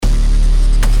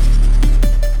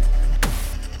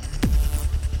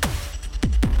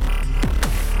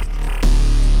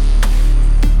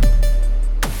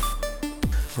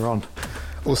on.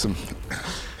 Awesome.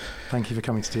 Thank you for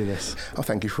coming to do this. Oh,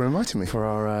 thank you for inviting me. For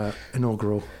our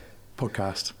inaugural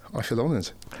podcast. I feel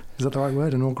honoured. Is that the right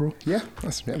word, inaugural? Yeah,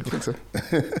 I think so.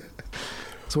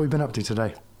 So what have you been up to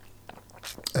today?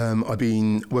 I've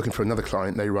been working for another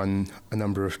client. They run a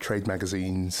number of trade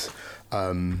magazines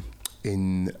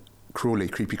in Crawley,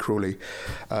 Creepy Crawley.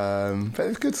 But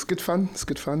it's good. It's good fun. It's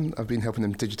good fun. I've been helping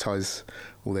them digitise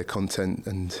all their content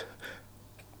and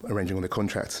arranging all their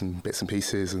contracts and bits and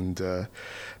pieces. And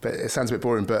but it sounds a bit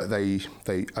boring. But they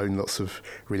own lots of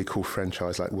really cool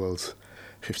franchise like World's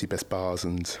 50 Best Bars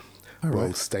and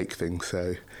World Steak things.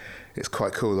 So it's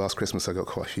quite cool. Last Christmas I got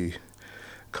quite a few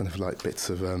kind of like bits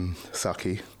of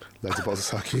sake, loads of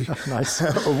bottles of sake. Nice.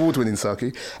 Award-winning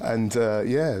sake. And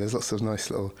there's lots of nice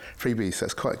little freebies, so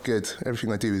it's quite good.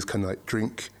 Everything I do is kind of like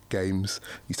drink, games.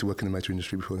 Used to work in the motor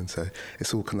industry before then, so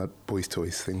it's all kind of like boys'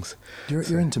 toys things.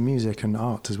 You're into music and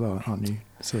art as well, aren't you?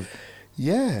 So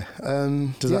yeah.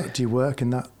 Do you work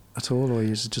in that at all, or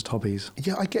is it just hobbies?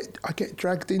 Yeah, I get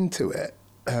dragged into it.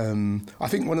 I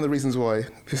think one of the reasons why,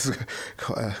 this is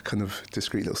quite a kind of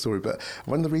discreet little story, but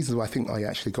one of the reasons why I think I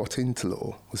actually got into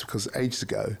law was because ages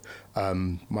ago,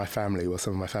 some of my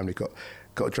family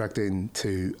got dragged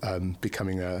into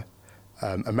becoming a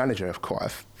manager of quite a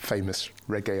famous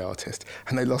reggae artist,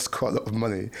 and they lost quite a lot of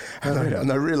money.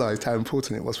 And I realised how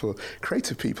important it was for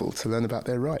creative people to learn about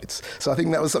their rights. So I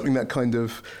think that was something that kind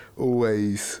of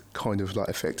always kind of like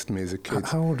affected me as a kid.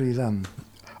 How old were you then?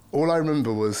 All I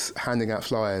remember was handing out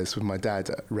flyers with my dad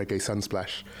at Reggae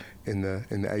Sunsplash in the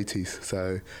 80s.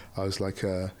 So I was like,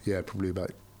 probably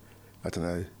about,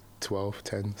 12,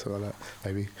 10, something like that,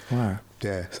 maybe. Wow.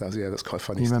 Yeah, so that's quite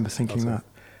funny. You remember thinking that?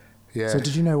 Yeah. So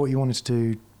did you know what you wanted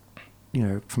to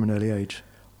do, from an early age?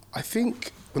 I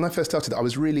think when I first started, I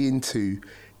was really into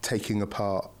taking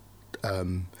apart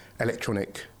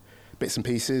electronic bits and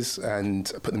pieces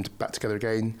and put them back together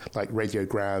again, like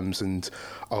radiograms and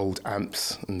old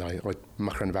amps. And I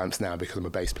muck around with amps now because I'm a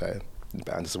bass player in the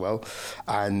band as well.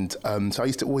 And so I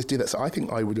used to always do that. So I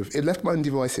think I would have, if left my own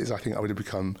devices, I think I would have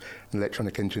become an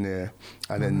electronic engineer.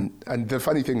 And then, and the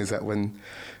funny thing is that when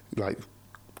like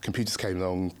computers came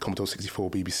along, Commodore 64,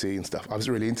 BBC and stuff, I was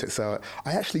really into it. So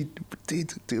I actually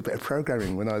did do a bit of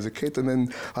programming when I was a kid, and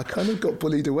then I kind of got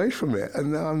bullied away from it.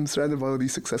 And now I'm surrounded by all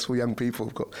these successful young people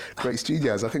who've got great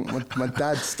studios. I think my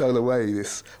dad stole away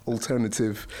this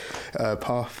alternative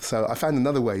path. So I found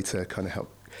another way to kind of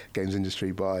help games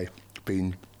industry by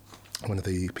being one of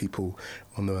the people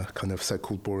on the kind of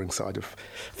so-called boring side of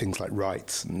things like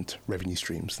rights and revenue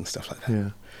streams and stuff like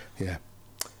that. Yeah.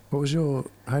 What was your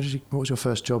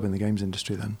first job in the games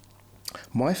industry then?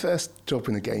 My first job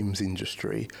in the games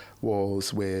industry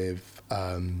was with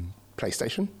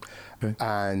PlayStation,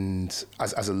 and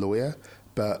as a lawyer,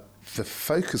 but the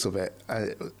focus of it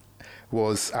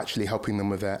was actually helping them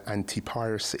with their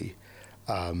anti-piracy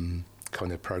kind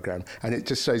of program, and it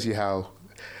just shows you how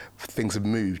things have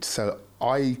moved. So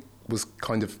I was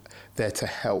kind of there to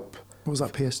help. What was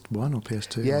that, PS1 or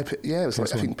PS2? Yeah, it was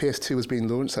like, I think PS2 was being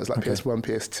launched, so it was like PS1,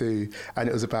 PS2, and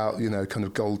it was about, kind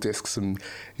of gold discs and,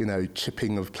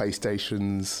 chipping of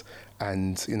PlayStations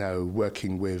and,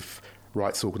 working with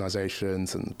rights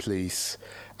organisations and police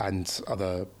and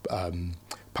other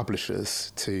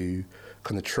publishers to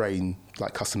kind of train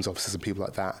like customs officers and people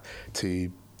like that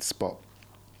to spot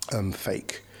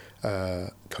fake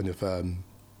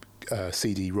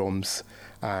CD-ROMs,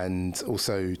 and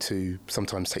also to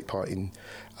sometimes take part in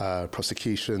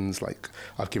prosecutions. Like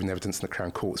I've given evidence in the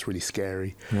Crown Court. It's really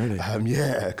scary. Really?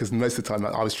 Yeah, because most of the time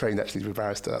I was trained actually to be a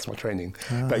barrister. That's my training.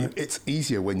 But it's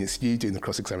easier when it's you doing the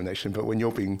cross-examination. But when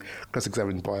you're being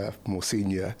cross-examined by a more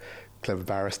senior, clever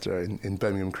barrister in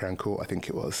Birmingham Crown Court, I think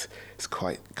it was. It's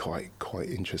quite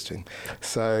interesting.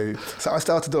 So I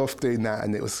started off doing that,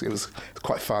 and it was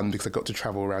quite fun because I got to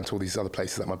travel around to all these other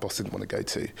places that my boss didn't want to go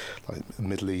to, like the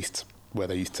Middle East, where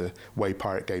they used to weigh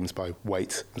pirate games by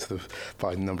weight instead of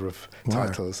by number of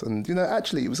titles. And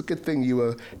actually, it was a good thing. You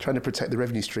were trying to protect the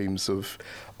revenue streams of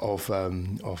the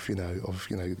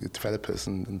developers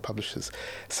and publishers.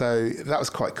 So that was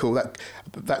quite cool.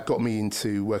 That got me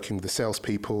into working with the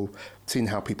salespeople, seeing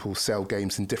how people sell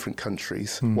games in different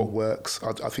countries, what works.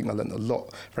 I think I learned a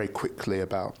lot very quickly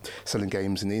about selling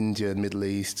games in India, Middle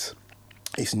East,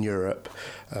 Eastern Europe,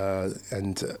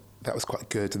 and that was quite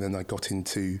good. And then I got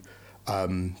into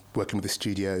working with the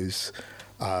studios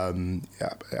at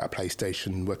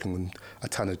PlayStation, working on a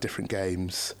ton of different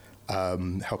games,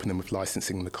 helping them with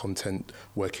licensing the content,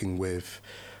 working with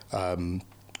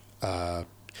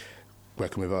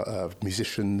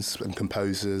musicians and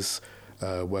composers,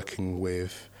 working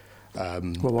with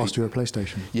Whilst you were at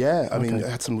PlayStation? Yeah, I mean, Okay. I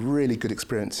had some really good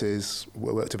experiences. I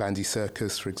worked with Andy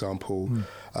Serkis, for example,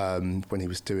 when he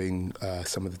was doing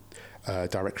some of the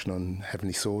direction on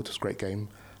Heavenly Sword. It was a great game.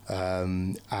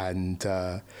 And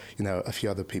a few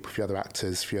other people, a few other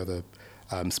actors, a few other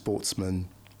sportsmen,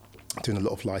 doing a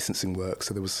lot of licensing work.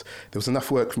 So there was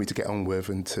enough work for me to get on with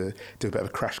and to do a bit of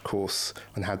a crash course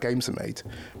on how games are made,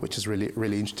 which is really,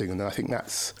 really interesting. And I think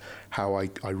that's how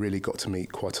I really got to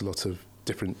meet quite a lot of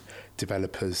different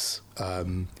developers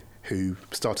who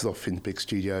started off in big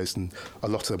studios, and a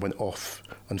lot of them went off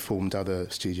and formed other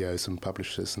studios and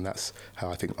publishers. And that's how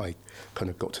I think I kind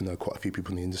of got to know quite a few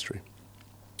people in the industry.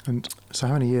 And so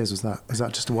how many years was that? Was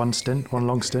that just one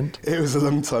long stint? It was a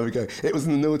long time ago. It was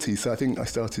in the noughties, so I think I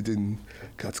started in,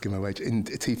 God, to give my wage, in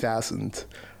 2000,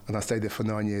 and I stayed there for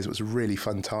 9 years. It was a really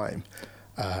fun time.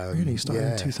 Really? You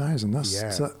started in 2000?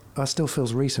 So that still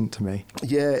feels recent to me.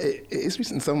 Yeah, it is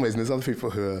recent in some ways, and there's other people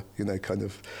who are,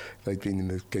 they've been in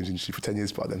the games industry for 10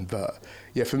 years by then. But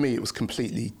yeah, for me, it was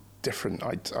completely different.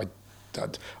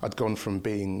 I'd gone from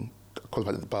being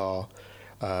qualified at the bar,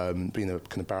 being a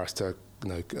kind of barrister,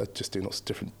 just doing lots of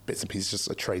different bits and pieces, just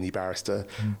a trainee barrister,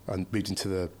 and moved into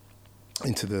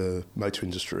the motor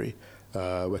industry,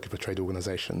 working for a trade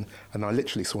organisation. And I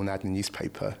literally saw an ad in the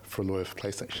newspaper for a lawyer for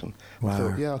PlayStation. Wow. I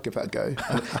thought, yeah, I'll give that a go.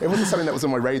 And it wasn't something that was on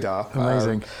my radar.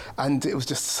 Amazing. And it was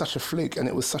just such a fluke, and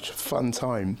it was such a fun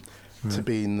time to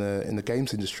be in the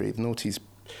games industry. The noughties,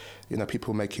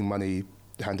 people making money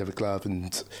hand over glove,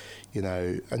 and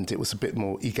it was a bit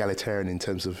more egalitarian in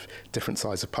terms of different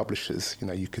size of publishers.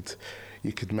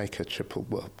 You could make a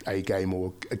game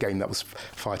or a game that was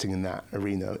fighting in that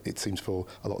arena, it seems, for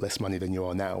a lot less money than you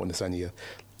are now, and there's only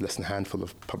less than a handful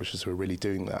of publishers who are really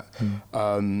doing that.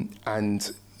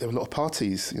 And there were a lot of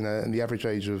parties, and the average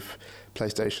age of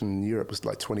PlayStation in Europe was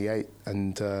like 28,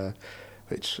 and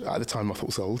which at the time I thought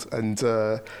was old, and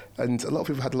a lot of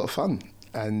people had a lot of fun.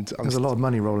 And there's a lot of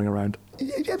money rolling around. But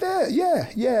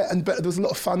there was a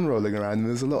lot of fun rolling around, and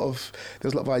there was a lot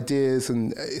of ideas,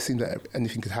 and it seemed that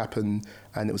anything could happen,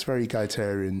 and it was very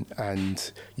egalitarian,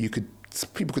 and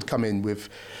people could come in with,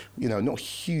 not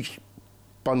huge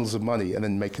bundles of money and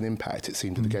then make an impact, it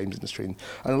seemed, in the games industry, and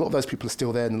a lot of those people are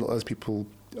still there, and a lot of those people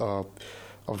are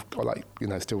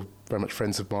still very much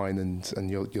friends of mine,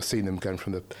 and you're seeing them going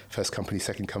from the first company,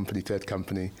 second company, third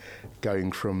company,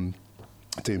 going from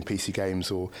doing PC games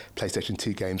or PlayStation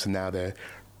 2 games, and now they're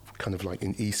kind of like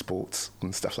in esports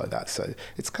and stuff like that. So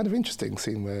it's kind of interesting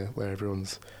seeing where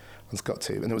everyone's got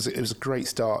to. And it was a great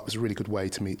start. It was a really good way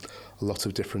to meet a lot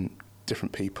of different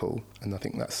people, and I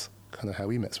think that's kind of how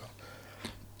we met as well.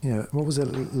 Yeah. What was it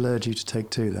that lured you to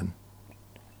Take-Two then?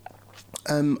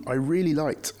 I really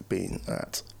liked being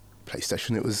at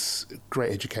PlayStation. It was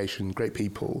great education, great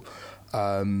people.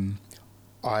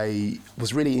 I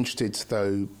was really interested,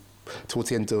 though, towards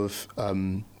the end of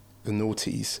the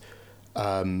noughties,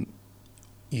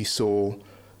 you saw,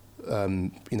 the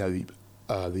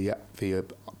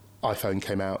iPhone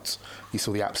came out. You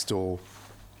saw the App Store.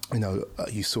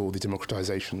 You saw the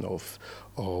democratization of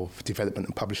development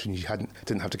and publishing. You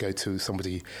didn't have to go to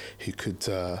somebody who could,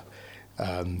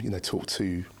 talk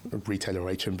to a retailer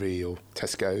or HMV or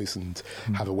Tesco's and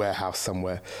have a warehouse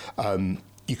somewhere.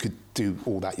 You could do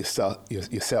all that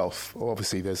yourself.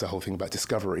 Obviously, there's a whole thing about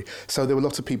discovery. So there were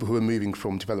lots of people who were moving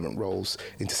from development roles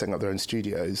into setting up their own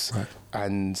studios, right.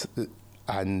 and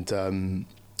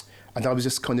I was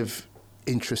just kind of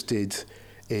interested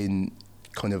in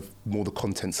kind of more the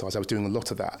content side. I was doing a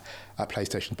lot of that at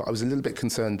PlayStation, but I was a little bit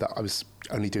concerned that I was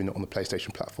only doing it on the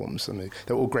PlayStation platforms. I mean,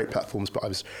 they were all great platforms, but I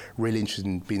was really interested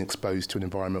in being exposed to an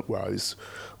environment where I was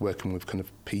working with kind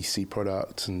of PC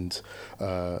products and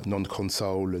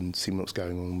non-console, and seeing what's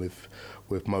going on with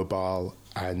mobile.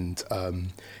 And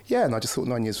and I just thought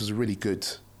 9 years was a really good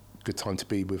time to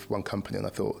be with one company, and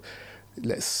I thought,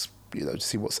 let's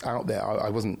see what's out there. I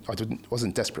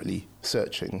wasn't desperately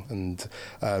searching, and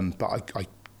but I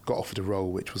got offered a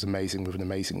role which was amazing with an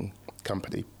amazing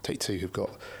company, Take-Two, who've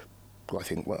got, I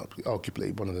think,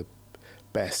 arguably one of the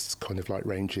best kind of like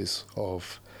ranges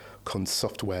of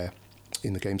software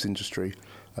in the games industry,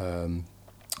 and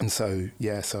so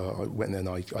I went there and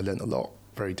I learned a lot.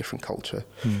 Very different culture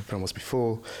from I was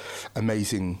before.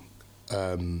 Amazing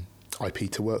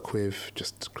IP to work with,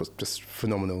 just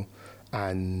phenomenal.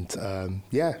 And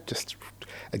just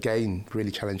again,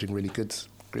 really challenging, really good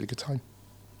time.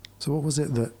 So what was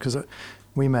it because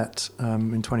we met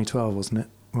in 2012, wasn't it,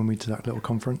 when we did that little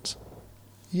conference?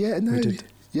 Yeah, no, we did.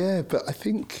 Yeah, but I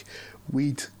think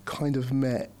we'd kind of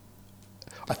met.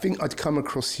 I think I'd come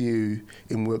across you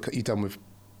in work that you'd done with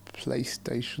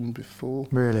PlayStation before.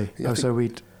 Really? Yeah, so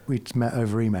we'd we'd met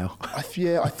over email. I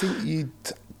think you'd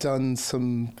done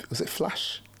some, was it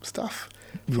Flash stuff?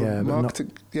 Yeah,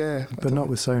 marketing. But not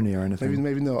with Sony or anything.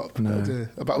 Maybe not. No.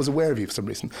 But I was aware of you for some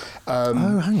reason.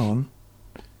 Hang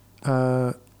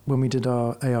on. When we did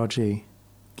our ARG.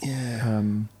 Yeah.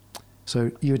 So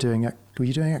were you doing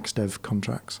XDev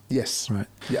contracts? Yes. Right.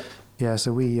 Yeah. Yeah.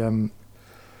 So we.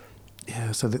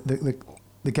 So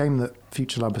the game that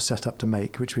Future Lab was set up to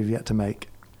make, which we've yet to make.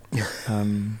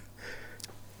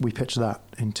 We pitched that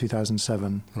in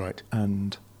 2007. Right.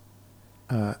 And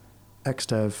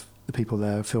XDev, the people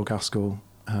there, Phil Gaskell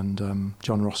and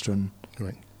John Rostron,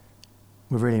 right,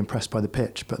 were really impressed by the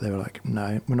pitch, but they were like,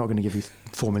 no, we're not going to give you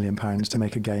 £4 million to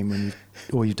make a game when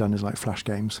all you've done is like Flash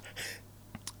games.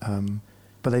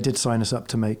 But they did sign us up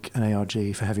to make an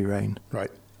ARG for Heavy Rain.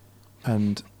 Right.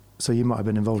 And so you might have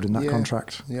been involved in that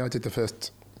contract. Yeah, I did the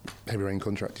first Heavy Rain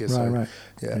contract. Yeah, right.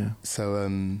 Yeah. So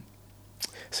I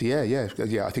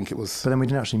think it was. But then we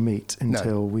didn't actually meet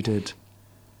until we'd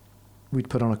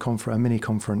put on a mini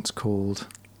conference called,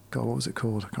 God, what was it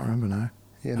called? I can't remember now.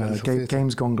 Yeah,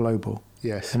 Games Gone Global.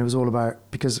 Yes. And it was all about,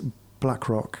 because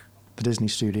BlackRock, the Disney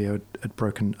studio, had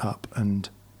broken up and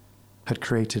had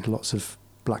created lots of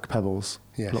Black Pebbles,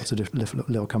 lots of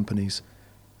little companies.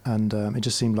 And it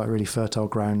just seemed like really fertile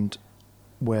ground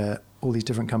where all these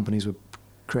different companies were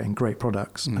creating great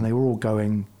products and they were all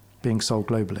being sold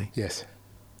globally. Yes.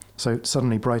 So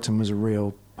suddenly Brighton was a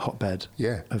real hotbed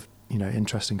of,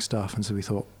 interesting stuff. And so we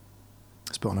thought,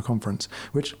 let's put on a conference,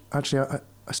 which actually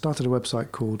I started a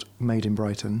website called Made in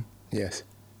Brighton. Yes.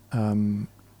 To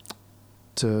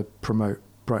promote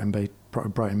Brighton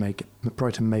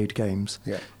made games.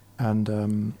 Yeah.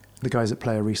 And the guys at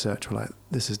Player Research were like,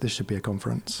 this should be a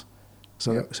conference.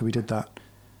 So we did that.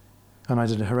 And I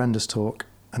did a horrendous talk,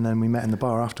 and then we met in the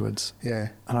bar afterwards. Yeah.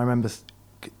 And I remember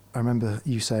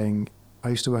you saying, I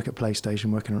used to work at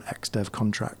PlayStation working on XDev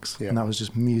contracts, and that was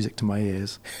just music to my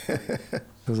ears. I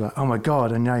was like, oh my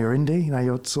God, and now you're indie? Now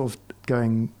you're sort of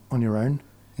going on your own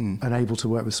and able to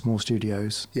work with small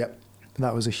studios. Yep.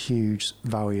 That was a huge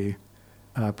value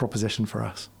proposition for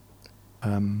us.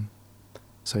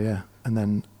 So yeah, and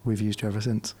then we've used you ever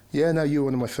since. Yeah, no, you were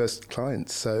one of my first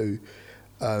clients. So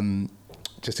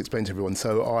just to explain to everyone.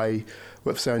 So I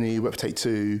worked for Sony, worked for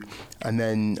Take-Two, and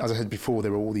then, as I said before,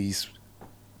 there were all these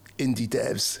indie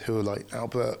devs who were like,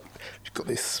 Albert, you've got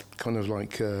this kind of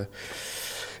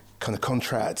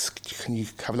contract, can you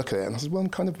have a look at it? And I said, well, I'm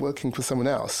kind of working for someone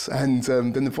else. And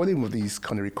then the volume of these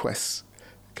kind of requests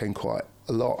came quite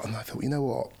a lot. And I thought, you know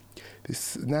what?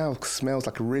 This now smells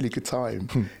like a really good time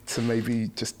to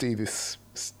maybe just do this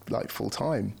like full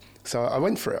time. So I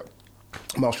went for it.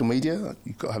 Marshall Media,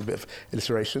 you've got to have a bit of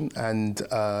illustration. And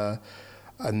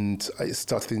it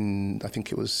started in, I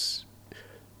think it was,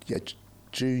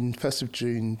 June 1st of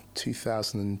June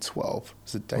 2012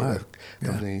 was the day the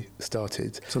company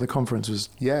started. So the conference was...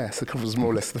 Yeah, so the conference was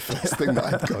more or less the first thing that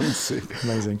I'd gone to.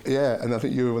 Amazing. Yeah, and I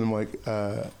think you were one of my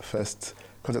first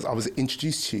contacts. I was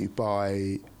introduced to you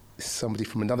by somebody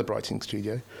from another Brighton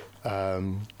studio.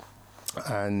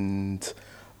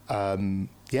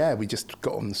 We just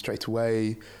got on straight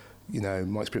away.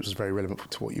 My experience was very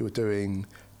relevant to what you were doing.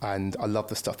 And I love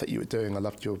the stuff that you were doing. I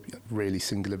loved your really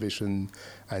singular vision,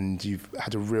 and you've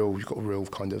got a real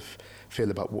kind of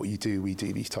feel about what you do. We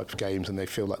do these types of games, and they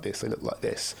feel like this, they look like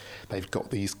this. They've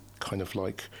got these kind of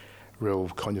like real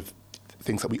kind of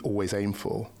things that we always aim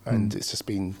for, and it's just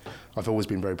been. I've always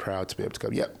been very proud to be able to go.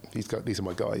 Yep, these are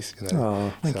my guys.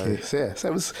 Oh, thank you. So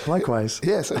it was likewise.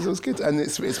 Yeah, so it was good, and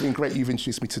it's been great. You've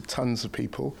introduced me to tons of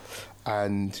people.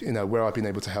 And, where I've been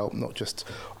able to help, not just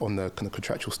on the kind of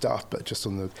contractual stuff, but just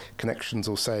on the connections,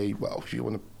 or say, well, if you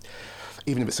want to,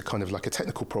 even if it's a kind of like a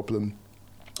technical problem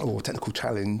or a technical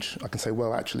challenge, I can say,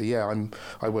 well, actually, I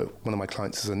work, one of my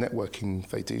clients is a networking,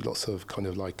 they do lots of kind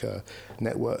of like a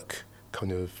network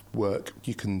kind of work.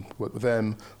 You can work with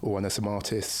them, or I know some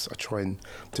artists. I try and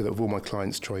do that with all my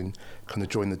clients, try and kind of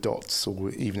join the dots,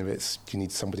 or even if you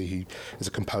need somebody who is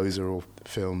a composer or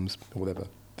films or whatever.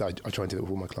 I try and do it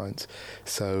with all my clients.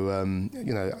 So, I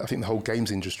think the whole games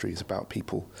industry is about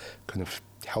people kind of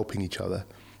helping each other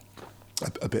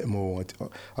a bit more.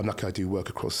 I'm lucky I do work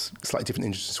across slightly different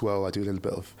industries as well. I do a little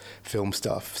bit of film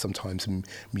stuff sometimes and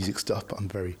music stuff, but I'm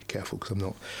very careful because I'm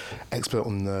not expert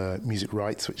on the music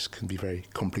rights, which can be very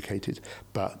complicated.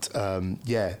 But,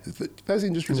 those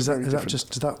industries are very different. Does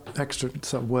that extra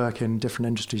sort of work in different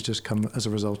industries just come as a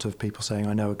result of people saying,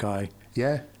 I know a guy?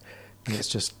 Yeah. And it's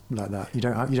just like that. You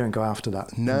don't go after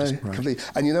that. No, completely.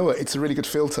 And you know what? It's a really good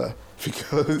filter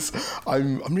because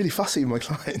I'm really fussy with my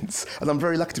clients, and I'm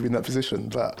very lucky to be in that position.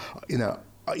 But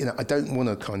I don't want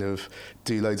to kind of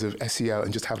do loads of SEO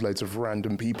and just have loads of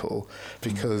random people,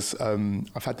 because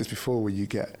I've had this before where you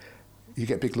get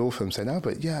big law firms saying,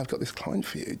 but I've got this client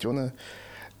for you. Do you want to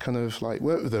kind of like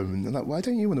work with them? And they're like, why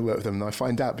don't you want to work with them? And I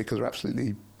find out because they're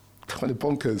absolutely kind of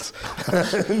bonkers.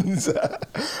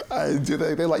 and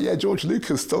they're like, George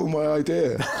Lucas stole my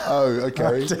idea. Oh,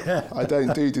 okay. I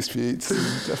don't do disputes.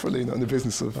 Definitely not in the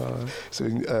business of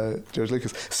suing George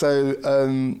Lucas. So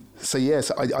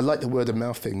I like the word of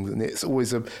mouth thing, and it's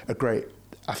always a great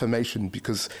affirmation,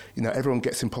 because everyone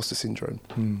gets imposter syndrome.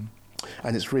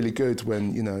 And it's really good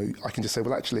when, I can just say,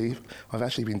 well, actually, I've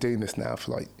actually been doing this now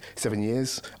for like 7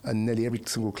 years, and nearly every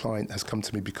single client has come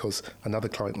to me because another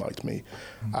client liked me.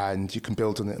 And you can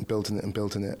build on it and build on it and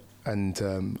build on it. And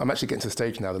I'm actually getting to the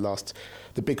stage now,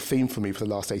 the big theme for me for the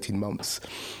last 18 months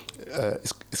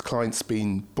is clients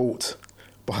being bought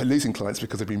by losing clients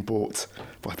because they've been bought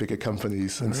by bigger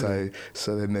companies. And really?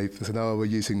 so then they said, we're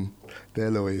using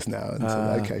their lawyers now. And so,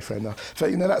 okay, fair enough.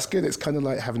 But, that's good. It's kind of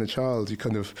like having a child. You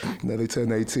kind of, they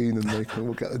turn 18 and they can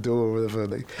walk out the door or whatever.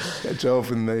 They get a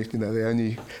job and they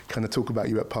only kind of talk about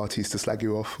you at parties to slag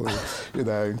you off, or,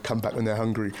 and come back when they're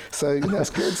hungry. So,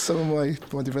 it's good. Some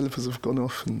of my developers have gone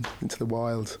off and into the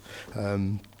wild. I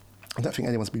don't think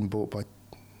anyone's been bought by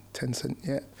Tencent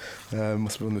yet.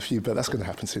 Must be one of the few, but that's going to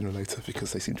happen sooner or later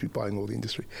because they seem to be buying all the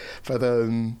industry. But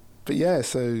yeah,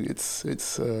 so it's good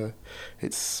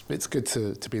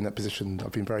to be in that position.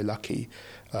 I've been very lucky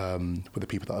with the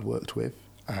people that I've worked with,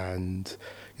 and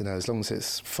as long as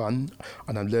it's fun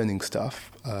and I'm learning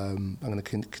stuff, I'm going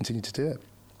to continue to do it.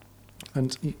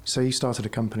 And so you started a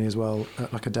company as well,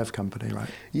 like a dev company, right?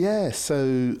 Yeah.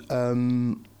 So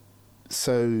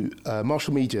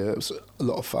Marshall Media, it was a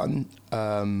lot of fun.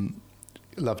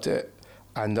 Loved it,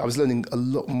 and I was learning a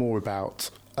lot more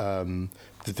about the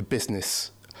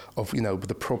business of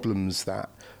the problems that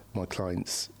my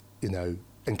clients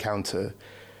encounter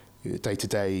day to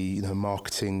day.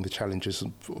 Marketing, the challenges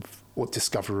of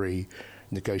discovery,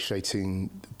 negotiating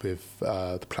with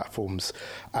the platforms,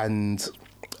 and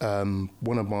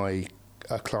one of my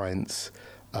clients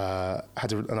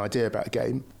had an idea about a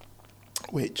game,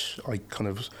 which I kind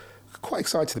of was quite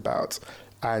excited about,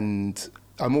 and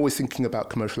I'm always thinking about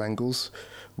commercial angles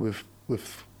with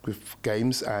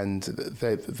games, and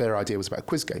their idea was about a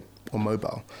quiz game on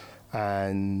mobile,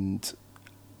 and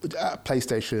at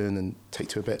PlayStation and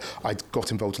Take-Two a bit, I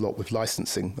got involved a lot with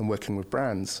licensing and working with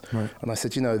brands, right. And I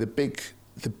said,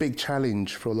 the big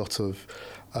challenge for a lot of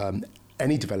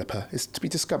any developer is to be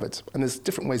discovered, and there's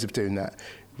different ways of doing that.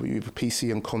 With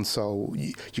PC and console,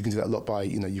 you can do that a lot by,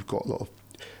 you've got a lot of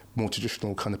more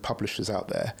traditional kind of publishers out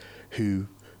there who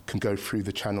can go through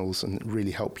the channels and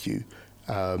really help you.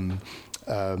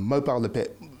 Mobile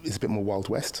is a bit more Wild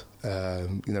West,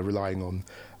 relying on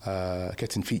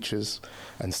getting features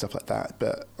and stuff like that.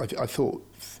 But I thought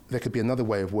there could be another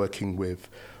way of working with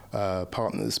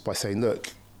partners by saying, look,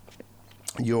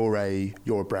 you're a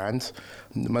brand.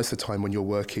 Most of the time when you're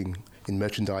working in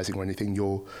merchandising or anything,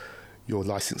 you're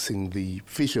licensing the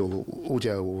visual,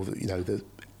 audio, or the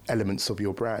elements of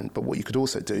your brand. But what you could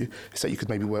also do is that you could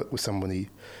maybe work with somebody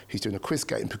who's doing a quiz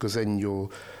game, because then you're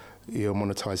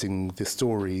monetizing the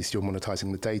stories, you're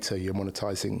monetizing the data, you're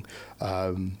monetizing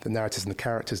the narratives and the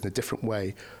characters in a different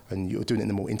way, and you're doing it in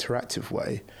a more interactive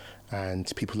way.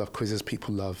 And people love quizzes,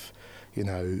 people love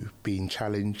being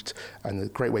challenged, and a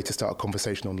great way to start a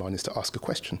conversation online is to ask a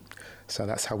question. So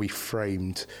that's how we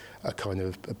framed a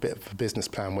bit of a business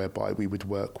plan, whereby we would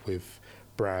work with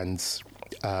brands.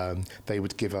 They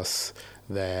would give us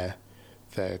their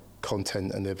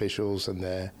content and their visuals and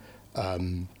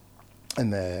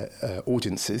their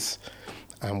audiences,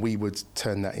 and we would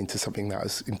turn that into something that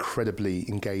was incredibly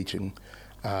engaging,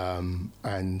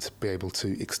 and be able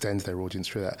to extend their audience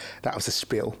through that. That was a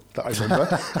spiel that I remember.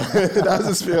 That was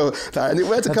a spiel, and it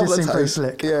worked a couple of times. Very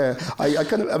slick. Yeah, I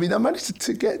managed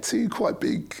to get to quite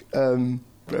big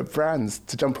brands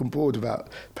to jump on board without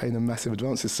paying them massive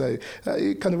advances. So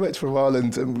it kind of worked for a while,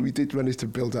 and we did manage to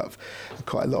build up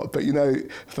quite a lot. But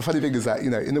the funny thing is that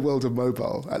in the world of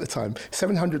mobile at the time,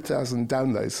 700,000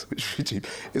 downloads, which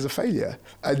is a failure,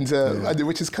 and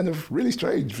which is kind of really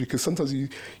strange, because sometimes you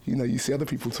see other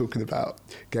people talking about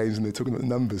games and they're talking about the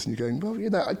numbers, and you're going, well,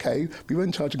 okay, we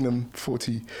weren't charging them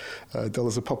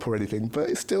 $40 a pop or anything, but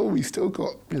we still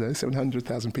got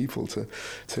 700,000 people to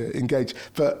engage.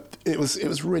 But it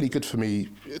was really good for me,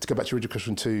 to go back to your original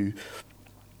question too.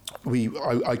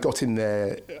 I got in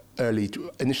there early,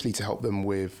 initially to help them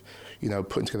with,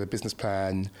 putting together a business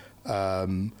plan,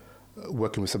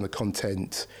 working with some of the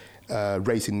content,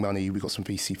 raising money. We got some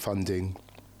VC funding,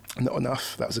 not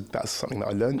enough. That's something that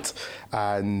I learnt,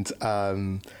 and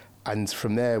And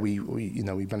from there, we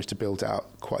managed to build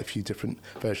out quite a few different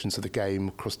versions of the game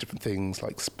across different things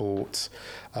like sports,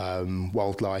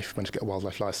 wildlife. Managed to get a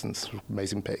wildlife license,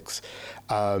 amazing picks,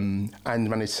 and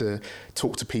managed to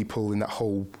talk to people in that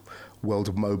whole world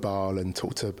of mobile and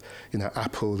talk to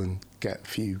Apple and get a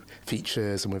few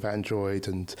features, and with Android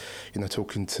and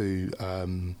talking to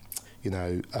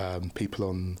people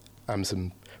on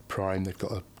Amazon Prime.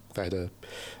 They had a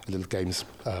little games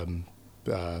kind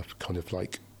of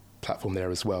like platform there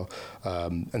as well,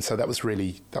 and so that was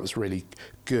really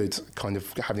good, kind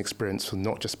of having experience from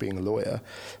not just being a lawyer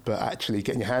but actually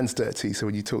getting your hands dirty. So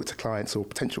when you talk to clients or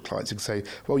potential clients, you can say,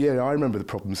 well, yeah, I remember the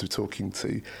problems of talking to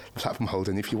the platform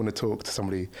holder, and if you want to talk to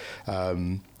somebody,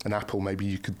 an Apple, maybe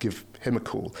you could give him a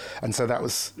call. And so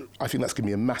I think that's given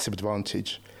me a massive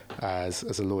advantage as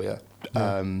a lawyer.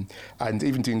 Yeah. And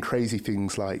even doing crazy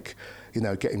things like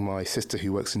getting my sister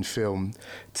who works in film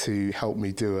to help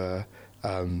me do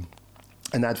an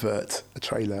advert, a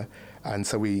trailer, and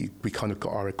so we kind of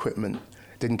got our equipment.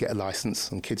 Didn't get a license,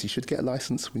 and kids, you should get a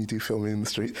license when you do filming in the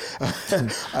street.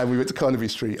 And we went to Carnaby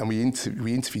Street, and we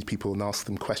interviewed people and asked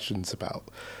them questions about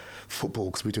football,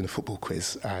 because we were doing a football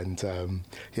quiz, and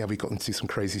we got them to do some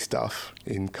crazy stuff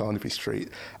in Carnaby Street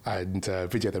and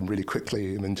video them really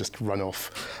quickly and then just run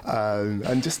off. And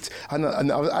at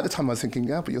the time I was thinking,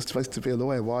 yeah, but you're supposed to be a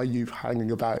lawyer, why are you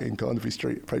hanging about in Carnaby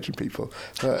Street approaching people?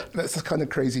 But that's the kind of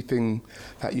crazy thing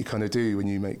that you kind of do when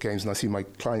you make games, and I see my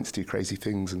clients do crazy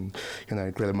things, and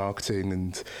guerrilla marketing,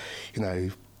 and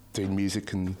doing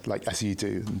music, and like as you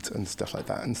do, and stuff like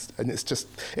that, and it's just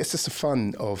the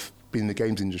fun of being in the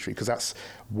games industry, because that's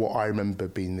what I remember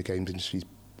being in the games industry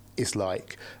is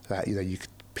like. That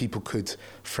people could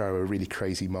throw a really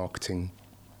crazy marketing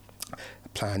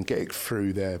plan, get it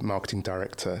through their marketing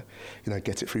director,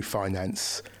 get it through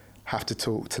finance, have to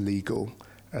talk to legal,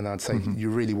 and I'd say, you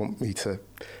really want me to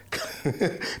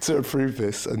to approve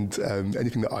this, and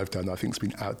anything that I've done, I think, has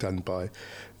been outdone by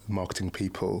marketing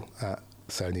people at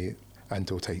Sony and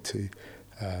or Take-Two,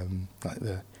 like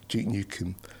the Duke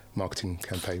Nukem marketing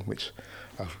campaign, which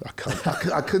I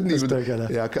couldn't even.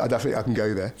 Yeah, I don't think I can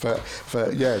go there,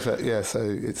 but yeah. So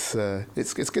it's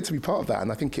good to be part of that,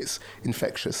 and I think it's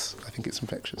infectious.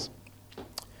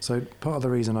 So part of the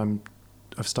reason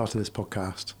I've started this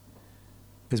podcast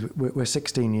is we're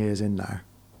 16 years in now,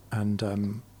 and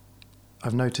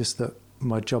I've noticed that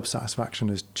my job satisfaction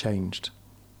has changed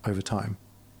over time.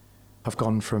 I've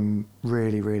gone from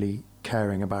really, really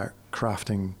caring about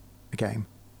crafting a game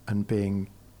and being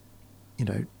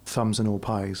thumbs and all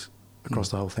pies across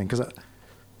the whole thing. Because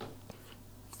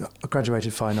I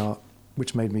graduated fine art,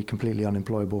 which made me completely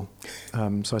unemployable.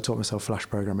 So I taught myself Flash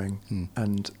programming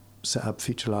and set up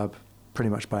Future Lab pretty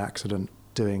much by accident,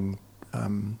 doing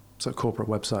sort of corporate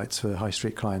websites for high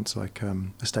street clients like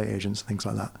estate agents and things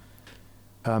like that.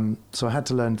 So I had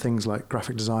to learn things like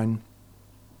graphic design,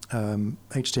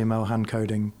 HTML, hand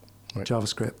coding, right.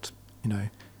 JavaScript,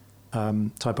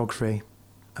 typography,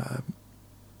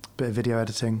 bit of video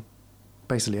editing,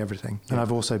 basically everything. Yeah. And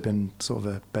I've also been sort of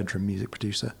a bedroom music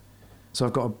producer. So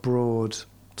I've got a broad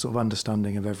sort of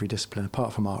understanding of every discipline,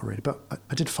 apart from art, really. But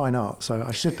I did fine art, so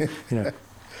I should, at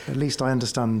least I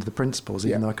understand the principles,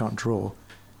 even though I can't draw.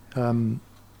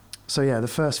 So yeah, the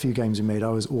first few games we made,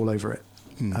 I was all over it.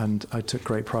 And I took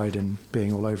great pride in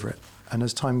being all over it. And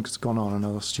as time's gone on and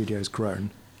our studio's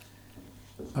grown,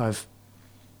 I've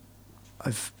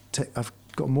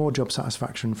got more job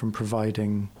satisfaction from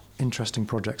providing interesting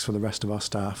projects for the rest of our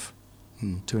staff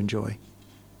to enjoy.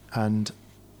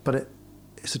 But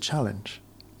it's a challenge.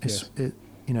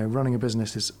 Running a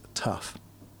business is tough,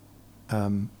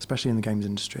 especially in the games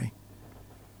industry.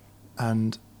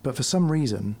 But for some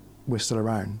reason, we're still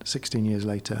around 16 years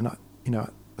later. And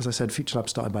as I said, Future Lab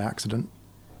started by accident.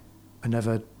 I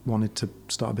never wanted to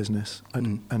start a business.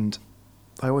 And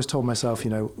I always told myself,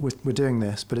 we're doing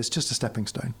this, but it's just a stepping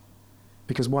stone.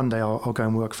 Because one day I'll go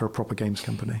and work for a proper games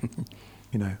company.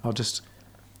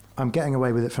 I'm getting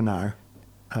away with it for now.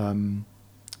 And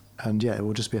yeah, it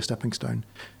will just be a stepping stone.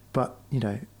 But,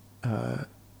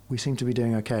 we seem to be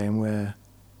doing okay, and we're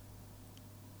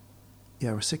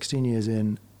 16 years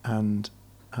in, and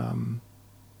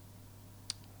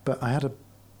but I had a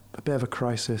bit of a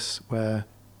crisis where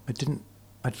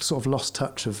I'd sort of lost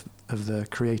touch of the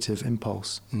creative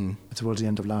impulse towards the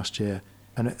end of last year,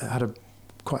 and it had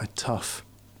quite a tough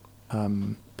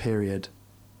period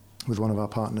with one of our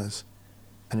partners,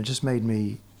 and it just made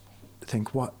me think,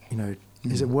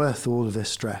 is it worth all of this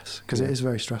stress? Because it is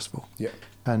very stressful. Yeah.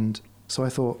 And so I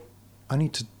thought, I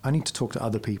need to talk to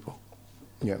other people.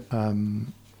 Yeah.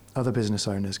 Other business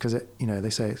owners, because they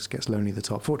say it gets lonely at the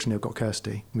top. Fortunately, I've got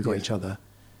Kirsty. We've got each other.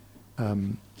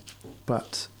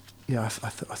 But yeah, I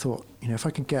thought, you know, if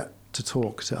I could get to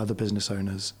talk to other business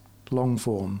owners, long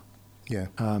form,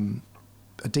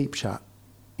 a deep chat,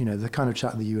 you know, the kind of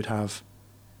chat that you would have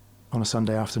on a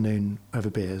Sunday afternoon over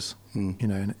beers, you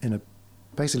know, in a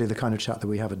basically the kind of chat that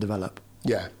we have at Develop.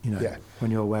 Yeah. You know,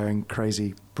 when you're wearing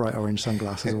crazy bright orange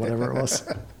sunglasses or whatever it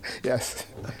was. Yes,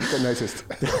 got noticed.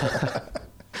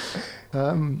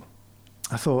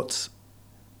 I thought,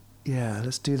 yeah,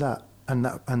 let's do that,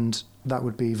 and that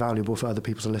would be valuable for other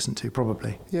people to listen to,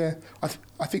 probably. Yeah,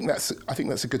 I think that's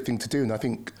a good thing to do, and I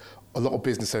think a lot of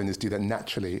business owners do that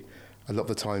naturally. A lot of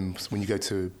the times when you go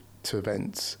to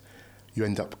events, you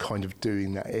end up kind of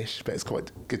doing that ish, but it's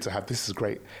quite good to have. This is a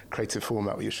great creative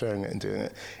format where you're showing it and doing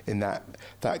it in that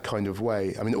kind of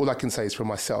way. I mean, all I can say is for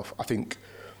myself, I think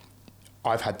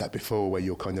I've had that before, where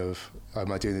you're kind of, am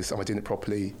I doing this? Am I doing it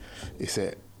properly? Is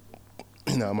it,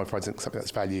 you know, am I providing something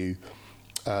that's value?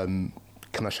 Can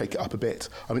I shake it up a bit?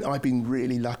 I mean, I've been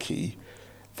really lucky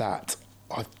that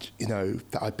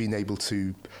I've been able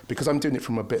to, because I'm doing it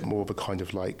from a bit more of a kind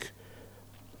of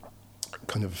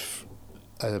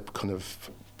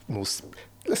more,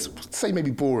 let's say maybe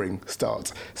boring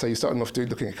start. So you're starting off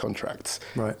looking at contracts,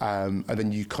 right? And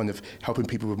then you kind of helping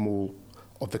people with more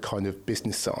of the kind of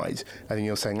business side, and then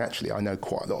you're saying, actually, I know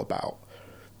quite a lot about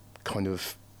kind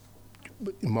of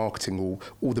marketing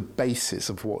or the basis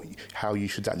of how you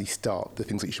should actually start, the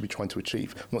things that you should be trying to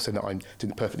achieve. I'm not saying that I'm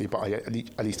doing it perfectly, but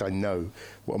at least I know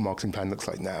what a marketing plan looks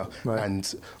like now, right.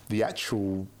 And the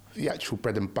actual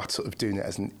bread and butter of doing it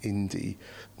as an indie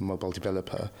mobile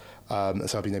developer. And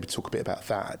so I've been able to talk a bit about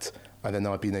that, and then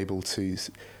I've been able to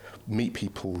meet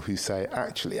people who say,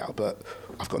 actually, Albert,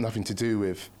 I've got nothing to do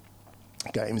with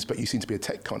games, but you seem to be a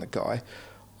tech kind of guy.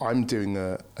 I'm doing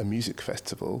a music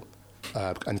festival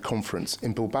and conference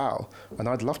in Bilbao, and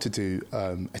I'd love to do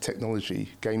a technology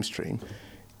game stream.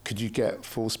 Could you get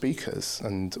 4 speakers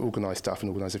and organise stuff and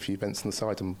organise a few events on the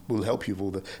side, and we'll help you with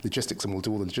all the logistics, and we'll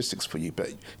do all the logistics for you,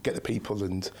 but get the people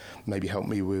and maybe help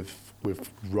me with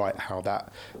write how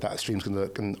that stream's going to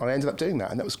look. And I ended up doing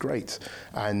that, and that was great.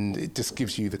 And it just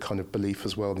gives you the kind of belief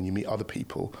as well, and you meet other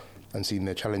people and seeing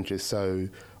their challenges. So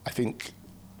I think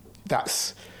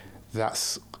that's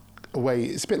a way,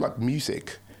 it's a bit like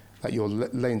music, that you're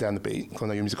laying down the beat, because I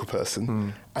know you're a musical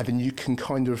person, and then you can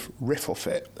kind of riff off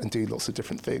it and do lots of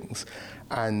different things.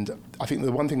 And I think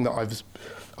the one thing that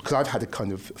because I've had a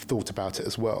kind of thought about it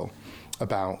as well,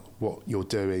 about what you're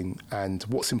doing and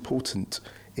what's important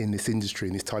in this industry,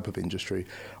 in this type of industry.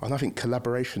 And I think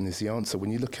collaboration is the answer.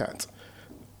 When you look at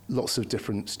lots of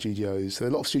different studios, there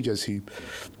are a lot of studios who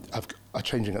are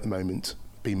changing at the moment,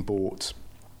 being bought.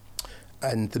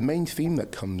 And the main theme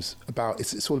that comes about,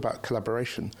 it's all about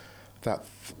collaboration, that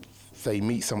they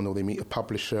meet someone, or they meet a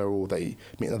publisher, or they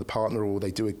meet another partner, or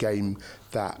they do a game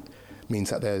that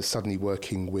means that they're suddenly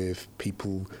working with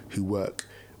people who work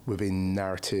within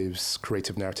narratives,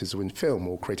 creative narratives within film,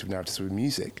 or creative narratives within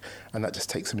music, and that just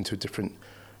takes them into a different,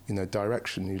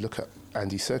 direction. You look at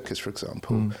Andy Serkis, for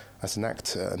example, as an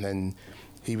actor, and then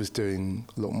he was doing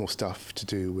a lot more stuff to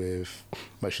do with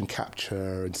motion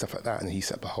capture and stuff like that, and he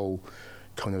set up a whole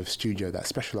kind of studio that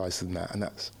specialises in that, and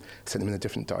that's sent him in a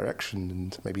different direction,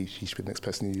 and maybe he should be the next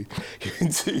person you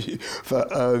interview.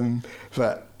 But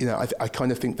I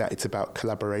kind of think that it's about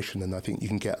collaboration, and I think you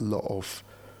can get a lot of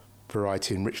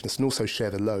variety and richness, and also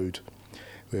share the load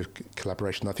with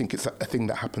collaboration. I think it's a thing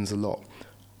that happens a lot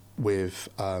with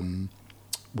game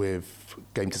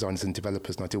designers and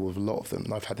developers, and I deal with a lot of them,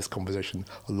 and I've had this conversation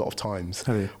a lot of times.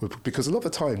 Because a lot of the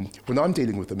time when I'm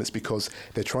dealing with them, it's because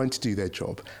they're trying to do their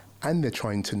job and they're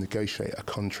trying to negotiate a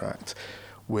contract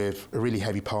with a really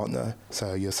heavy partner.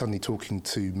 So you're suddenly talking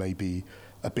to maybe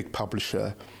a big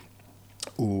publisher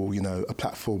or a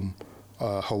platform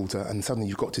holder, and suddenly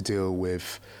you've got to deal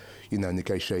with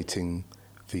negotiating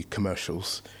the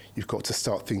commercials. You've got to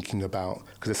start thinking about,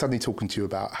 because they're suddenly talking to you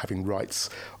about having rights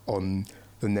on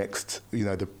the next,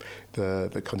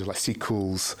 the kind of like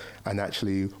sequels, and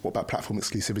actually what about platform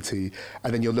exclusivity?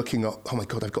 And then you're looking at, oh my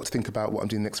God, I've got to think about what I'm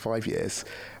doing the next 5 years.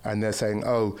 And they're saying,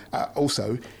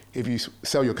 also, if you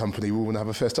sell your company, we want to have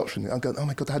a first option. I'm going, oh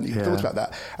my God, I hadn't even thought about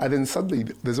that. And then suddenly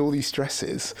there's all these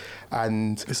stresses,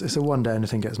 and it's a wonder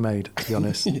anything gets made, to be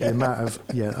honest. The amount of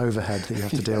overhead that you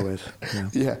have to deal with.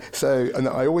 So, and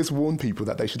I always warn people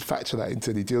that they should factor that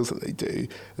into any deals that they do,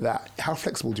 that how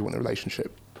flexible do you want a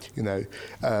relationship?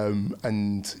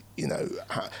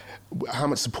 How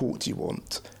much support do you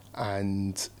want?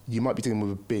 And you might be dealing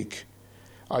with a big,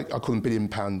 I call them £1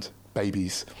 billion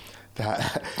babies,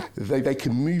 that they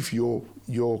can move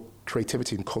your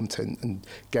creativity and content and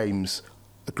games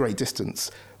a great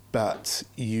distance, but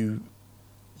you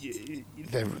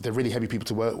they're really heavy people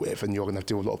to work with, and you're going to have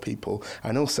to deal with a lot of people.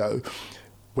 And also,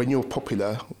 when you're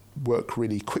popular, work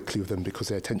really quickly with them because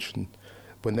their attention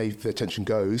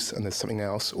goes and there's something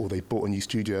else, or they bought a new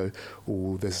studio,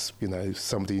 or there's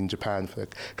somebody in Japan for a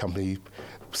company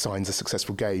signs a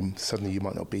successful game, suddenly you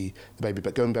might not be the baby.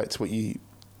 But going back to what you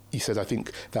said, I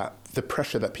think that the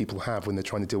pressure that people have when they're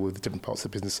trying to deal with the different parts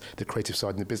of the business, the creative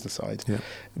side and the business side,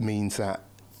 means that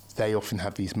they often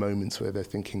have these moments where they're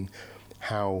thinking,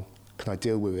 how can I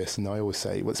deal with this? And I always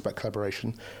say, well, it's about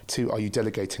collaboration. 2, are you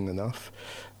delegating enough?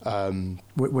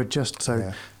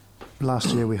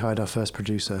 Last year we hired our first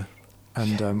producer,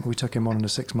 and we took him on a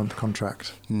 6-month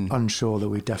contract, unsure that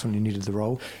we definitely needed the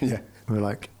role. Yeah. We were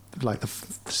like the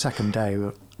second day,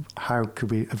 how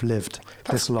could we have lived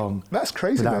this long? That's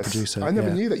crazy. Without a producer. I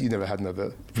never knew that you never had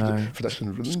another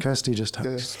production. Kirsty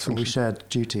we shared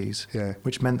duties,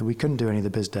 which meant that we couldn't do any of the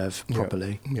biz dev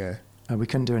properly. Yeah. And we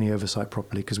couldn't do any oversight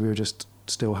properly because we were just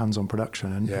still hands-on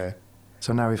production. And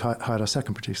so now we've hired our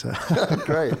second producer.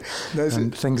 Great.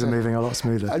 And things are moving a lot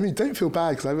smoother. I mean, don't feel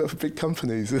bad, because I work for big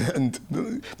companies, and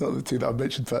not the 2 that I've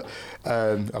mentioned, but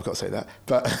I've got to say that.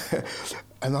 But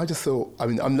and I just thought, I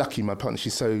mean, I'm lucky. My partner,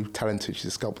 she's so talented. She's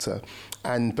a sculptor,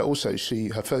 but also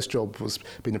her first job was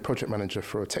being a project manager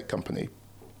for a tech company.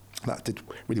 That did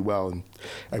really well and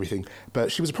everything.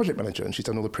 But she was a project manager, and she's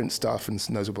done all the print stuff and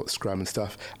knows about Scrum and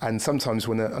stuff. And sometimes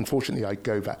when, unfortunately, I'd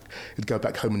go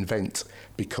back home and vent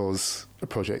because a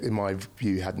project, in my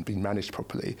view, hadn't been managed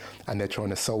properly, and they're trying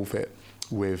to solve it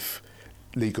with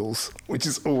legals, which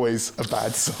is always a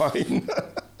bad sign.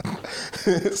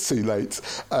 It's too late.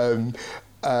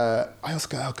 I also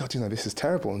go, oh God, this is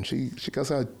terrible. And she goes,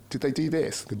 oh, did they do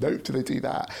this? I go, nope, did they do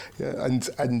that? Yeah,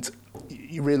 and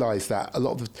you realise that a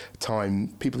lot of the time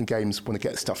people in games want to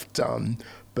get stuff done,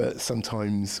 but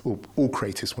sometimes, or all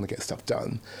creatives want to get stuff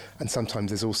done, and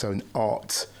sometimes there's also an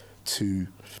art to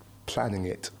planning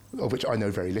it, of which I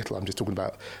know very little. I'm just talking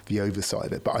about the oversight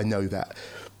of it, but I know that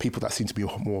people that seem to be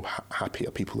more happy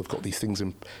are people who've got these things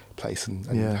in place and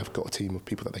have got a team of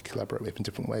people that they collaborate with in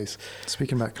different ways.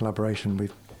 Speaking about collaboration,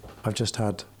 I've just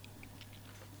had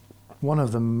one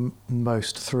of the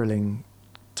most thrilling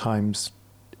times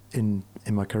in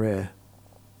my career,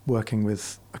 working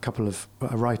with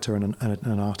a writer and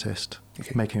an artist,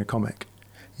 making a comic.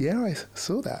 Yeah, I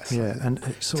saw that. Yeah, and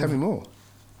tell me more.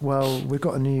 Well, we've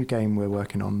got a new game we're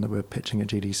working on that we're pitching at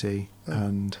GDC,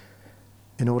 and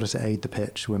in order to aid the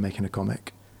pitch, we're making a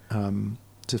comic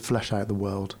to flesh out the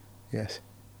world. Yes.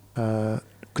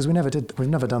 Because we've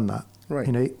never done that. Right.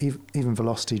 Even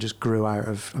Velocity just grew out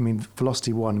of. I mean,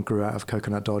 Velocity 1 grew out of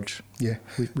Coconut Dodge. Yeah.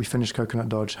 We finished Coconut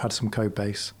Dodge, had some code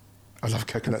base. I love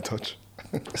Coconut Dodge.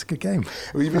 It's a good game.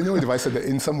 Well, you'd be annoyed if I said that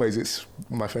in some ways it's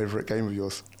my favourite game of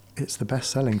yours. It's the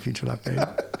best-selling Future Lab game.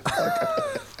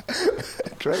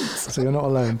 Great. So you're not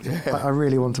alone. Yeah. I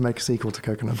really want to make a sequel to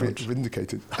Coconut Dodge.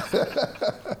 Vindicated.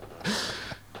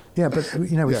 Yeah, but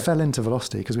we fell into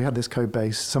Velocity because we had this code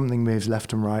base, something moves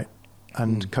left and right,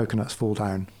 and coconuts fall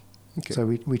down. Okay. So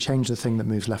we changed the thing that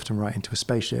moves left and right into a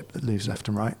spaceship that moves left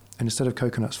and right. And instead of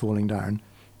coconuts falling down,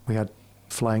 we had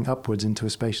flying upwards into a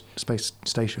space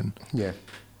station. Yeah.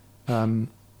 And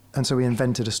so we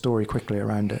invented a story quickly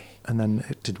around it, and then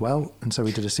it did well, and so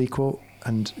we did a sequel,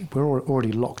 and we're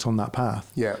already locked on that path.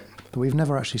 Yeah. But we've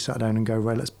never actually sat down and go,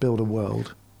 right, let's build a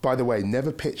world. By the way,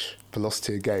 never pitch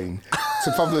Velocity again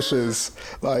to publishers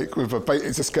like with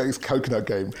it's a coconut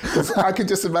game. Because I can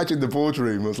just imagine the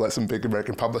boardroom was like some big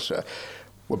American publisher.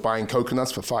 We're buying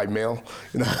coconuts for $5 million,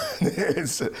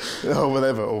 it's, or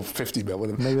whatever, or 50 mil,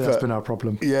 whatever. Maybe that's been our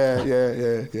problem. Yeah.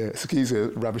 Excuse a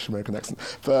rubbish American accent.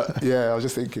 But yeah, I was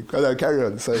just thinking, no, carry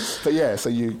on. So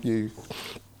you.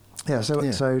 Yeah,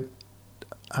 so,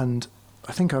 and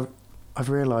I think I've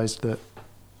realised that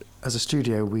as a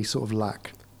studio, we sort of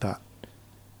lack that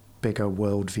bigger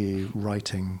worldview,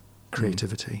 writing,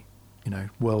 creativity,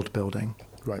 world building.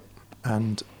 Right.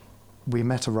 And we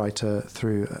met a writer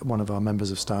through one of our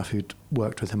members of staff who'd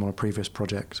worked with him on a previous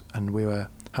project, and we were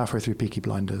halfway through Peaky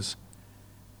Blinders,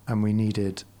 and we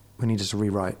needed to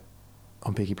rewrite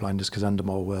on Peaky Blinders because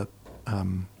Endemol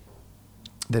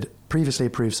they'd previously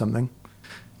approved something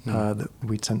that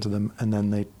we'd sent to them, and then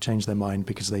they changed their mind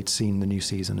because they'd seen the new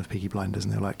season of Peaky Blinders,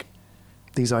 and they were like,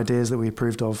 these ideas that we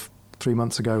approved of 3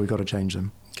 months ago, we've got to change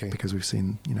them because we've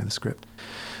seen the script.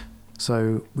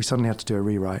 So we suddenly had to do a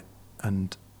rewrite,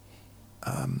 and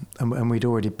we'd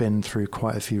already been through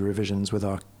quite a few revisions with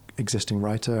our existing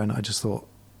writer, and I just thought,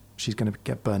 she's going to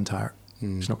get burnt out.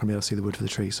 She's not going to be able to see the wood for the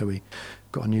tree. So we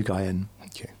got a new guy in,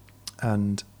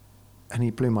 and he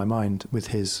blew my mind with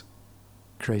his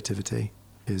creativity,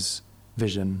 his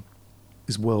vision,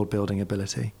 his world-building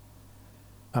ability.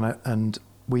 And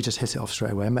we just hit it off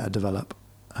straight away. I met a develop,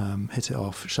 hit it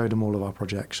off, showed him all of our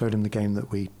projects, showed him the game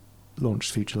that we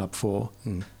launched Future Lab for.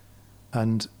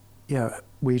 And yeah,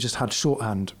 we just had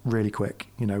shorthand really quick.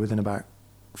 You know, within about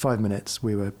 5 minutes,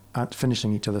 we were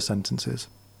finishing each other's sentences.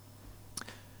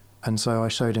 And so I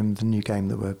showed him the new game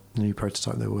the new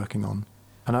prototype they were working on.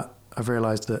 And I've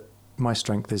realised that my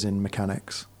strength is in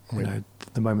mechanics. You know,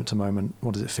 the moment to moment,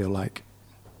 what does it feel like?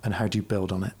 And how do you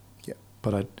build on it? Yeah.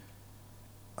 But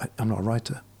I'm not a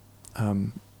writer.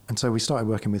 And so we started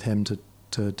working with him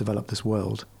to develop this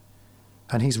world.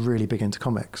 And he's really big into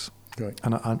comics. Right.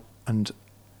 And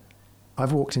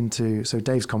I've walked into, so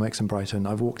Dave's Comics in Brighton,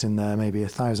 I've walked in there maybe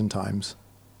 1,000 times,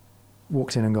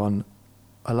 walked in and gone,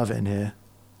 I love it in here.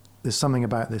 There's something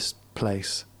about this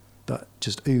place that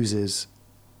just oozes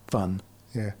fun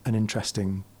and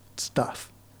interesting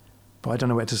stuff. But I don't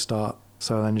know where to start.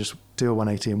 So I then just do a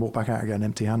 180 and walk back out again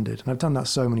empty-handed. And I've done that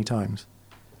so many times.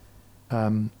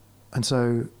 And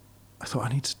so I thought I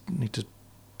need to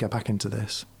get back into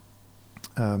this.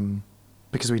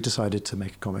 Because we decided to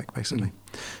make a comic, basically.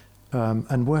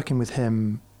 And working with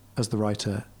him as the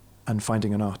writer and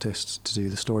finding an artist to do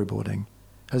the storyboarding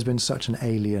has been such an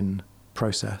alien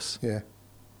process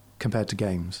compared to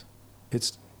games.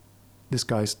 It's this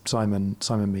guy, Simon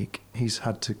Meek, he's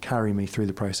had to carry me through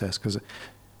the process because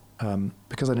I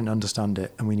didn't understand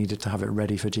it and we needed to have it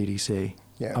ready for GDC.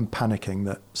 Yeah. I'm panicking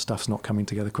that stuff's not coming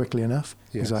together quickly enough.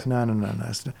 Yes. He's like, no,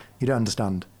 you don't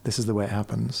understand. This is the way it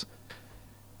happens.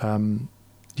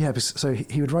 So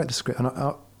he would write the script,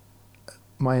 and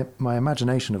my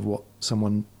imagination of what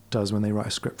someone does when they write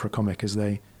a script for a comic is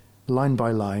they, line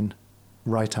by line,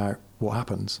 write out what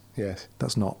happens. Yes.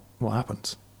 That's not what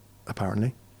happens,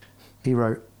 apparently. He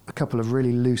wrote a couple of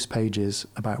really loose pages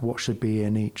about what should be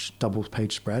in each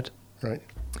double-page spread. Right.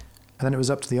 And then it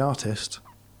was up to the artist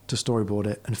to storyboard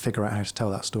it and figure out how to tell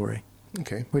that story.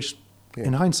 Okay. Which,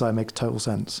 in hindsight, makes total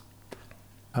sense.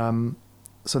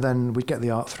 So then we'd get the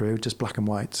art through, just black and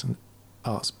white, and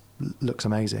art looks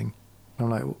amazing. And I'm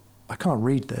like, well, I can't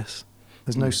read this.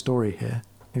 There's no story here.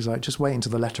 He's like, just wait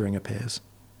until the lettering appears.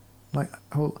 I'm like,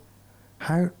 well,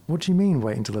 what do you mean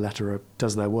wait until the letterer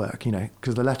does their work? You know,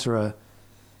 because the letterer,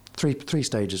 three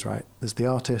stages, right? There's the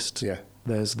artist,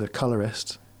 there's the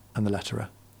colorist, and the letterer.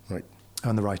 Right.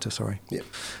 And the writer, sorry. Yeah.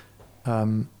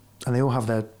 And they all have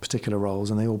their particular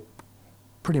roles, and they all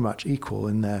pretty much equal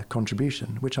in their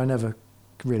contribution, which I never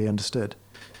really understood.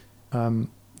 And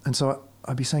so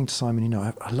I'd be saying to Simon, you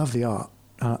know, I love the art,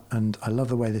 and I love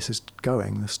the way this is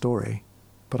going, the story,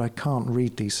 but I can't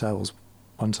read these cells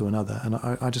one to another, and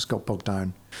I just got bogged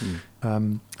down.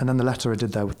 And then the letterer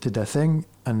did their thing,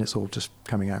 and it's all just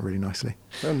coming out really nicely.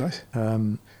 Oh, nice.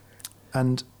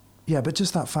 And yeah, but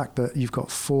just that fact that you've got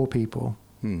 4 people,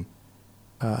 and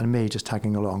me just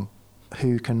tagging along,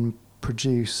 who can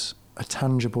produce a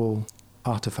tangible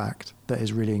artifact that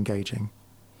is really engaging.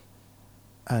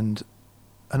 And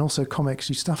also comics,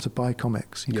 you still have to buy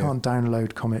comics. You can't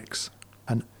download comics.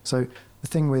 And so the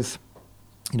thing with,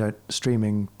 you know,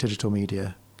 streaming digital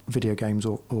media, video games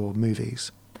or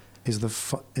movies, is the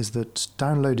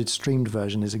downloaded streamed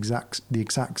version is the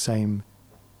exact same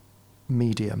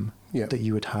medium that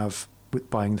you would have with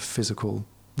buying the physical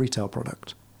retail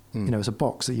product. You know, it's a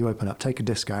box that you open up, take a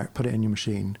disc out, put it in your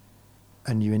machine,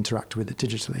 and you interact with it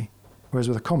digitally. Whereas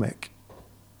with a comic,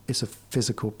 it's a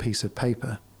physical piece of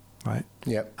paper, right?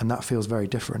 Yeah. And that feels very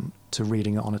different to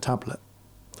reading it on a tablet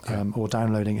or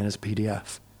downloading it as a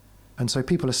PDF. And so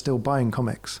people are still buying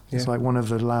comics. It's like one of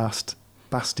the last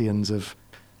bastions of,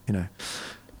 you know.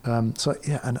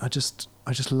 And I just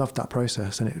loved that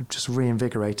process, and it just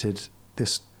reinvigorated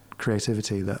this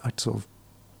creativity that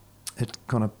it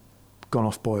kind of gone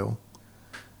off boil.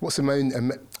 What's the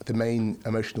main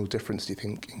emotional difference, do you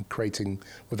think, in creating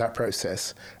with that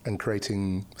process and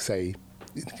creating, say,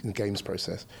 in the games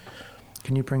process?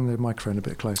 Can you bring the microphone a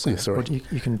bit closer? Yeah, sorry.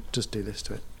 You can just do this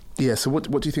to it. Yeah, so what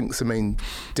do you think is the main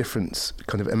difference,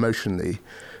 kind of emotionally,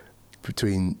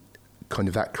 between kind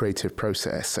of that creative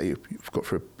process, say you've got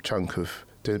for a chunk of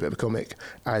doing a bit of a comic,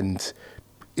 and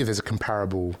if there's a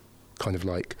comparable kind of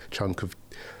like chunk of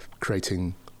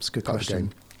creating it's a good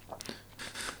question.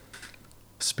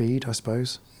 Speed, I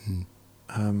suppose,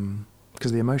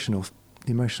 because the emotional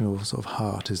sort of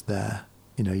heart is there.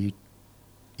 You know,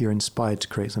 you're inspired to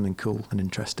create something cool and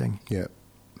interesting. Yeah.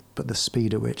 But the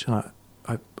speed at which, and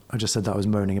I just said that I was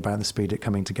moaning about the speed at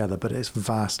coming together, but it's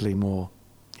vastly more,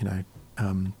 you know,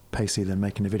 pacey than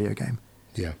making a video game.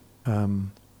 Yeah.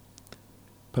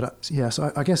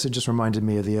 So I guess it just reminded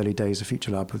me of the early days of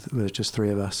Future Lab with just 3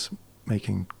 of us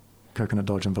making Coconut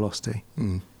Dodge and Velocity.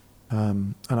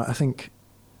 And I think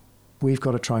we've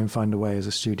got to try and find a way as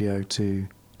a studio to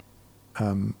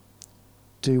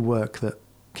do work that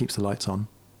keeps the lights on,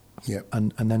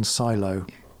 and then silo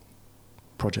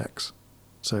projects,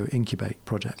 so incubate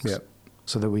projects,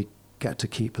 so that we get to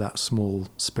keep that small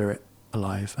spirit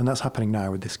alive. And that's happening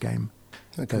now with this game.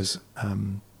 There's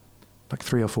like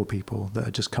 3 or 4 people that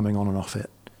are just coming on and off it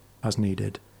as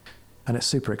needed, and it's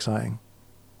super exciting.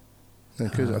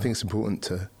 Good. I think it's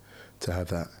important to have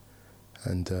that.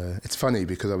 And it's funny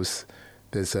because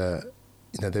there is a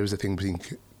thing between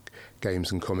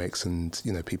games and comics, and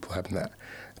people having that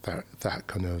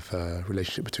kind of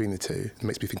relationship between the two. It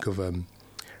makes me think of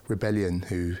Rebellion,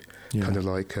 who kind of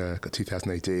like got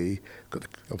 2000 AD, got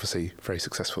obviously very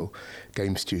successful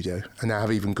game studio, and now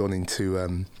have even gone into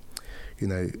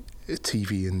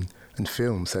TV and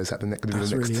film. So is that going to be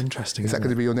That's really interesting. Is that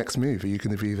going to be your next move? Are you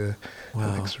going to be the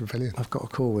next Rebellion? I've got a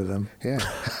call with them. Yeah.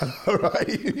 All right.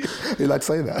 You're allowed to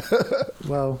say that.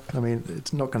 Well, I mean,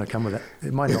 it's not going to come with it.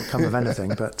 It might not come of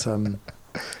anything, but I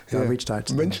reached out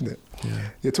to mention them. it. Yeah.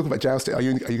 You're talking about jousting. Are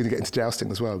you going to get into jousting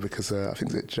as well? Because I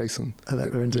think that Jason.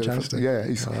 We're into jousting. Yeah,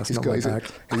 he's got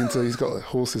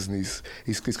horses, and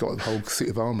he's got a whole suit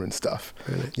of armour and stuff.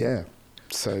 Really? Yeah.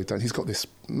 So he's got this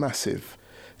massive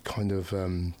kind of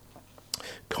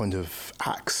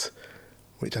axe,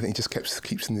 which I think he just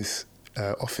keeps in this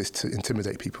office to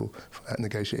intimidate people at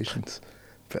negotiations.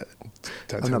 But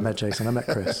I've not met Jason. I met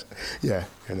Chris. yeah,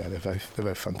 no, they're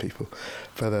both fun people.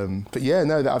 But yeah,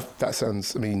 no, that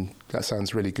sounds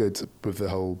really good with the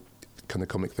whole kind of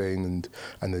comic thing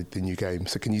and the new game.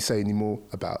 So can you say any more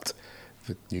about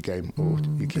the new game? Or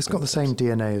it's got the same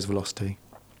DNA as Velocity.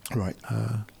 Right.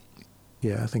 I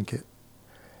think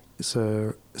it's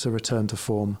a return to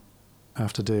form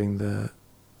after doing the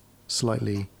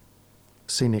slightly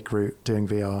scenic route, doing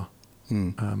VR.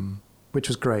 Which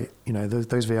was great.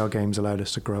 Those VR games allowed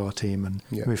us to grow our team and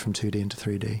move from 2D into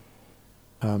 3D.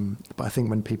 But I think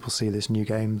when people see this new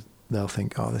game, they'll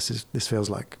think, oh, this feels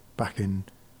like back in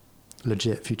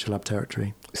legit Future Lab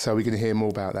territory. So we're going to hear more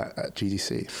about that at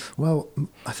GDC? Well,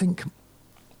 I think...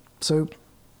 So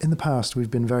in the past, we've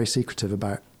been very secretive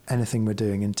about anything we're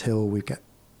doing until we get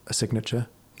a signature.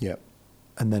 Yeah.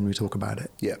 And then we talk about it.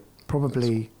 Yeah.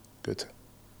 Probably... Good.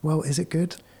 Well, is it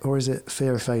good? Or is it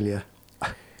fear of failure?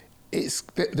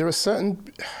 There are certain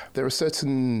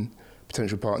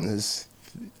potential partners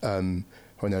I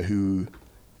know who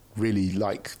really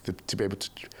like to be able to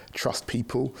trust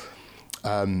people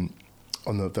on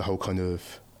the whole kind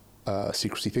of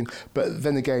secrecy thing. But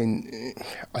then again,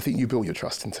 I think you build your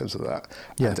trust in terms of that.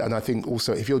 Yeah. And I think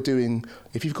also if you've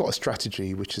got a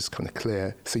strategy which is kind of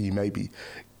clear, so you may be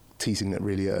teasing it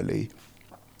really early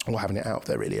or having it out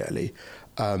there really early,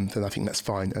 then I think that's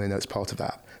fine, and I know it's part of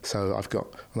that. So I've got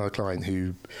another client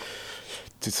who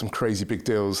did some crazy big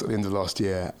deals at the end of last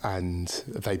year, and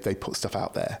they put stuff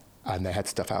out there, and they had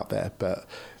stuff out there, but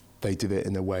they did it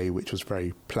in a way which was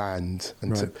very planned,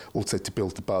 and also to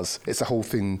build the buzz. It's a whole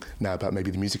thing now about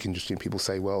maybe the music industry, and people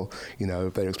say, well,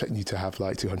 they're expecting you to have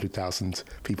like 200,000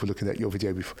 people looking at your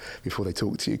video before they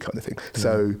talk to you, kind of thing.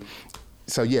 Mm.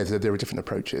 So yeah, there are different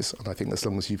approaches, and I think as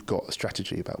long as you've got a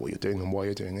strategy about what you're doing and why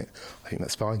you're doing it, I think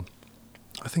that's fine.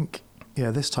 I think,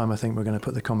 this time I think we're going to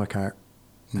put the comic out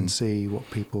and see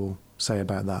what people say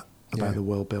about that, about the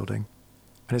world building.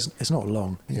 And it's not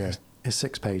long. It's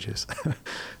 6 pages.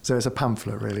 So it's a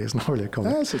pamphlet, really. It's not really a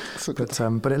comic.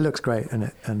 But it looks great,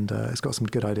 and it's got some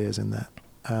good ideas in there.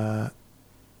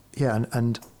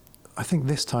 And I think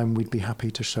this time we'd be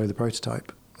happy to show the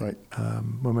prototype. Right.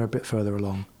 When we're a bit further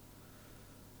along.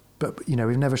 But,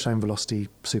 we've never shown Velocity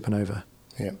Supernova.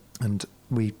 Yeah. And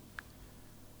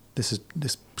this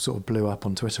sort of blew up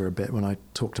on Twitter a bit when I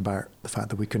talked about the fact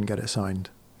that we couldn't get it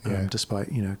signed, despite,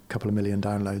 a couple of million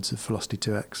downloads of Velocity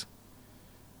 2X.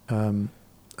 And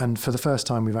for the first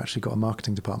time, we've actually got a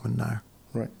marketing department now.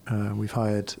 Right. We've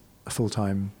hired a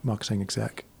full-time marketing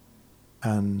exec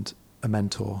and a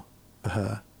mentor for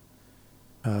her,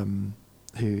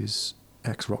 who's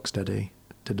ex-Rocksteady,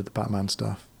 did the Batman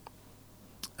stuff.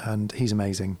 And he's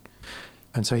amazing.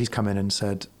 And so he's come in and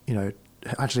said,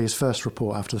 actually his first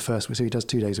report after the first week, so he does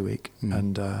 2 days a week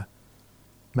and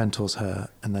mentors her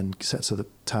and then sets her the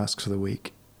tasks for the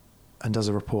week and does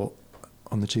a report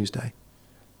on the Tuesday.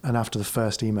 And after the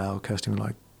first email, Kirsty was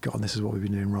like, God, this is what we've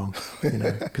been doing wrong.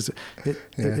 Because it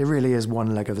really is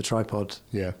one leg of the tripod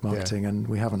marketing, and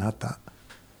we haven't had that.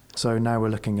 So now we're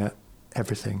looking at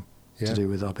everything to do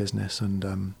with our business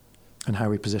and how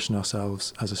we position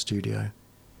ourselves as a studio.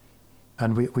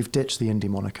 And we've ditched the indie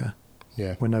moniker.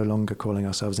 Yeah. We're no longer calling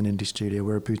ourselves an indie studio.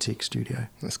 We're a boutique studio.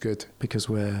 That's good. Because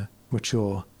we're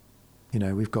mature you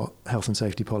know, we've got health and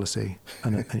safety policy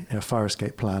and a fire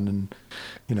escape plan, and,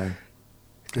 you know,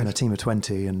 and a team of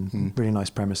 20 and really nice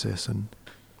premises and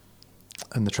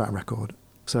the track record.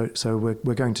 So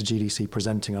we're going to GDC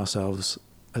presenting ourselves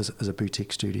as a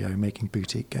boutique studio making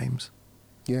boutique games.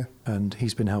 Yeah. And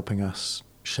he's been helping us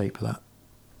shape that,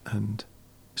 and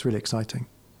it's really exciting.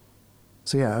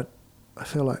 So yeah, I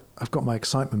feel like I've got my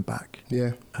excitement back.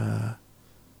 Yeah. And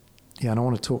I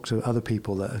want to talk to other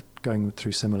people that are going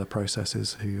through similar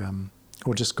processes who,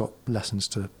 or just got lessons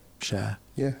to share.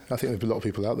 Yeah, I think there's a lot of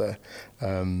people out there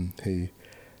who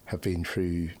have been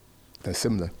through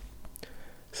similar.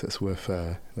 So it's worth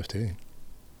doing.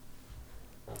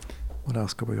 What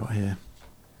else have we got here?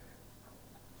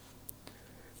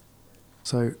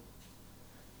 So,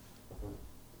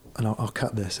 and I'll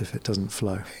cut this if it doesn't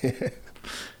flow.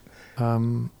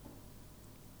 Do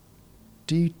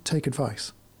you take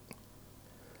advice?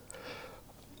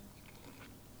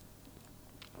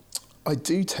 I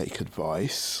do take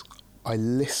advice. I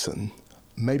listen.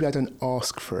 Maybe I don't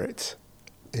ask for it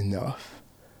enough.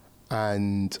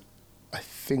 And I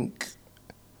think,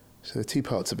 so there are two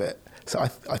parts of it. So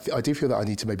I do feel that I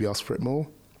need to maybe ask for it more.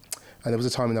 And there was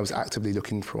a time when I was actively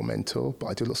looking for a mentor, but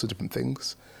I do lots of different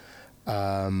things.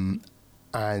 And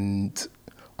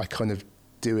I kind of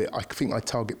do it. I think I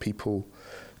target people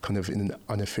kind of in an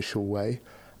unofficial way.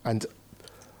 And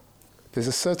there's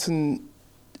a certain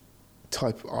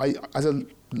type, as a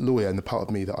lawyer and the part of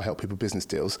me that I help people with business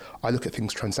deals, I look at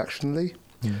things transactionally.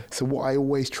 So what I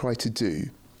always try to do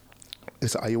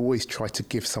is I always try to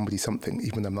give somebody something,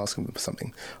 even though I'm asking them for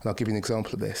something. And I'll give you an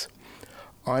example of this.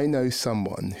 I know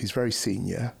someone who's very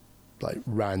senior, like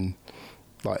ran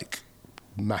like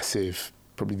massive,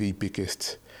 probably the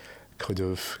biggest kind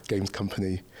of games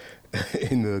company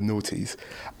in the noughties.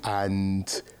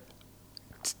 And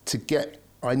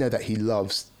I know that he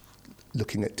loves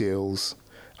looking at deals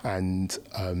and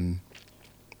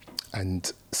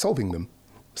solving them.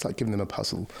 It's like giving them a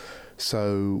puzzle.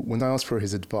 So when I ask for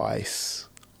his advice,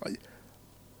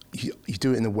 you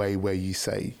do it in a way where you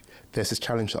say, there's this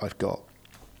challenge that I've got.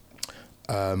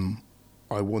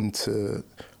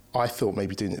 I thought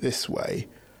maybe doing it this way,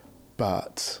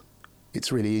 but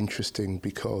it's really interesting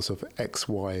because of X,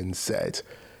 Y, and Z.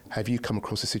 Have you come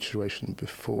across a situation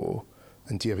before,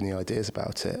 and do you have any ideas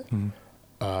about it?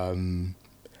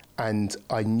 And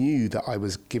I knew that I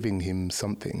was giving him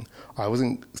something. I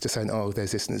wasn't just saying, oh,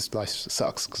 there's this and this, life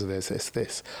sucks because there's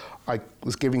this. I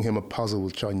was giving him a puzzle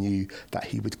which I knew that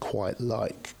he would quite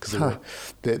like. Because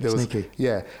there was, sneaky.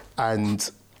 Yeah,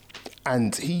 and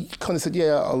he kind of said,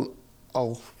 yeah,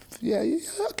 I'll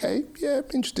okay, yeah,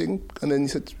 interesting. And then he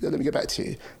said, yeah, let me get back to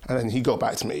you. And then he got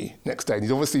back to me next day. And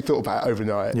he'd obviously thought about it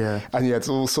overnight. Yeah. And he had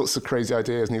all sorts of crazy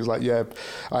ideas. And he was like, yeah,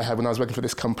 when I was working for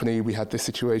this company, we had this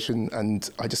situation. And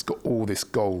I just got all this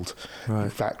gold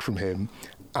back from him.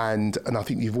 And I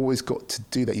think you've always got to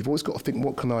do that. You've always got to think,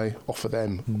 what can I offer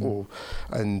them?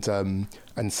 And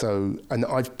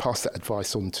I've passed that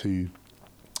advice on to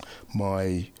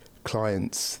my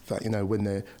clients that,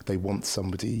 when they want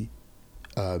somebody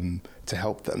to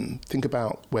help them, think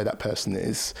about where that person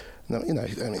is. Even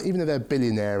though they're a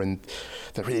billionaire and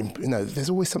they're really, there's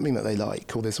always something that they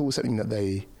like, or there's always something that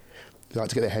they like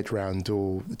to get their head around,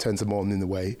 or turns them on in the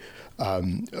way,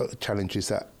 challenges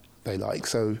that they like.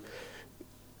 So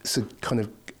kind of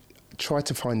try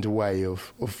to find a way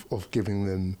of giving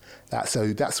them that.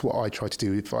 So that's what I try to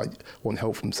do. If I want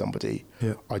help from somebody,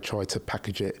 I try to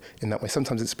package it in that way.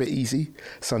 Sometimes it's a bit easy.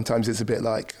 Sometimes it's a bit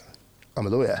like, I'm a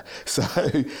lawyer.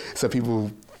 So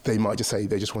people, they might just say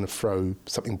they just want to throw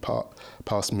something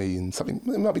past me, and something,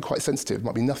 it might be quite sensitive, it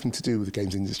might be nothing to do with the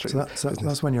games industry. So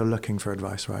that's when you're looking for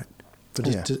advice, right?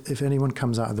 But if anyone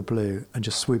comes out of the blue and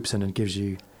just swoops in and gives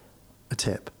you a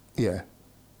tip, do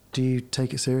you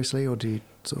take it seriously, or do you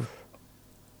sort of...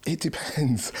 It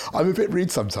depends. I'm a bit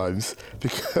rude sometimes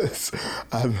because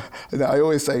I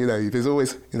always say, there's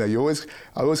always, I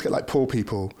always get like poor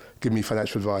people give me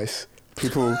financial advice.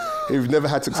 People who've never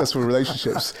had successful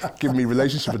relationships give me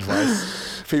relationship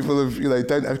advice. People who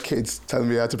don't have kids telling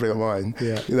me how to bring up mine.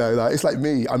 It's like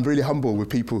me. I'm really humble with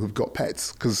people who've got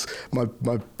pets, because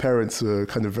my parents were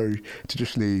kind of very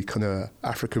traditionally kind of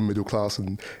African middle class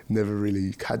and never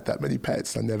really had that many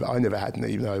pets. I never had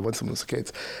any, even though I wanted someone as a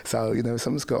kid. So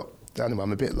someone's got, I don't know,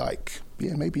 I'm a bit like,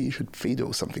 maybe you should feed it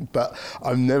or something. But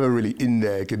I'm never really in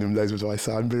there giving them loads of advice.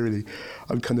 So I'm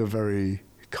kind of very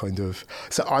kind of,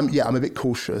 so I'm a bit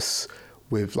cautious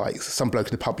with like some bloke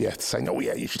in the pub saying, oh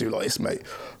yeah, you should do like this, mate.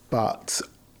 But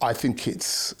I think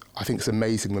it's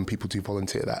amazing when people do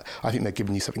volunteer that. I think they're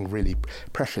giving you something really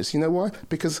precious. You know why?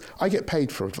 Because I get paid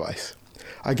for advice.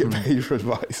 I get paid for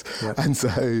advice, and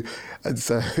so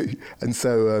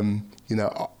you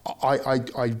know,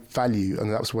 I value,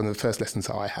 and that was one of the first lessons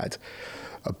that I had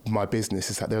of my business,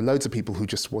 is that there are loads of people who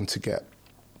just want to get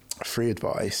free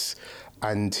advice,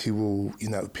 and who will, you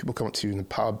know, people come up to you in the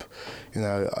pub, you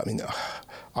know, I mean,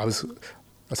 I'll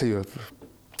tell you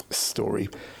a story,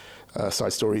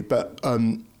 side story, but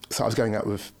so I was going out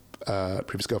with a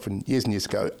previous girlfriend years and years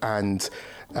ago, and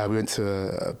we went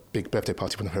to a big birthday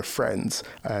party with one of her friends,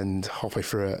 and halfway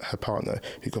through, her partner,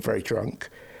 who got very drunk,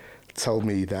 told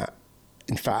me that,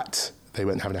 in fact, they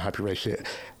weren't having a happy relationship,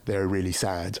 they were really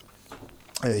sad.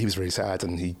 He was really sad,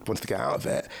 and he wanted to get out of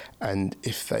it, and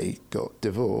if they got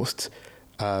divorced,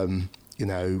 you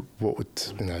know, what would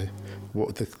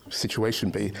the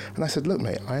situation be? And I said, look,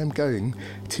 mate, I am going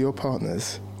to your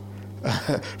partner's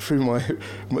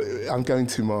I'm going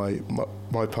to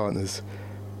my partner's,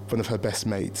 one of her best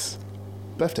mates'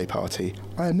 birthday party.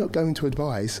 I am not going to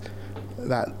advise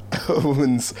that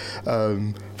woman's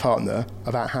partner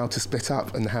about how to split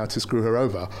up and how to screw her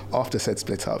over after said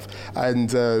split up.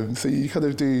 And so you kind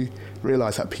of do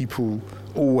realise that people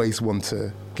always want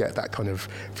to get that kind of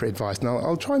free advice. Now,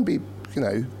 I'll try and be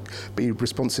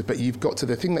responsive, but you've got to,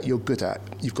 the thing that you're good at,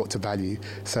 you've got to value.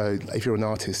 So if you're an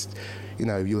artist, you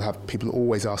know, you'll have people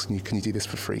always asking you, can you do this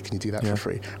for free? Can you do that for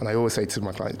free? And I always say to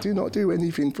my clients, do not do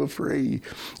anything for free,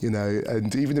 you know,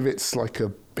 and even if it's like a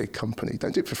big company,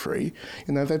 don't do it for free.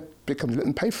 You know, they're big companies, let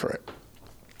them pay for it.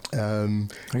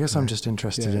 I guess I'm just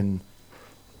interested in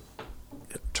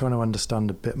trying to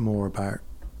understand a bit more about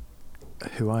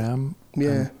who I am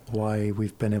and why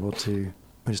we've been able to,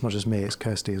 it's not just me, it's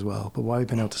Kirsty as well, but why we've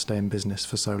been able to stay in business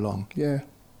for so long. Yeah.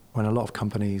 When a lot of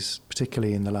companies,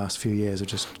 particularly in the last few years, have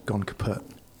just gone kaput.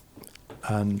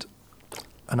 And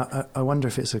I wonder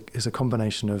if it's a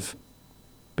combination of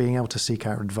being able to seek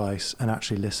out advice and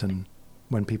actually listen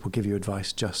when people give you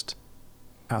advice just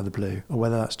out of the blue, or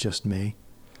whether that's just me.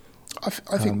 I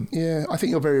think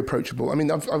you're very approachable. I mean,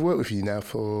 I've worked with you now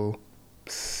for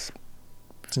since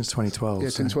 2012. Yeah,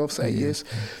 2012, so 8 years.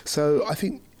 Yeah. So I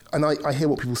think, and I hear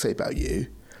what people say about you,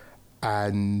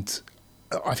 and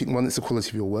I think, one, it's the quality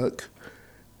of your work.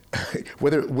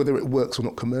 whether it works or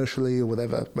not commercially or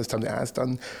whatever, most times it has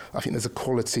done. I think there's a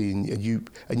quality, and you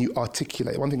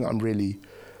articulate. One thing that I'm really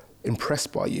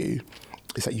impressed by you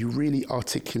is that you really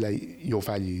articulate your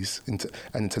values and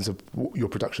in terms of what your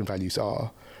production values are.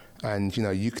 And, you know,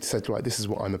 you could say, right, this is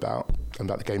what I'm about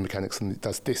the game mechanics, and it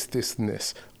does this, this, and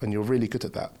this, and you're really good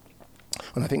at that.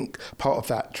 And I think part of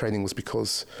that training was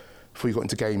because before you got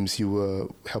into games, you were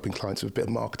helping clients with a bit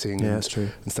of marketing that's true.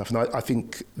 And stuff. And I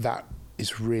think that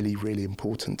is really, really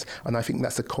important. And I think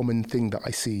that's a common thing that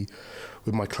I see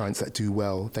with my clients that do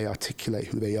well. They articulate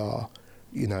who they are,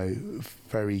 you know,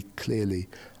 very clearly.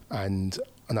 And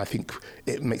I think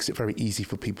it makes it very easy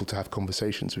for people to have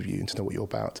conversations with you and to know what you're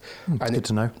about. And good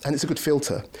to know. And it's a good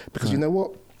filter, because you know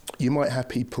what? You might have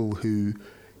people who,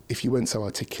 if you weren't so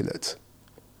articulate,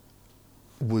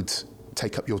 would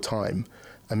take up your time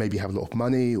and maybe have a lot of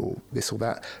money or this or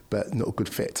that, but not a good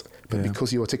fit. But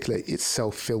because you articulate, it's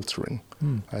self-filtering.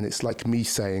 And it's like me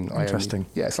saying,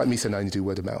 it's like me saying I only do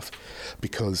word of mouth,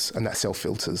 and that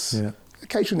self-filters. Yeah.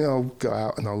 Occasionally I'll go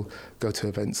out and I'll go to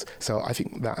events. So I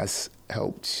think that has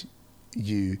helped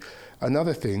you.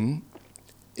 Another thing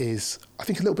is, I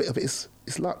think a little bit of it is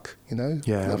luck, you know?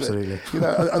 Yeah, absolutely. You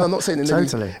know, and I'm not saying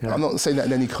I'm not saying that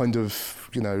in any kind of,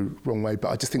 you know, wrong way, but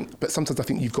I just think, but sometimes I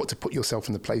think you've got to put yourself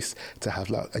in the place to have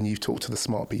luck, and you've talked to the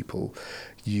smart people,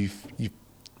 you've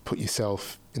put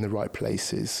yourself in the right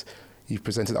places, you've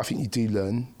presented. I think you do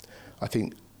learn. I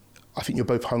think you're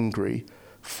both hungry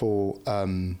for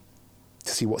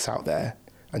to see what's out there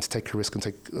and to take a risk and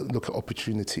look at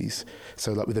opportunities.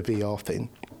 So like with the VR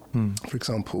thing, for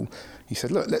example, you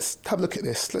said, look, let's have a look at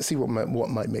this. Let's see what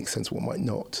might make sense, what might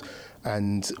not.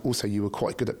 And also you were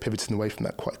quite good at pivoting away from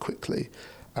that quite quickly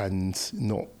and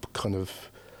not kind of,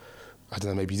 I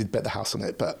don't know, maybe you did bet the house on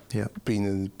it, but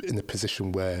being in a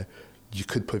position where you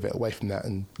could pivot away from that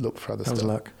and look for other stuff. That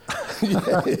was luck.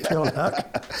 Pure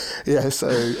luck. Yeah,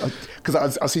 so,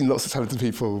 because I've seen lots of talented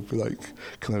people like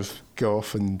kind of go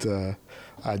off and fail.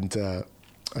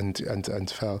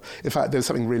 In fact, there was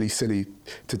something really silly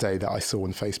today that I saw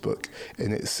on Facebook,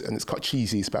 and it's quite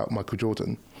cheesy. It's about Michael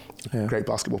Jordan, a great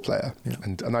basketball player. Yeah.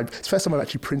 And it's the first time I've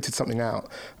actually printed something out,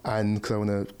 and because I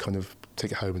want to kind of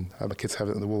take it home and have my kids have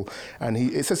it on the wall. And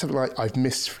it says something like, I've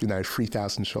missed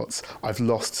 3,000 shots. I've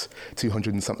lost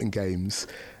 200 and something games.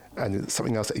 And it's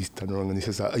something else that he's done wrong. And he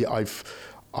says,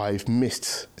 I've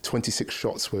missed 26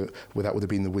 shots where that would have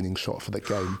been the winning shot for the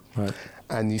game. Right.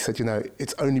 And you said,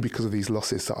 it's only because of these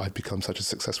losses that I've become such a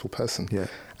successful person. Yeah.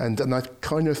 And I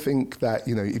kind of think that,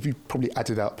 if you probably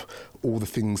added up all the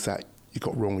things that you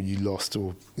got wrong or you lost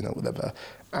or, whatever,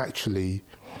 actually,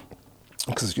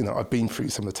 because, I've been through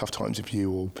some of the tough times with you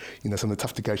or, some of the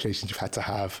tough negotiations you've had to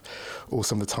have or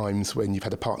some of the times when you've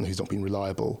had a partner who's not been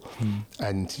reliable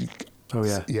and you... Oh,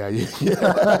 yeah. Yeah.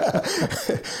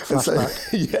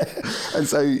 Flashback. And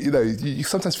so, you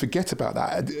sometimes forget about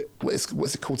that. What's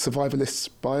it called? Survivalist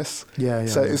bias? Yeah.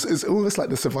 So it's almost like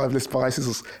the survivalist bias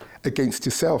is against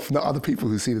yourself, not other people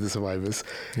who see the survivors.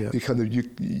 Yeah. You kind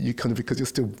of, because you're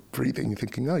still breathing, you're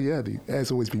thinking, oh, yeah, the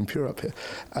air's always been pure up here.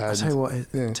 And I'll tell you what,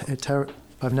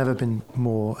 I've never been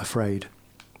more afraid.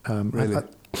 Really?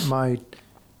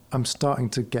 I'm starting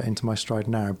to get into my stride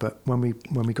now, but when we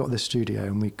got this studio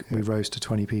and we rose to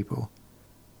 20 people,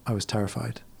 I was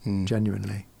terrified,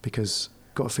 genuinely, because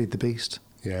got to feed the beast.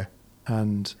 Yeah.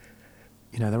 And,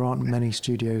 there aren't many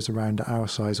studios around our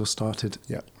size or started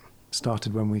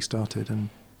when we started. And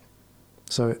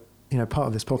so, part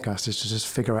of this podcast is to just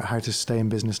figure out how to stay in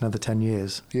business another 10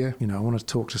 years. Yeah. I want to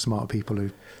talk to smart people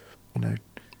who, have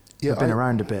been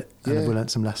around a bit and have learnt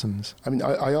some lessons. I mean,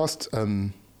 I asked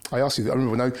you, I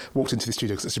remember when I walked into the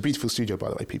studio, because it's a beautiful studio, by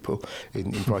the way, people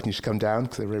in Brighton, you should come down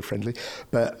because they're very friendly.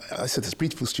 But I said, it's a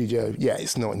beautiful studio. Yeah,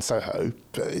 it's not in Soho,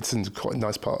 but it's in quite a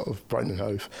nice part of Brighton and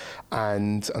Hove.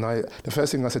 And the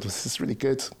first thing I said was, this is really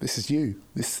good. This is you.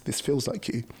 This feels like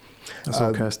you. That's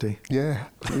all Kirsty. Yeah,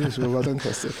 it is. Well done,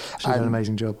 Kirsty. She's done an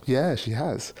amazing job. Yeah, she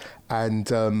has. And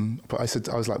but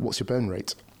I was like, what's your burn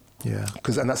rate? Yeah,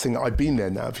 and that's the thing. I've been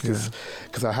there now because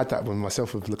I had that one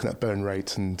myself of looking at burn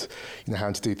rate and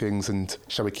how to do things and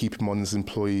shall we keep him on as an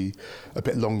employee a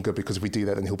bit longer because if we do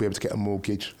that then he'll be able to get a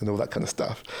mortgage and all that kind of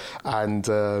stuff. And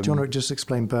do you want to just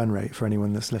explain burn rate for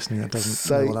anyone that's listening that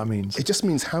doesn't know what that means? It just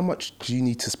means how much do you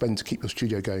need to spend to keep your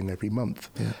studio going every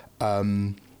month. Yeah.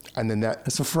 And then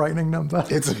it's a frightening number.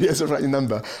 It's a frightening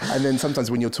number. And then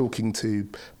sometimes when you're talking to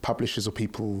publishers or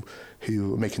people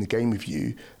who are making a game with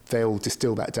you, they'll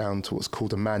distill that down to what's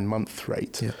called a man-month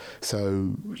rate. Yeah.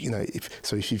 So,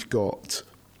 if you've got...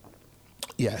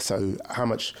 Yeah, so how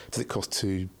much does it cost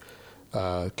to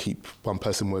keep one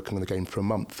person working on a game for a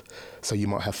month? So you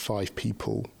might have 5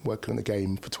 people working on a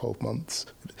game for 12 months.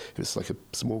 If it's like a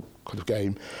small kind of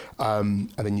game.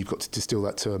 And then you've got to distill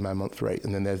that to a man-month rate.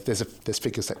 And then there's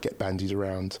figures that get bandied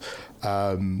around.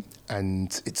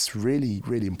 And it's really,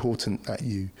 really important that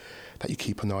you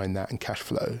keep an eye on that and cash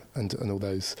flow and all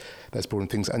those boring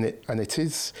things. And it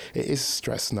is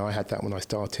stress. And I had that when I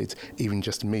started, even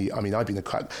just me. I mean, I've been a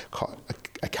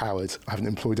coward. I haven't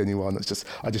employed anyone.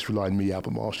 I just rely on me,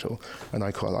 Albert Marshall, and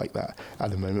I quite like that at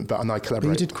the moment. And I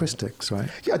collaborate. But you did Quiztix, right?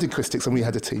 Yeah, I did Quiztix, and we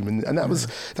had a team, and that was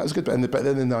good. But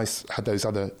then I had those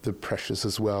the pressures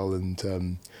as well. And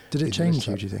did it change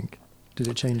you? Do you think? Did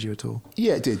it change you at all?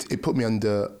 Yeah, it did. It put me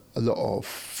under a lot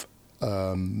of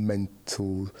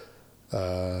mental,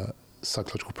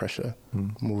 psychological pressure,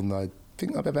 more than I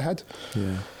think I've ever had.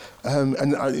 Yeah.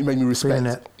 And it made me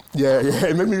respect. Yeah,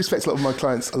 it made me respect a lot of my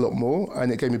clients a lot more,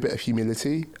 and it gave me a bit of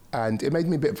humility, and it made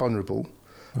me a bit vulnerable.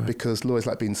 Right. Because lawyers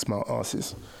like being smart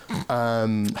asses,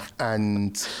 and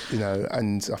and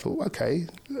I thought, okay,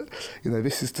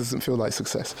 this doesn't feel like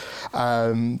success,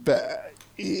 but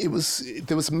there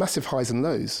was massive highs and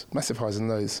lows,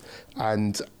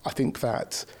 and I think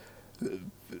that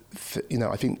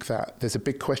there's a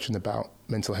big question about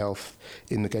mental health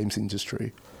in the games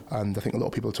industry, and I think a lot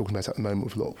of people are talking about it at the moment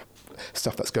with a lot of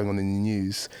stuff that's going on in the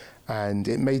news, and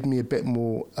it made me a bit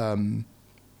more.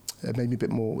 I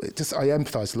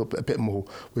empathised a bit more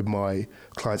with my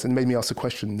clients, and made me ask the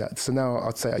question that. So now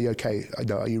I'd say, "Are you okay?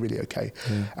 Are you really okay?"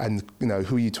 Yeah. And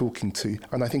who are you talking to?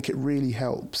 And I think it really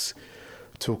helps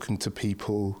talking to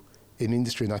people in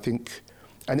industry.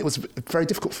 And it was very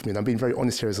difficult for me. And I'm being very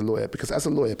honest here as a lawyer, because as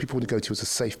a lawyer, people want to go to you as a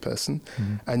safe person,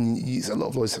 and a lot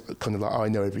of lawyers are kind of like, "I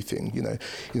know everything." You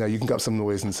can go up to some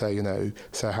lawyers and say,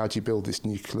 "So how do you build this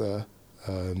nuclear?"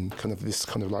 This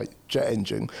kind of like jet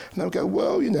engine, and they'll go,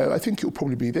 well, I think it'll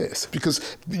probably be this, because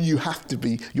you have to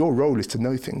be. Your role is to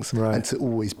know things and to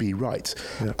always be right.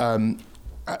 Yeah.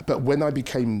 But when I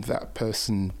became that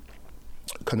person,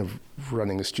 kind of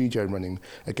running a studio and running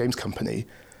a games company,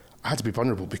 I had to be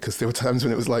vulnerable, because there were times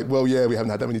when it was like, well, yeah, we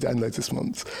haven't had that many downloads this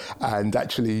month, and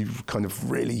actually kind of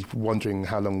really wondering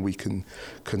how long we can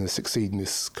kind of succeed in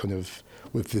this kind of.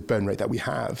 With the burn rate that we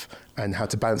have and how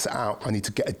to balance it out. I need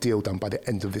to get a deal done by the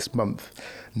end of this month,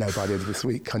 no, by the end of this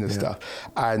week kind of stuff.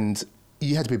 And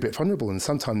you had to be a bit vulnerable. And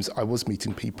sometimes I was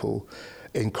meeting people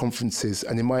in conferences,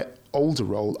 and in my older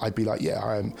role, I'd be like, yeah,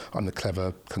 I'm the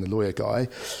clever kind of lawyer guy.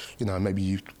 You know, maybe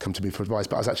you come to me for advice.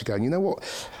 But I was actually going, you know what,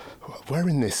 we're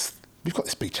in this, we've got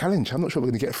this big challenge. I'm not sure we're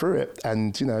going to get through it.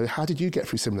 And, you know, how did you get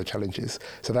through similar challenges?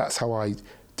 So that's how I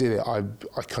did it. I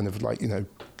kind of like, you know,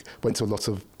 went to a lot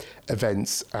of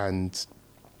events and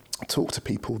talked to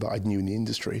people that I knew in the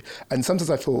industry. And sometimes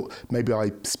I thought maybe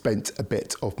I spent a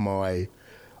bit of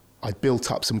I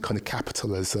built up some kind of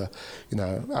capital as you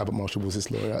know, Albert Marshall was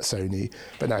this lawyer at Sony,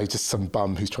 but now he's just some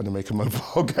bum who's trying to make a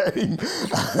mobile game.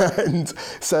 And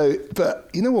so,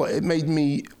 but you know what,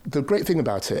 the great thing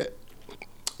about it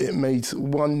I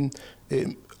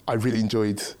really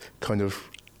enjoyed kind of...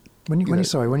 When you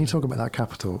talk about that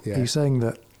capital, are you saying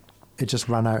that it just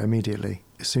ran out immediately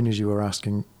as soon as you were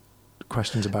asking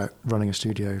questions about running a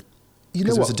studio? You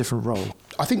know what? It was a different role.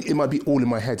 I think it might be all in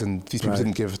my head, and these people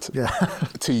didn't give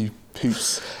two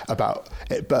hoots about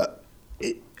it. But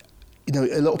you know,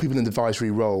 a lot of people in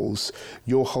advisory roles,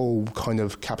 your whole kind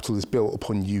of capital is built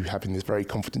upon you having this very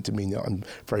confident demeanour. I'm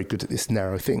very good at this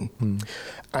narrow thing,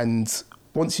 and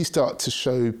once you start to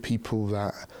show people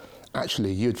that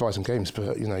actually you advise on games,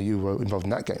 but you know you were involved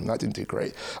in that game, that didn't do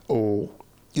great, or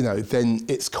you know, then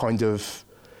it's kind of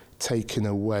taken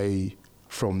away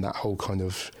from that whole kind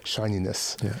of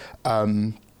shininess.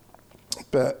 But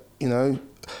I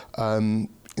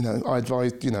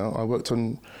advised, I worked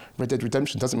on Red Dead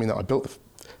Redemption. Doesn't mean that I built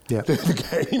the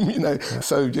game,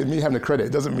 So me having a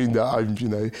credit doesn't mean that I'm,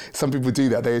 some people do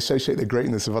that. They associate their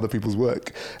greatness with other people's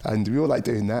work, and we all like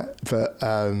doing that. But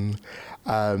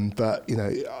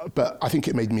I think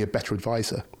it made me a better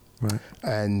advisor. Right.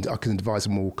 And I can advise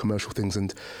on more commercial things,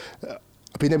 and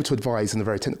being able to advise on a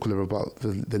very technical level about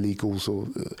the legals or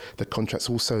the contracts.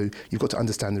 Also, you've got to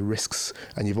understand the risks,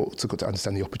 and you've also got to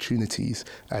understand the opportunities,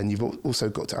 and you've also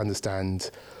got to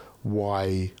understand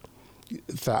why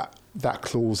that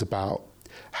clause about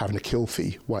having a kill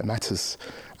fee, why it matters,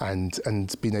 and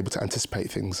being able to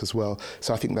anticipate things as well.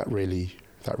 So I think that really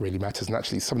matters. And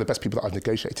actually, some of the best people that I've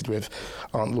negotiated with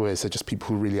aren't lawyers; they're just people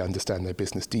who really understand their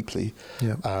business deeply.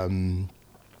 Yeah.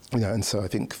 And so I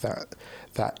think that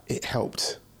it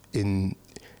helped in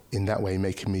that way,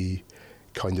 making me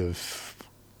kind of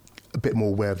a bit more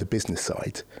aware of the business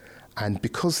side. And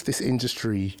because this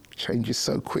industry changes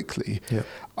so quickly,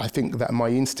 I think that my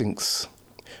instincts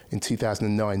in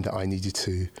 2009 that I needed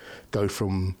to go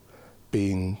from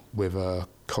being with a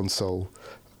console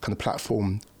kind of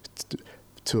platform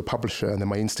to a publisher, and then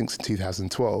my instincts in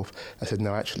 2012, I said,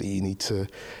 no, actually, you need to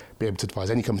be able to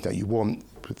advise any company that you want,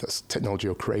 that's technology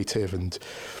or creative, and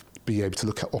be able to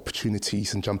look at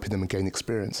opportunities and jump in them and gain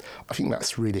experience. I think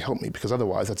that's really helped me, because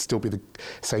otherwise I'd still be the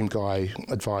same guy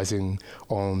advising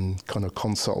on kind of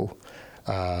console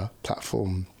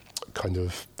platform kind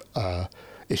of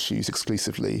issues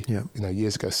exclusively,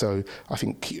 years ago. So I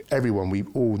think we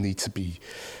all need to be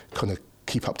kind of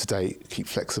keep up to date, keep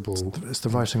flexible. It's the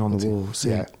writing on the wall,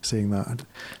 seeing that.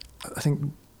 I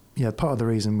think, part of the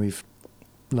reason we've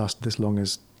lasted this long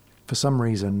is, for some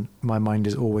reason, my mind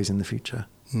is always in the future.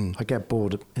 I get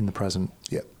bored in the present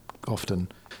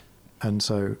often. And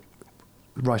so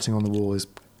writing on the wall is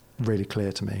really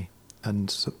clear to me. And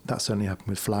so that certainly happened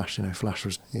with Flash. Flash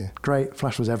was great.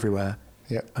 Flash was everywhere.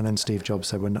 Yeah. And then Steve Jobs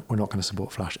said, we're not going to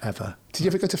support Flash ever. Did you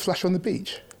ever go to Flash on the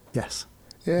Beach? Yes.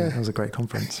 Yeah. That was a great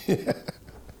conference.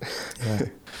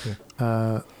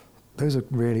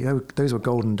 Those were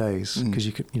golden days, because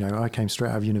you could, I came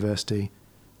straight out of university,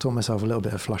 taught myself a little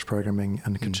bit of Flash programming,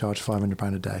 and could charge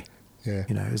 £500 a day. Yeah.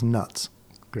 It was nuts.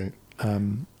 Great.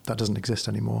 That doesn't exist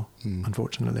anymore,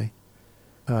 unfortunately.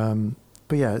 But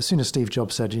as soon as Steve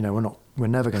Jobs said, we're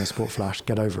never going to support Flash,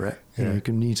 get over it. You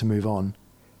need to move on.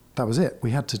 That was it.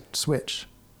 We had to switch.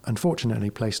 Unfortunately,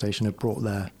 PlayStation had brought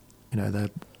their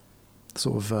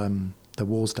sort of their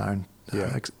walls down.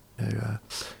 What's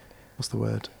the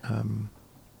word?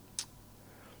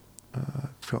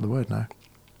 Forgot the word now.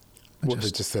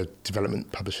 Just the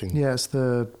development publishing? Yeah, it's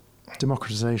the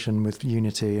democratization with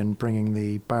Unity and bringing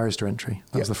the barriers to entry.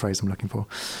 That was the phrase I'm looking for.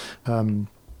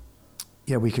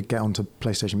 We could get onto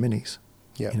PlayStation Minis.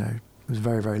 Yeah. It was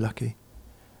very, very lucky.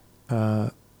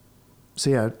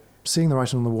 Seeing the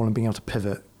writing on the wall and being able to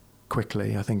pivot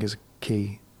quickly, I think, is a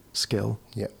key skill.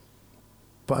 Yeah.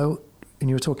 But and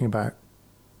you were talking about,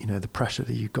 the pressure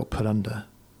that you got put under.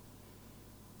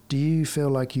 Do you feel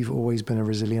like you've always been a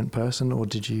resilient person, or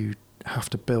did you have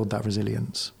to build that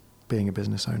resilience being a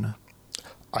business owner?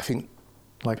 I think...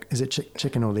 is it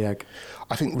chicken or the egg?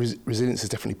 I think resilience is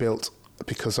definitely built,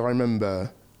 because I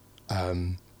remember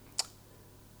the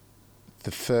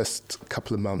first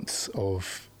couple of months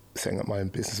of setting up my own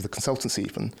business with a consultancy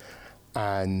even.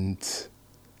 And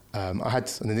I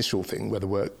had an initial thing where the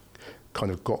work kind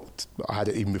of I had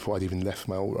it even before I'd even left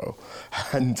my old role.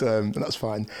 And that's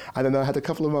fine. And then I had a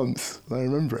couple of months, and I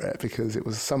remember it because it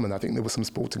was summer, and I think there was some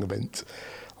sporting event,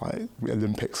 like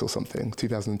Olympics or something,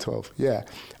 2012. Yeah.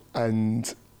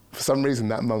 And for some reason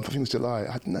that month, I think it was July,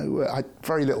 I had no work, I had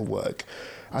very little work.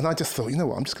 And I just thought, you know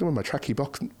what, I'm just going to wear my tracky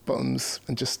bottoms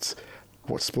and just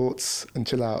watch sports and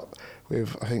chill out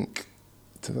with, I think,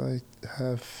 did I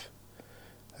have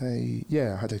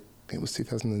it was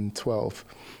 2012.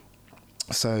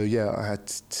 So yeah, I had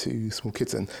 2 small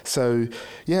kids then. So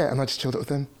yeah, and I just chilled out with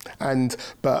them.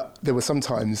 But there were some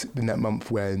times in that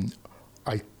month when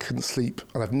I couldn't sleep,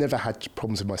 and I've never had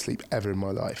problems with my sleep ever in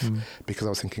my life because I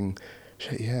was thinking,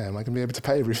 shit, yeah, am I going to be able to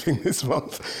pay everything this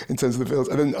month in terms of the bills?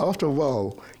 And then after a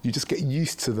while, you just get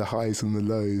used to the highs and the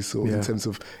lows, or in terms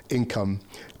of income,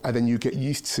 and then you get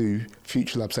used to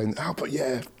Future Lab saying, oh, but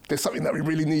yeah, there's something that we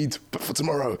really need, but for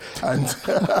tomorrow. And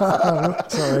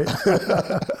sorry.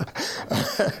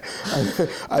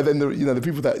 and then the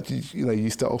people that you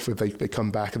start off with, they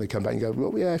come back and you go,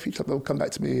 well, yeah, Future Lab, they'll come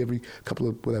back to me every couple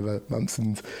of whatever months,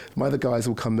 and my other guys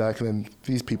will come back, and then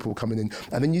these people will come in,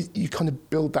 and then you kind of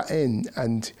build that in,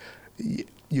 and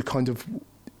you kind of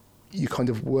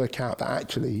work out that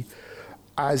actually,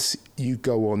 as you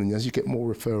go on and as you get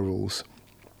more referrals,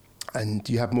 and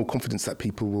you have more confidence that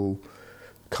people will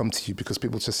come to you, because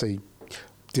people just say,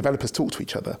 developers talk to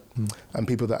each other,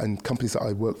 and companies that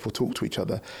I work for talk to each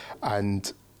other,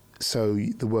 and so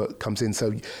the work comes in.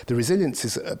 So the resilience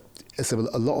is a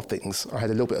lot of things. I had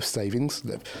a little bit of savings,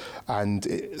 and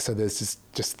so there's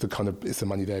just the kind of, it's the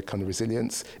money there kind of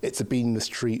resilience. It's a being the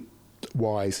street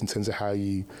wise in terms of how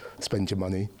you spend your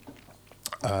money.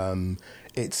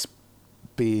 It's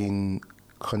being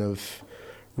kind of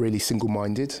really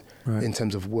single-minded in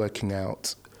terms of working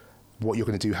out what you're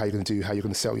going to do, how you're going to do, how you're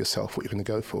going to sell yourself, what you're going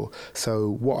to go for.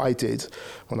 So what I did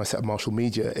when I set up Marshall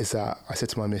Media is that I said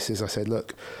to my missus, I said,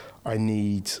 look, I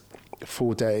need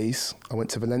 4 days. I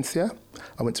went to Valencia.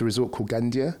 I went to a resort called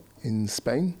Gandia in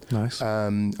Spain. Nice. I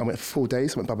went for 4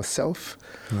 days. I went by myself.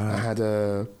 Right. I had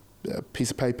a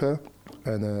piece of paper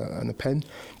and a pen.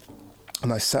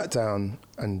 And I sat down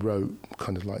and wrote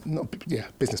kind of like,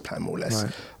 business plan more or less.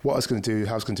 Right. What I was going to do,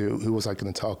 how I was going to do it, who was I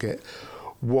going to target,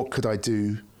 what could I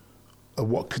do, or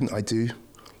what couldn't I do,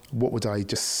 what would I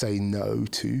just say no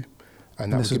to.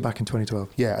 And this was back in 2012?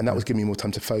 Yeah, and that was giving me more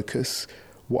time to focus.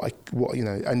 And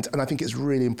I think it's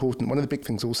really important. One of the big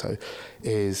things also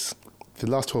is the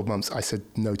last 12 months, I said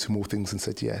no to more things and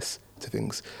said yes to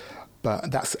things.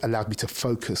 But that's allowed me to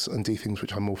focus and do things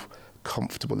which I'm more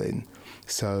comfortable in.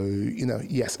 So,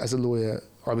 yes, as a lawyer,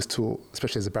 I was taught,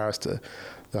 especially as a barrister,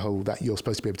 that you're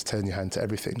supposed to be able to turn your hand to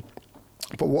everything.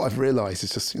 But what I've realised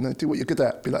is just, do what you're good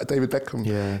at. Be like David Beckham.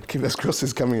 Yeah. Keep those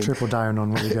crosses coming in. Triple down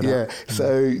on what you're good at. Yeah.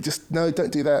 So just,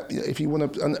 don't do that. If you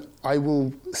want to, and I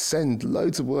will send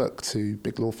loads of work to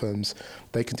big law firms.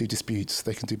 They can do disputes.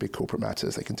 They can do big corporate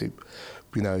matters. They can do,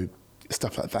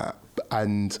 stuff like that.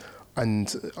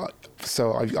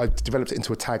 So I've developed it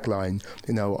into a tagline.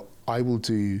 I will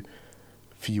do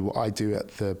for you what I do at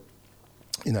the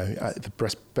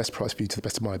best price for you to the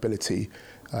best of my ability,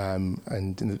 and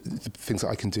the things that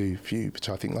I can do for you, which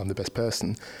I think I'm the best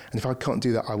person. And if I can't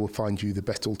do that, I will find you the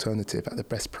best alternative at the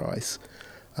best price.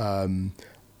 And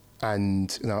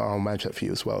I'll manage that for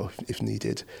you as well if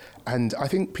needed. And I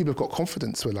think people have got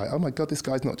confidence. We're like, oh my God, this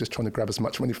guy's not just trying to grab as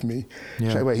much money from me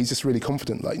straight away. He's just really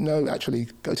confident. Like, no, actually,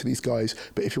 go to these guys.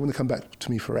 But if you want to come back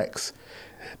to me for X,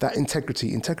 that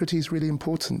integrity is really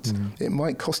important. It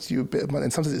might cost you a bit of money,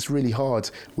 and sometimes it's really hard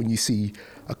when you see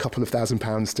a couple of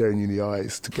 £1,000 staring you in the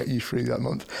eyes to get you through that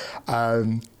month.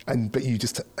 But you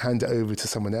just hand it over to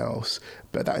someone else.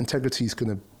 But that integrity is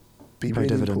going to be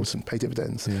really important. Pay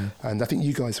dividends. Yeah. And I think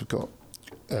you guys have got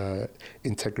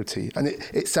integrity. And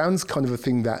it sounds kind of a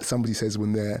thing that somebody says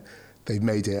when they've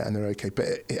made it and they're okay, but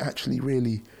it actually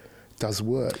really does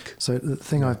work. So the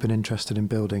thing I've been interested in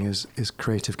building is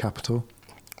creative capital.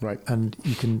 Right. And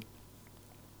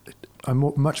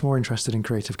I'm much more interested in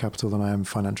creative capital than I am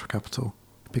financial capital,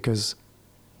 because,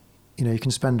 you can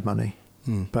spend money,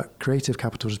 but creative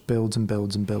capital just builds and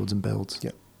builds and builds and builds.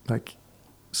 Yeah. Like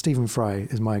Stephen Fry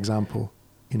is my example.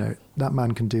 That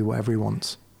man can do whatever he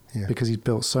wants because he's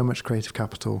built so much creative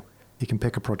capital. He can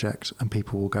pick a project and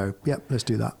people will go, yep, let's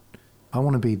do that. I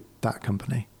want to be that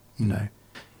company,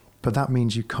 But that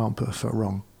means you can't put a foot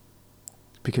wrong,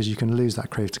 because you can lose that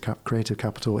creative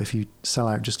capital if you sell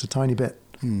out just a tiny bit.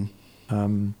 Do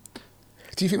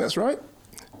you think that's right?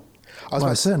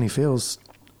 It certainly feels.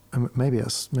 Maybe I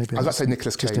was about to say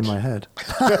Nicolas Cage. Just in my head.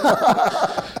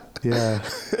 Yeah.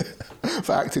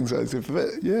 For acting, so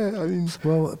but yeah, I mean.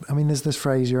 Well, I mean, there's this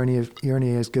phrase: you're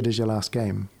only as good as your last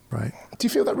game, right? Do you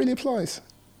feel that really applies?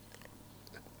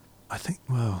 I think.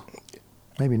 Well,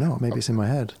 maybe not. Maybe it's in my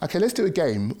head. Okay, let's do a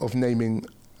game of naming.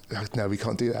 No, we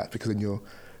can't do that because then you're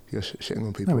shitting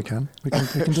on people. No, we can. We can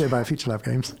do it about Future Lab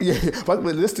games. Yeah, but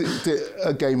let's do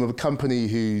a game of a company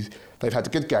who they've had a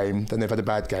good game, then they've had a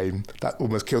bad game. That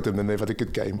almost killed them, then they've had a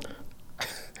good game.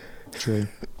 True.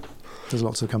 There's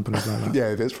lots of companies like that.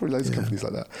 Yeah, there's probably loads of companies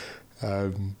like that.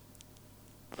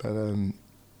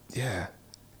 Yeah.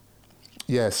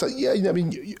 Yeah, so, yeah, you know, I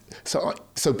mean,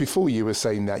 so before you were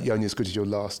saying that you're only as good as your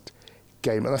last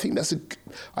game, and I think it's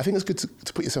good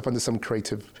to put yourself under some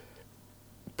creative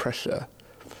pressure,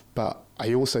 but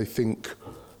I also think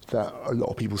that a lot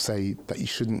of people say that you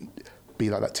shouldn't be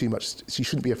like that too much. So you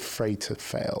shouldn't be afraid to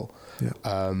fail. Yeah.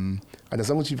 And as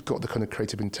long as you've got the kind of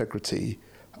creative integrity,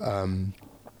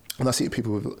 and I see it with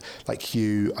people like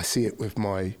you, I see it with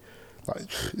my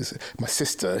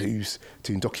sister who's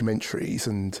doing documentaries,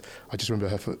 and I just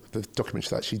remember the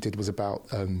documentary that she did was about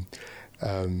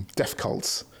deaf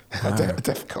cults, wow.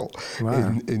 deaf cult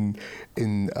wow.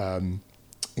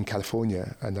 in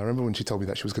California. And I remember when she told me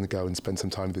that she was going to go and spend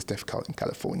some time with this deaf cult in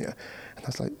California, and I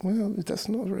was like, well, that's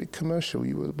not very commercial.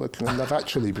 You were working on Love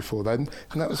Actually before then,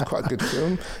 and that was quite a good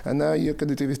film, and now you're going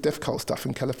to do this deaf cult stuff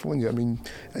in California. I mean,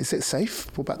 is it safe?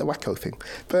 What about the wacko thing?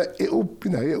 But it all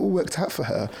worked out for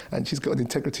her, and she's got an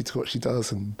integrity to what she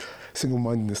does and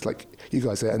single-mindedness like you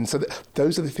guys are. And so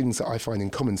those are the things that I find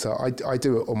in common. So I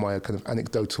do it on my kind of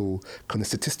anecdotal, kind of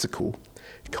statistical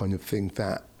kind of thing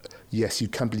that, yes, you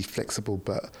can be flexible,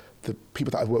 but the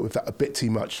people that I've worked with that are a bit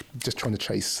too much, just trying to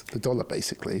chase the dollar,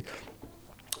 basically,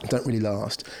 don't really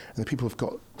last. And the people who've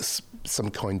got some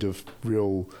kind of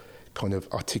real kind of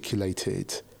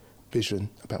articulated vision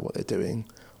about what they're doing,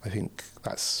 I think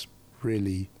that's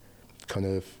really kind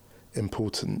of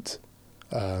important.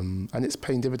 And it's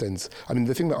paying dividends. I mean,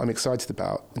 the thing that I'm excited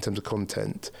about in terms of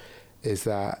content is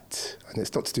that, and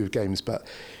it's not to do with games, but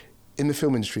in the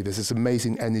film industry, there's this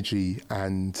amazing energy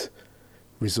and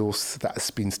resource that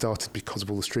has been started because of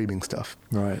all the streaming stuff.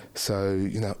 Right. So,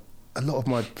 you know, a lot of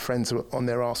my friends are on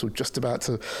their arse, were just about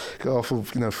to go off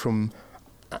of, you know, from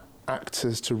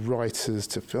actors to writers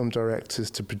to film directors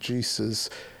to producers.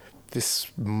 This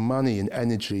money and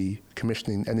energy,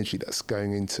 commissioning energy that's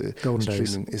going into Golden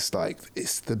streaming days. is like,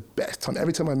 it's the best time.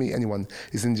 Every time I meet anyone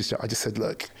who's in the industry, I just said,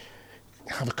 look,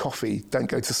 have a coffee, don't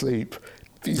go to sleep.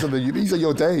 These are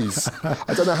your days.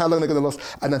 I don't know how long they're going to last.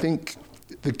 And I think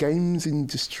the games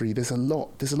industry, there's a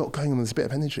lot going on. There's a bit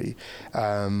of energy,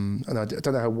 and I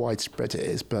don't know how widespread it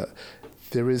is, but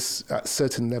there is at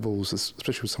certain levels,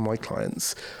 especially with some of my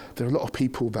clients, there are a lot of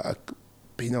people that are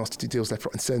being asked to do deals left,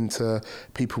 right, and centre.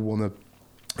 People want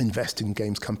to invest in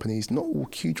games companies, not all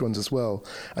huge ones as well.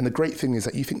 And the great thing is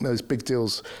that you think those big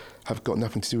deals have got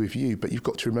nothing to do with you, but you've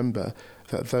got to remember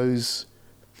that those,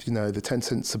 you know, the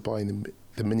Tencents are buying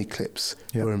the mini clips,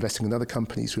 yep. who are investing in other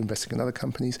companies,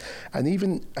 and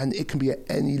it can be at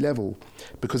any level,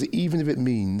 because even if it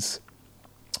means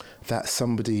that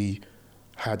somebody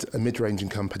had a mid-ranging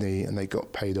company and they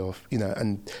got paid off, you know,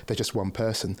 and they're just one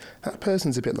person, that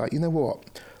person's a bit like, you know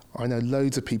what, I know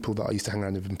loads of people that I used to hang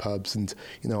around with in pubs, and,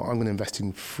 you know, I'm going to invest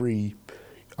in free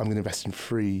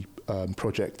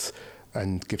projects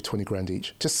and give 20 grand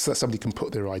each, just so that somebody can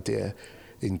put their idea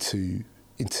into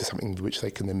something which they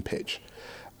can then pitch,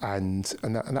 and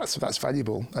that's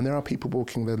valuable. And there are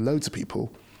loads of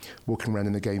people walking around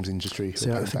in the games industry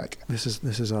who are back. This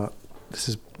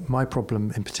is my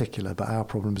problem in particular, but our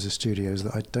problem as a studio is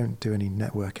that I don't do any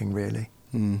networking really.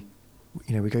 Mm.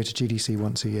 You know, we go to GDC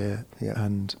once a year,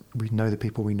 and we know the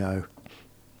people we know,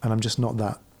 and I'm just not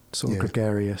that sort of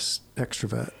gregarious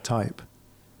extrovert type.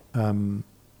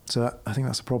 So I think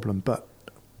that's a problem. But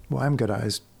what I'm good at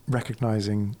is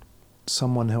recognising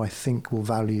someone who I think will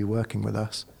value working with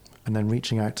us, and then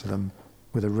reaching out to them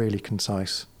with a really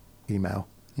concise email.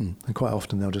 And quite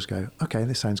often they'll just go, okay,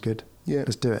 this sounds good. Yeah,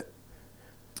 let's do it.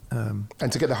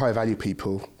 And to get the higher value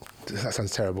people, that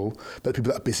sounds terrible, but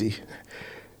people that are busy,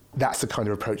 that's the kind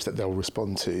of approach that they'll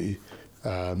respond to.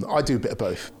 I do a bit of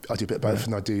both.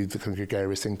 And I do the kind of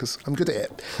gregarious thing because I'm good at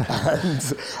it,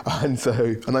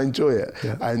 and I enjoy it.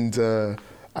 Yeah.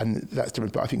 And that's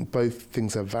different, but I think both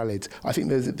things are valid. I think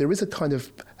there is a kind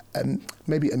of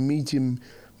maybe a medium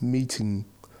meeting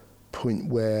point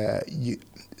where you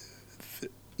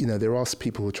know, there are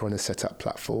people who are trying to set up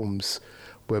platforms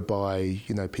whereby,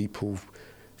 you know, people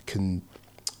can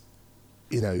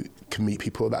meet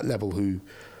people at that level who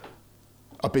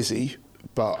are busy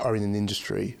but are in an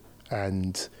industry,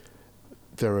 and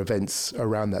there are events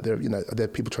around that. There are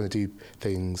people trying to do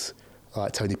things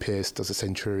like Tony Pierce does a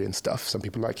Centurion stuff. Some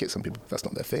people like it, some people that's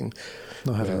not their thing.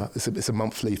 Not having that. It's a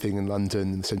monthly thing in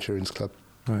London, in the Centurions Club.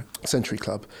 Right. Century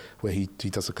Club, where he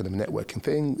does a kind of networking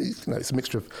thing. It's a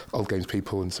mixture of old games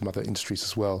people and some other industries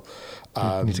as well.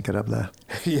 You need to get up there.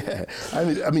 Yeah,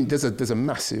 I mean, there's a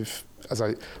massive, as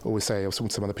I always say, I was talking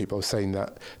to some other people, I was saying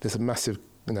that there's a massive,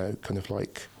 kind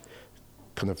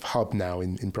of hub now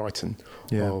in Brighton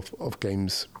of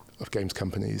games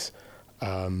companies.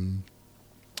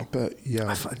 But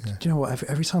yeah, do you know what?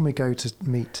 Every time we go to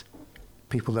meet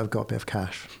people that have got a bit of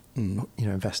cash,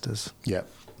 investors. Yeah.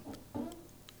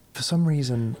 For some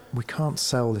reason, we can't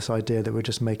sell this idea that we're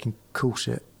just making cool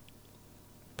shit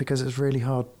because it's really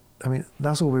hard. I mean,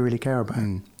 that's all we really care about.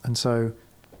 And so,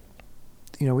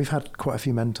 we've had quite a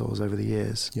few mentors over the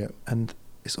years. Yeah. And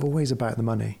it's always about the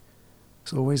money.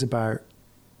 It's always about,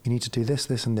 you need to do this,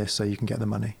 this, and this so you can get the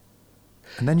money.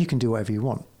 And then you can do whatever you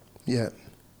want. Yeah.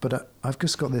 But I've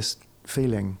just got this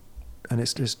feeling, and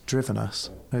it's just driven us,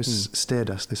 it's steered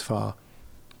us this far,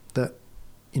 that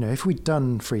if we'd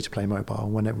done free-to-play mobile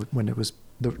when it was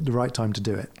the right time to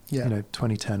do it,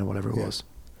 2010 or whatever it was,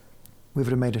 we would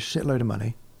have made a shitload of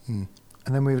money, and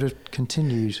then we would have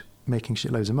continued making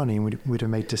shitloads of money, and we'd have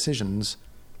made decisions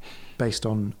based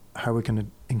on how we're going to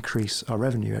increase our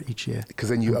revenue each year. Because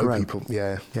then you owe people,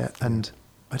 yeah. And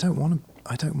I don't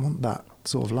want that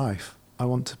sort of life. I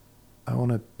want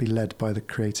to be led by the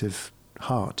creative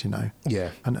heart,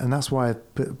 Yeah. And that's why I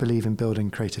believe in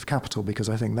building creative capital, because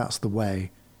I think that's the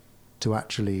way to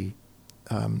actually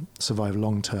survive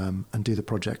long term and do the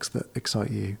projects that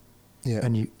excite you. Yeah.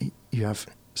 And you have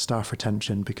staff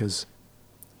retention because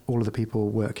all of the people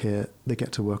work here, they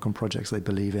get to work on projects they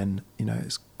believe in.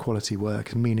 It's quality work,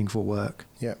 it's meaningful work.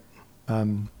 Yeah.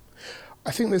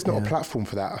 I think there's not a platform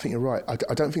for that. I think you're right.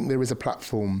 I don't think there is a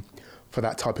platform for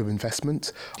that type of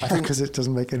investment. I think because it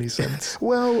doesn't make any sense.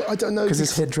 Well, I don't know. Because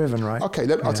it's hit driven, right?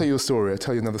 Okay, I'll tell you a story. I'll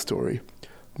tell you another story.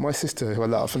 My sister, who I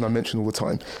love and I mention all the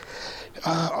time,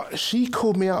 she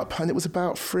called me up, and it was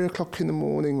about 3:00 in the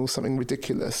morning or something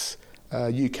ridiculous,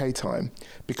 UK time,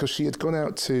 because she had gone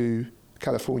out to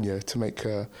California to make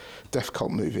a Death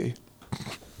Cult movie,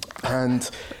 and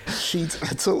she was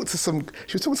talking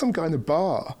to some guy in a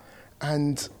bar,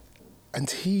 and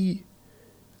he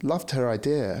loved her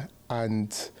idea,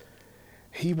 and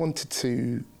he wanted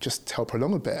to just help her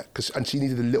along a bit, and she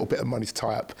needed a little bit of money to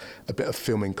tie up a bit of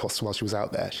filming costs while she was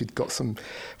out there. She'd got some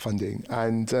funding,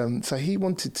 and so he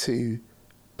wanted to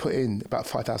put in about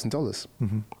 $5,000,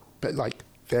 but like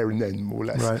there and then, more or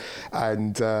less. Right.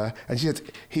 And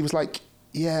he was like,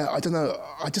 "Yeah, I don't know.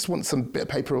 I just want some bit of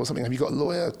paper or something. Have you got a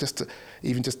lawyer just to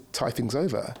even just tie things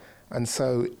over?" And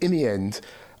so in the end,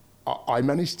 I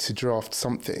managed to draft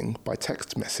something by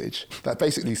text message that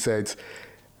basically said,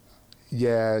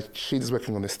 yeah, Sheila's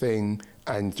working on this thing,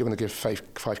 and you're going to give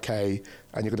 5K,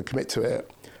 and you're going to commit to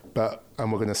it,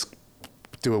 and we're going to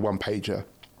do a one-pager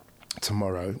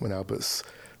tomorrow when Albert's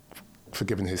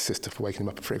forgiven his sister for waking him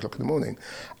up at 3:00 in the morning.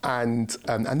 And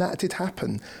that did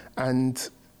happen. And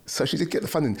so she did get the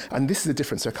funding. And this is the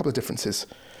difference. There are a couple of differences.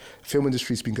 Film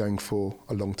industry's been going for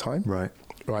a long time. Right.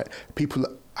 People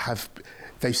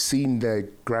they've seen their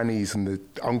grannies and the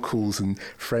uncles and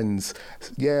friends.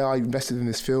 Yeah, I invested in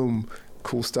this film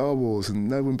called Star Wars, and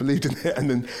no one believed in it. And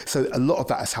then, so a lot of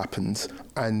that has happened,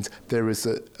 and there is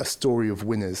a story of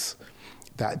winners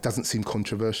that doesn't seem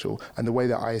controversial. And the way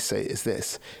that I say it is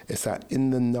that in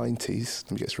the 90s,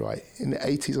 let me get this right, in the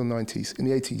 80s or 90s, in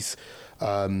the 80s,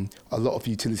 a lot of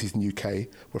utilities in the UK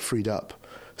were freed up.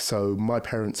 So my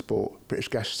parents bought British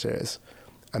Gas shares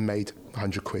and made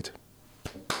 100 quid.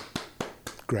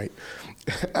 Great.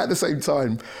 At the same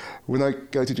time, when I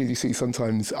go to GDC,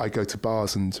 sometimes I go to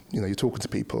bars and, you're talking to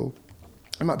people.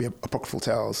 It might be apocryphal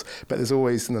tales, but there's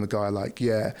always another guy like,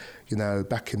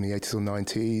 back in the 80s or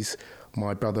 90s,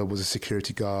 my brother was a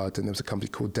security guard and there was a company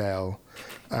called Dell.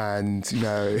 And,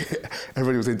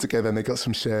 everybody was in together and they got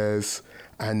some shares.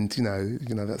 And,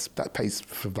 that pays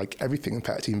for like everything. In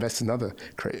fact, he invests in other,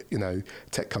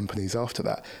 tech companies after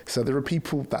that. So there are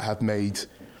people that have made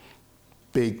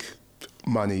big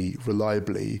money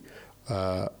reliably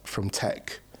from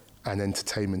tech and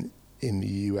entertainment in the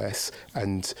US,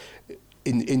 and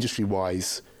in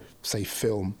industry-wise, say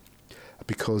film,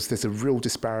 because there's a real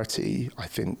disparity, I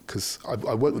think, because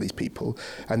I work with these people,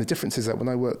 and the difference is that when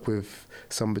I work with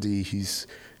somebody who's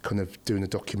kind of doing a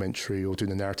documentary or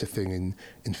doing a narrative thing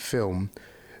in film,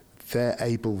 they're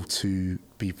able to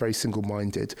be very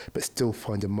single-minded but still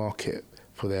find a market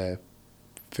for their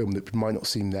film that might not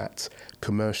seem that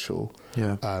commercial,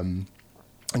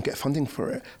 and get funding for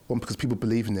it. One, because people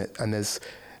believe in it, and there's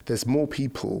there's more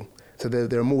people. So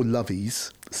there are more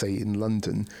lovies, say in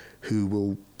London, who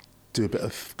will do a bit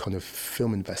of kind of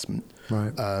film investment,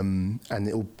 right? And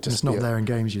it'll just it's not there in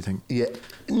games, you think? Yeah,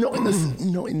 not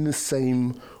in the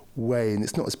same way, and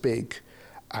it's not as big,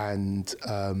 and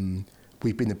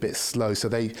we've been a bit slow. So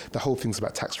the whole thing's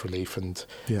about tax relief, and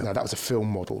that was a film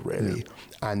model really,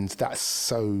 and that's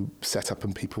so set up,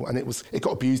 and it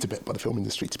got abused a bit by the film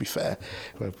industry, to be fair,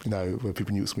 where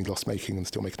people knew it was going to be loss making and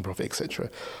still making a profit,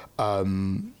 etc.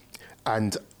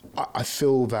 And I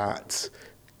feel that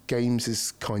games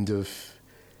is kind of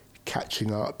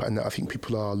catching up, and I think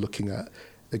people are looking at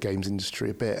the games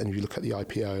industry a bit. And if you look at the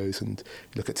IPOs and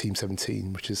you look at Team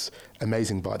 17, which is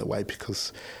amazing, by the way,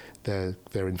 because they're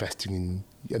investing in,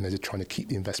 and they're trying to keep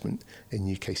the investment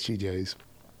in UK studios.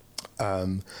 I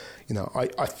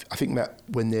think that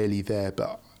we're nearly there,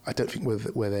 but I don't think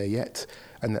we're there yet.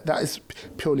 And that is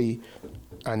purely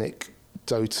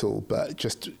anecdotal, but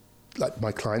just like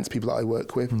my clients, people that I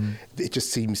work with, it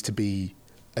just seems to be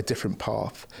a different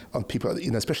path on people,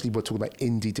 especially we're talking about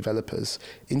indie developers,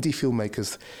 indie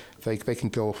filmmakers. They can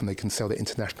go off and they can sell their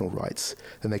international rights,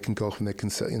 and they can go off and they can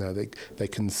sell, they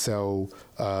can sell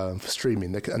for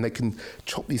streaming, and they can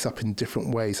chop these up in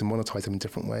different ways and monetize them in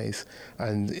different ways.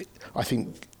 And I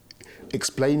think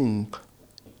explaining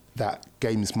that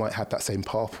games might have that same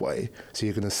pathway. So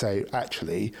you're going to say,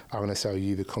 actually, I want to sell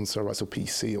you the console rights or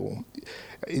PC, or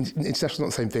international, not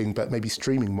the same thing, but maybe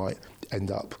streaming might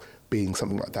end up being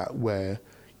something like that, where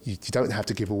you don't have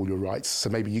to give all your rights. So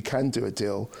maybe you can do a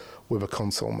deal with a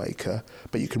console maker,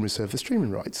 but you can reserve the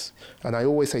streaming rights. And I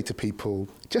always say to people,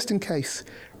 just in case,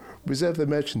 reserve the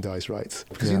merchandise rights,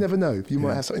 because you never know. You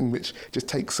might have something which just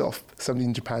takes off. Somebody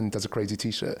in Japan does a crazy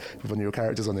T-shirt with one of your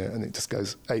characters on it, and it just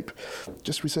goes ape.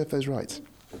 Just reserve those rights.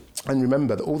 And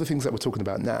remember that all the things that we're talking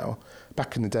about now,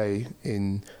 back in the day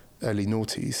in early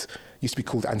noughties, used to be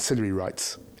called ancillary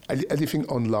rights. Anything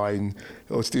online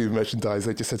or to do with merchandise,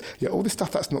 they just said, all this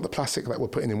stuff that's not the plastic that we're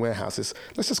putting in warehouses,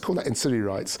 let's just call that ancillary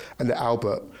rights and let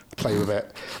Albert play with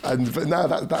it. But now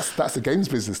that's the games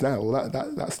business now, all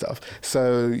that stuff.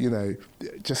 So, I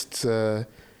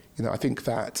think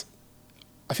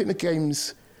the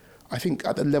games, I think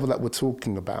at the level that we're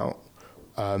talking about,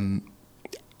 and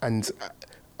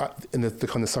in the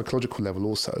kind of psychological level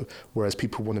also, whereas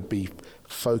people want to be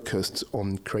focused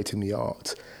on creating the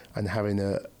art and having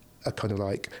a kind of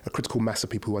like a critical mass of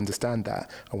people who understand that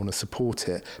and want to support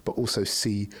it, but also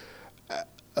see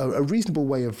a reasonable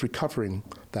way of recovering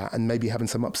that and maybe having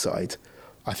some upside.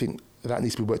 I think that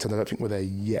needs to be worked on. I don't think we're there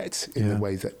yet in the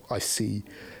way that I see,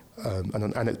 and on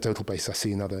an anecdotal basis, I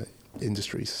see in other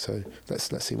industries. So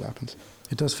let's see what happens.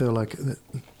 It does feel like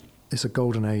it's a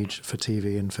golden age for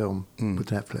TV and film with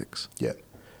Netflix. Yeah.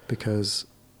 Because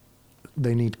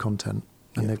they need content.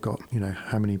 And they've got,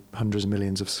 how many hundreds of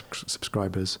millions of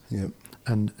subscribers. Yeah.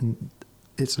 And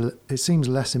it seems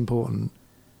less important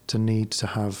to need to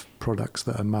have products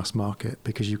that are mass market,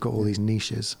 because you've got all these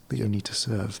niches that you need to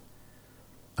serve.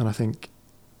 And I think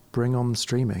bring on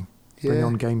streaming, bring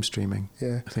on game streaming.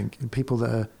 Yeah. I think people that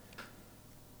are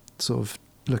sort of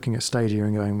looking at Stadia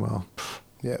and going, well,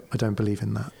 I don't believe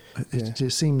in that.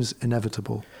 It seems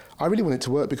inevitable. I really want it to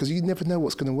work because you never know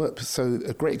what's going to work. So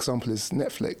a great example is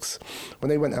Netflix. When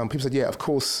they went out, people said, of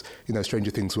course,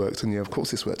 Stranger Things worked, and of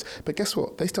course this worked. But guess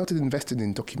what? They started investing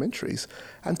in documentaries,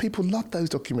 and people loved those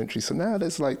documentaries. So now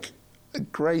there's like a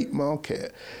great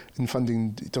market in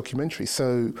funding documentaries.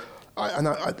 So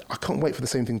I can't wait for the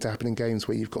same thing to happen in games,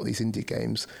 where you've got these indie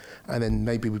games, and then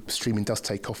maybe streaming does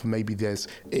take off, and maybe it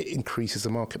increases the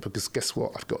market, because guess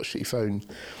what? I've got a shitty phone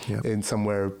in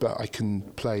somewhere, but I can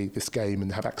play this game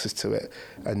and have access to it,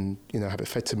 and have it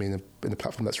fed to me in a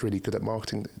platform that's really good at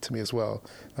marketing to me as well,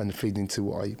 and feeding into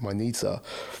what my needs are.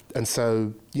 And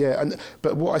so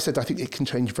but what I said, I think it can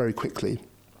change very quickly.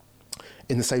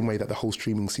 In the same way that the whole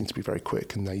streaming seems to be very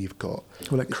quick, and now you've got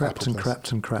it crept and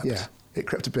crept and crept. Yeah. It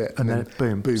crept a bit. And then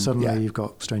boom, suddenly you've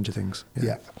got Stranger Things.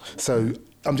 Yeah. So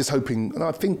I'm just hoping, and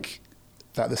I think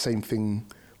that the same thing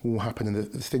will happen, and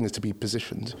the thing is to be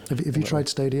positioned. Have you tried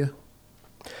Stadia?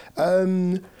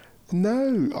 No,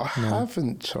 I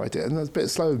haven't tried it, and that's a bit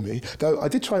slow of me. Though I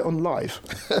did try it on live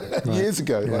years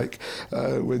ago,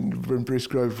 when Bruce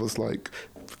Grove was like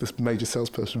this major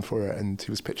salesperson for it, and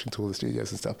he was pitching to all the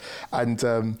studios and stuff. And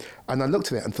I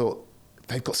looked at it and thought,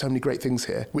 they've got so many great things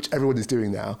here, which everyone is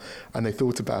doing now, and they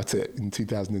thought about it in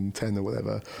 2010 or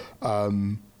whatever.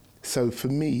 So for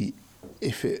me,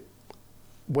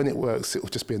 when it works, it will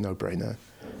just be a no-brainer,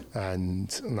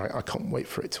 and I can't wait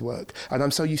for it to work. And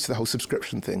I'm so used to the whole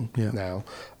subscription thing now.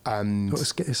 And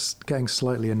it's getting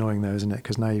slightly annoying though, isn't it?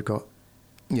 Because now you've got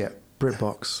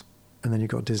BritBox, and then you've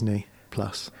got Disney.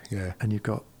 plus. Yeah. And you've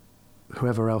got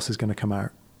whoever else is going to come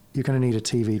out. You're going to need a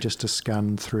TV just to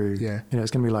scan through. Yeah. You know,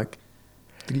 it's going to be like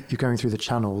you're going through the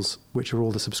channels, which are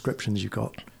all the subscriptions you've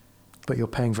got, but you're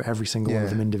paying for every single one of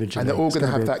them individually. And they're all going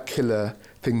to have that killer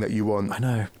thing that you want. I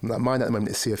know. Like mine at the moment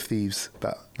is Sea of Thieves,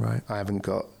 but right. I haven't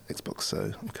got Xbox,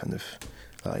 so I'm kind of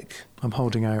like... I'm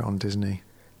holding out on Disney.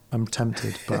 I'm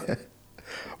tempted, but...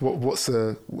 What's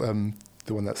the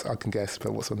one that's, I can guess,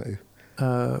 but what's on it?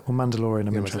 Well, Mandalorian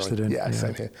I'm interested in. Yeah,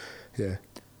 same here. Yeah.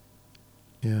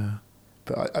 Yeah.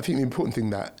 But I think the important thing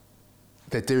that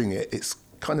they're doing it's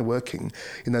kind of working.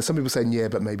 You know, some people saying, yeah,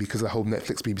 but maybe because of the whole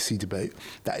Netflix BBC debate,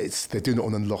 they're doing it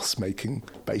on a loss-making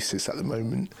basis at the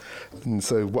moment. And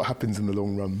so what happens in the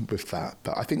long run with that?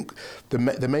 But I think the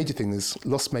major thing is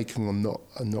loss-making or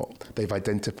not, they've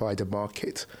identified a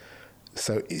market.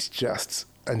 So it's just,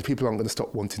 and people aren't going to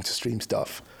stop wanting to stream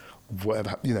stuff,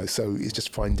 whatever, you know, so it's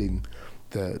just finding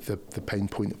the pain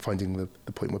point, finding the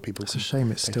point where people... It's a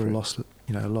shame it's still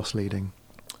loss leading.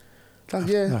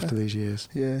 After these years.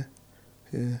 Yeah.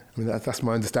 Yeah, I mean that's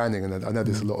my understanding, and I know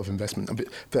there's a lot of investment.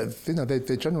 But you know,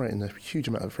 they're generating a huge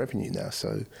amount of revenue now,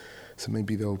 so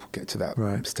maybe they'll get to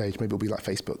that stage. Maybe it'll be like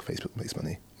Facebook. Facebook makes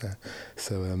money. Yeah.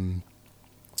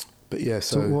 But yeah.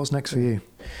 So what's next for you?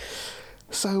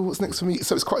 So what's next for me?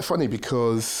 So it's quite funny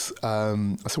because I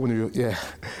saw one of your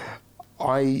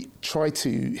I try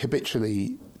to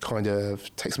habitually kind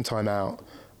of take some time out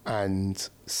and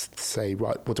say,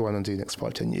 right, what do I want to do next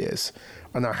 5-10 years?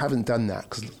 And I haven't done that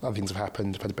because other things have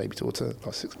happened. I've had a baby daughter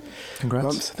last 6 Congrats.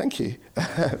 months. Thank you,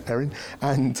 Erin.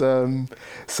 And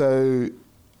so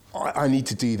I need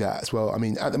to do that as well. I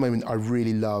mean, at the moment, I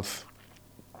really love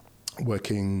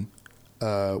working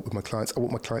with my clients. I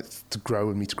want my clients to grow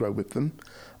and me to grow with them.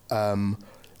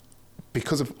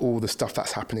 Because of all the stuff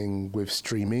that's happening with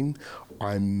streaming,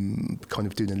 I'm kind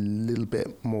of doing a little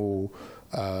bit more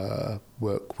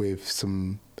work with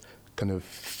some kind of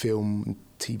film,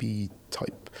 TV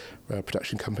type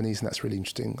production companies, and that's really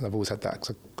interesting. And I've always had that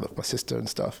because I've got my sister and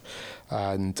stuff.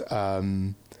 And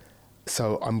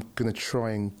so I'm going to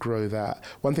try and grow that.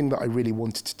 One thing that I really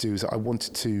wanted to do is I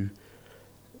wanted to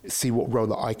see what role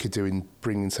that I could do in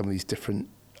bringing some of these different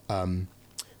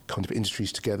kind of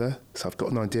industries together. So I've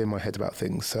got an idea in my head about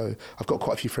things. So I've got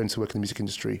quite a few friends who work in the music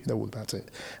industry, know all about it.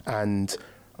 And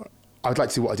I'd like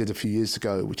to do what I did a few years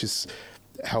ago, which is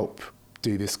help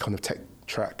do this kind of tech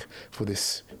track for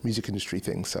this music industry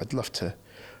thing. So I'd love to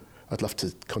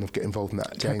kind of get involved in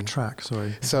that. Tech track,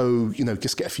 sorry. So, you know,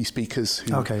 just get a few speakers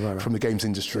who from the games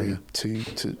industry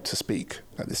to speak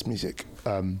at this music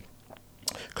kind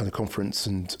of conference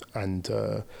and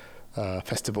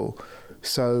festival.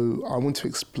 So I want to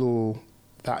explore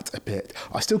that a bit.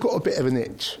 I still got a bit of an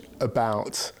itch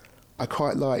about, I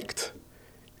quite liked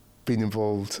being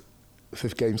involved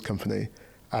with Games Company,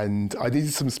 and I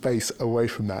needed some space away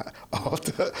from that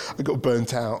after I got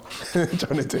burnt out trying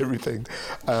to do everything,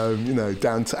 you know,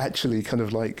 down to actually kind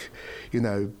of like, you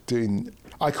know, doing,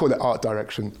 I call it art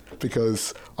direction,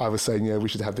 because I was saying, yeah, we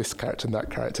should have this character and that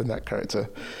character and that character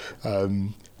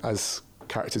as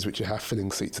characters which you have filling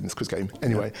seats in this quiz game.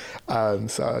 Anyway,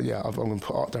 so yeah, I'm going to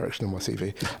put art direction on my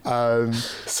CV.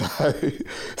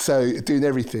 So doing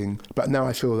everything, but now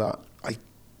I feel that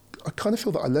I kind of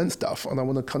feel that I learned stuff, and I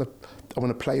want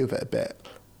to play with it a bit.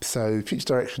 So future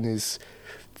direction is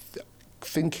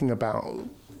thinking about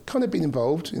kind of being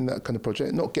involved in that kind of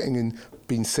project, not getting in,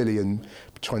 being silly and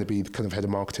trying to be kind of head of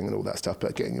marketing and all that stuff,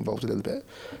 but getting involved a little bit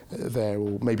there,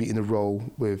 or maybe in a role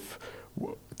with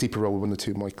deeper role with one or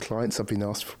two of my clients. I've been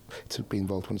asked to be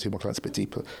involved with one or two of my clients a bit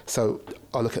deeper. So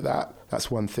I'll look at that.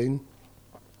 That's one thing.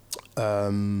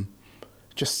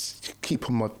 Just keep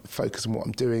on my focus on what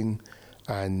I'm doing,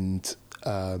 and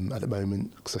at the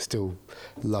moment, because I still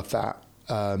love that,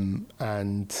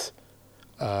 and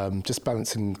just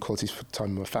balancing quality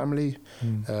time with my family.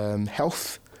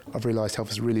 Health. I've realised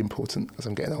health is really important as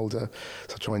I'm getting older,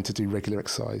 so trying to do regular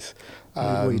exercise. What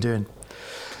are you doing?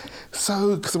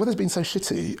 So, because the weather's been so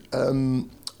shitty,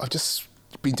 I've just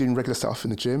been doing regular stuff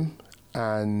in the gym.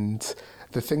 And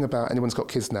the thing about anyone's got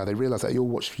kids now, they realise that they all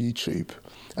watch YouTube,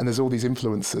 and there's all these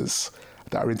influencers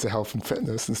that are into health and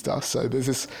fitness and stuff. So there's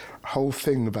this whole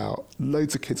thing about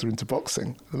loads of kids are into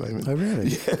boxing at the moment. Oh, really?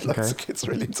 Yeah, loads of kids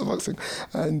are really into boxing.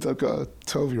 And I've got a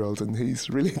 12-year-old and he's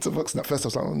really into boxing. At first I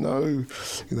was like, oh no,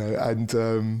 you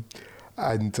know,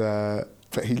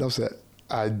 but he loves it.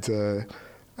 And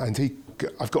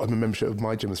I've got him a membership of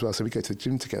my gym as well, so we go to the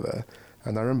gym together.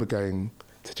 And I remember going,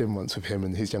 to gym once with him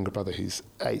and his younger brother who's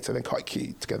 8, so they're quite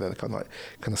cute together. They're kind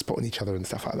of spotting each other and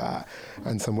stuff like that.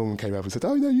 And some woman came over and said,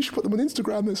 "Oh no, you should put them on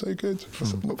Instagram. They're so good." I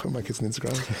said, "I'm not putting my kids on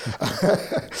Instagram."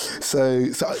 so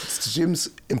gym's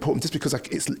important just because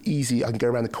it's easy. I can go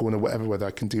around the corner, whether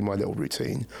I can do my little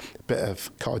routine, a bit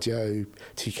of cardio,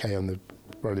 2K on the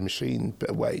rolling machine, bit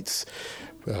of weights,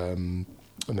 and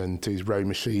then do rowing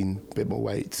machine, bit more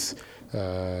weights,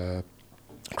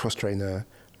 cross trainer,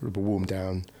 a warm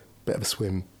down, bit of a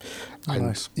swim. And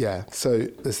nice. Yeah, so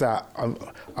there's that.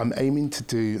 I'm aiming to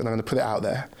do, and I'm going to put it out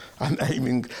there.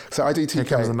 So I do 2K. Here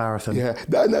comes the marathon. Yeah,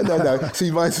 no.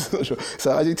 See, mine's not sure.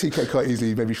 So I do 2K quite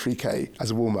easily, maybe 3K as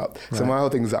a warm up. Right. So my whole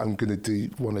thing is that I'm going to do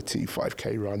 1 or 2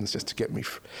 5K runs just to get me,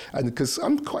 and because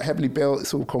I'm quite heavily built,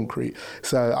 it's all concrete.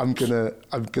 So I'm gonna.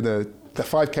 The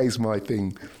 5K is my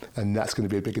thing, and that's going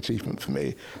to be a big achievement for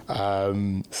me.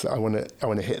 So I want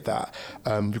to hit that.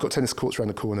 We've got tennis courts around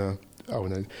the corner.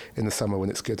 In the summer when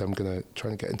it's good, I'm going to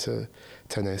try and get into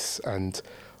tennis. And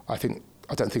I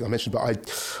don't think I mentioned, but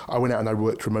I went out and I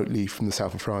worked remotely from the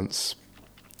south of France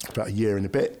for about a year and a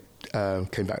bit.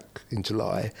 Came back in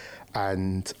July,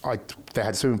 and they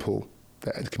had a swimming pool.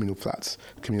 They had a communal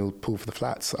pool for the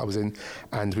flats I was in,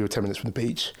 and we were 10 minutes from the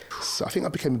beach. So I think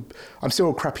I'm still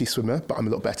a crappy swimmer, but I'm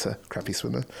a lot better crappy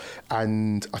swimmer.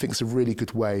 And I think it's a really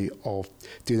good way of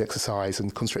doing exercise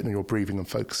and concentrating on your breathing and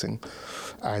focusing.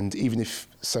 And even if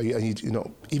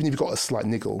you've got a slight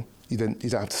niggle, you don't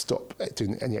have to stop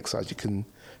doing any exercise. You can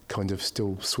kind of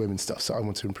still swim and stuff. So I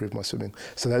want to improve my swimming.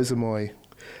 So those are my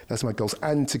goals,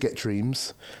 and to get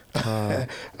Dreams, my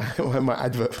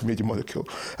advert for Media Molecule,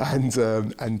 and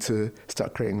to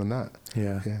start creating on that.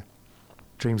 Yeah.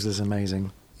 Dreams is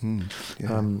amazing.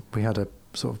 We had a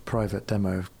sort of private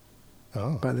demo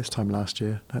about this time last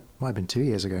year. That might have been 2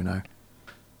 years ago now.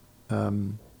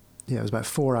 It was about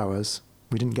 4 hours.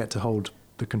 We didn't get to hold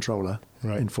the controller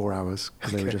in 4 hours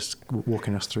because they were just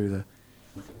walking us through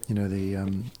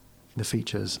the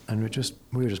features, and we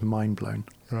were just mind blown.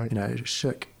 Right. It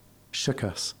shook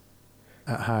us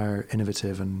at how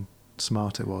innovative and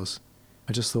smart it was.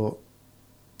 I just thought,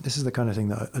 this is the kind of thing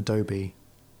that Adobe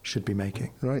should be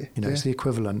making. Right. It's the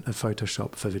equivalent of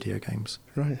Photoshop for video games.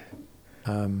 Right.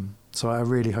 So I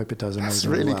really hope it does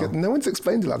amazingly well. That's really good. No one's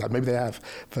explained it like that. Maybe they have,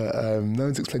 but no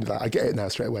one's explained it like that. I get it now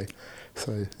straight away.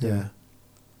 So yeah.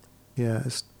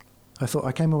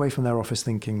 I came away from their office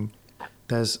thinking,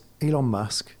 there's Elon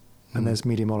Musk and there's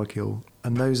Media Molecule,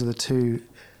 and those are the two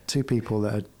people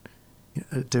that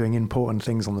are doing important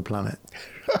things on the planet.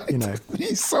 Right.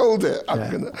 You sold it.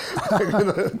 I'm gonna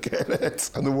get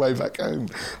it on the way back home.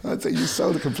 I'd say you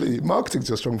sold it completely. Marketing's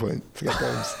your strong point. Forget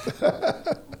games.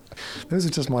 Those are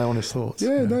just my honest thoughts.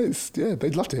 Yeah,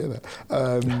 they'd love to hear that.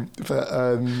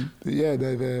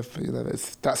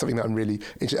 That's something that I'm really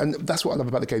interested in. And that's what I love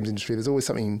about the games industry. There's always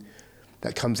something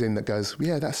that comes in that goes,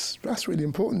 that's really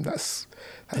important. It's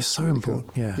so really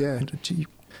important. Cool. Yeah.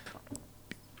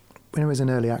 When it was in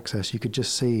early access, you could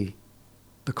just see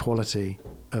the quality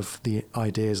of the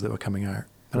ideas that were coming out.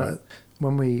 And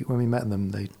when we met them,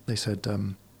 they said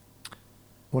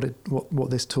what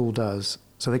this tool does.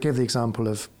 So they gave the example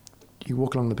of, you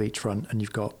walk along the beachfront and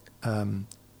you've got an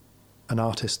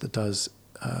artist that does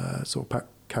sort of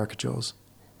caricatures.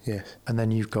 Yes. And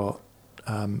then you've got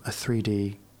a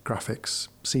 3D graphics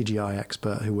CGI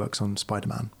expert who works on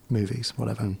Spider-Man movies,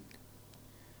 whatever.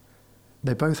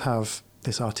 They both have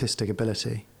this artistic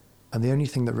ability, and the only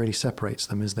thing that really separates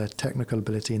them is their technical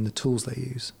ability in the tools they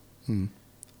use.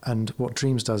 And what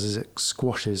Dreams does is it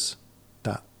squashes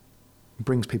that,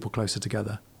 brings people closer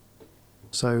together.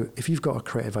 So if you've got a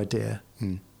creative idea,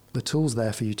 the tool's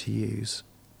there for you to use.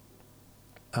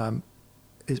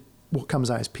 What comes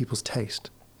out is people's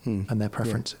taste and their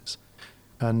preferences.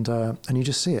 And you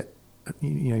just see it.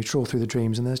 You trawl through the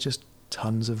Dreams, and there's just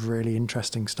tons of really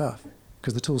interesting stuff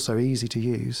because the tool's so easy to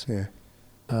use. Yeah.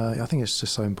 I think it's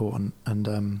just so important,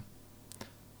 and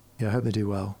I hope they do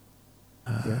well.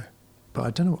 But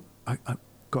I don't know. I've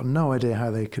got no idea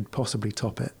how they could possibly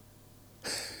top it.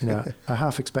 I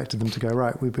half expected them to go,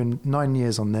 right, we've been 9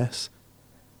 years on this.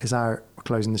 Is our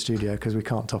closing the studio because we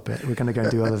can't top it. We're going to go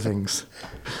and do other things.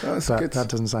 That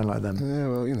doesn't sound like them. Yeah,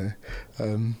 well,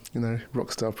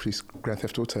 Rockstar produced Grand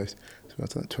Theft Auto.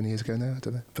 So 20 years ago now, I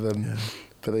don't know.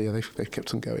 But they've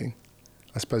kept on going.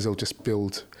 I suppose they'll just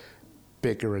build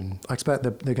bigger, and I expect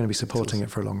they're going to be supporting it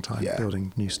for a long time,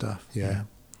 building new stuff. Yeah.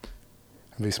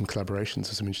 And do some collaborations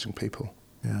with some interesting people.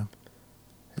 Yeah.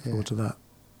 Look forward to that.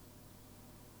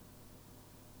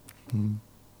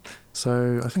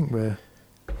 So I think how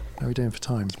are we doing for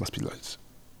time? It must be loads.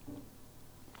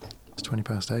 It's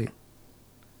 8:20.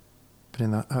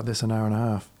 Been at this an hour and a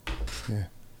half. Yeah.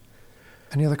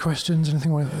 Any other questions?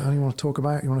 Anything you want to talk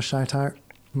about? You want to shout out?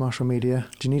 Marshall Media.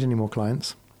 Do you need any more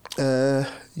clients? Yeah,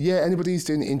 anybody's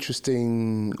doing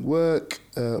interesting work,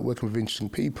 working with interesting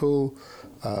people,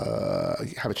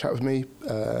 have a chat with me,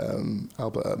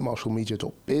 Albert at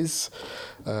marshallmedia.biz,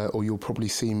 or you'll probably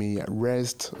see me at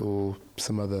Rezzed or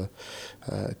some other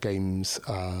games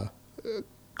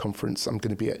conference. I'm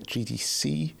going to be at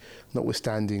GDC,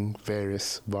 notwithstanding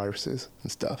various viruses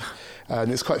and stuff.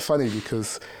 And it's quite funny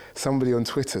because somebody on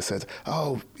Twitter said,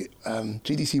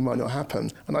 GDC might not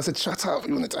happen. And I said, shut up,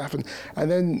 you want it to happen.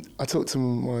 And then I talked to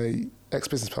my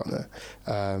ex-business partner,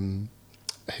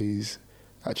 who's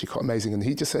actually quite amazing. And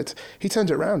he just said, he turned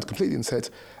it around completely and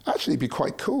said, actually, it'd be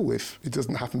quite cool if it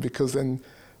doesn't happen, because then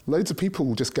loads of people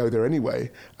will just go there anyway,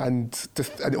 and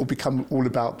it will become all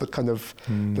about the kind of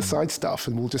the side stuff,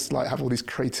 and we'll just like have all these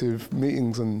creative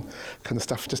meetings and kind of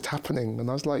stuff just happening. And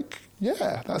I was like,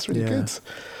 yeah, that's really good.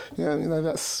 Yeah,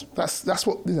 that's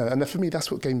what, and for me,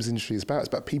 that's what games industry is about. It's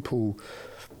about people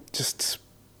just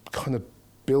kind of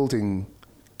building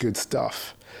good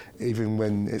stuff, even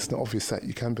when it's not obvious that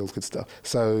you can build good stuff.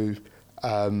 So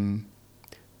I'm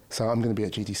going to be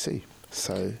at GDC.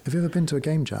 So have you ever been to a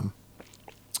game jam?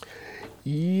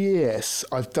 Yes,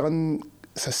 I've done.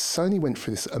 So Sony went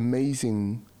through this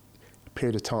amazing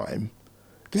period of time.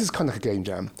 This is kind of like a game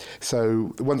jam.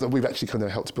 So the ones that we've actually kind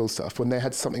of helped build stuff, when they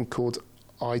had something called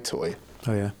iToy.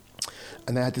 Oh yeah.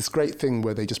 And they had this great thing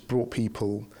where they just brought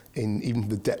people in, even from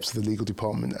the depths of the legal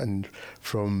department and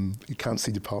from the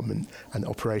accountancy department and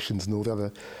operations and all the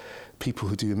other people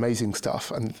who do amazing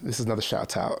stuff. And this is another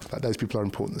shout out that those people are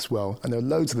important as well. And there are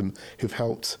loads of them who've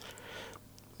helped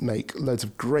make loads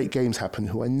of great games happen,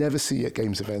 who I never see at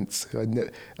games events,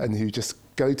 and who just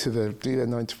go to do their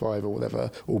 9 to 5 or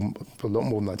whatever, or a lot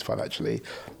more than 9 to 5 actually,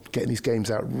 getting these games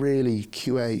out, really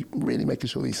QA, really making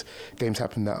sure these games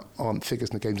happen that aren't figures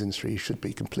in the games industry, should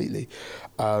be completely.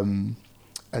 And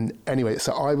anyway,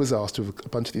 so I was asked with a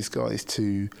bunch of these guys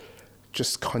to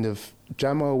just kind of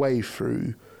jam our way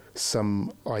through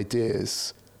some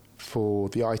ideas for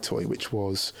the iToy, which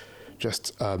was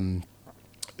just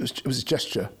it was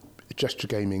gesture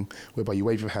gaming, whereby you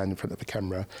wave your hand in front of the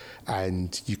camera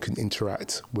and you can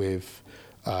interact with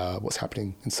what's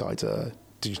happening inside a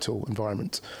digital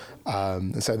environment.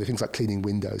 And so there are things like cleaning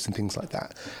windows and things like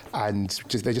that. And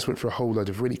they just went through a whole load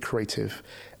of really creative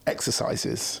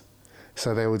exercises.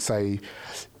 So they would say,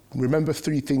 remember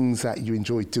 3 things that you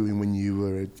enjoyed doing when you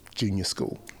were at junior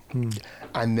school.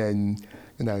 And then,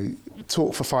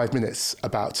 talk for 5 minutes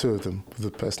about 2 of them with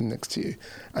the person next to you.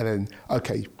 And then,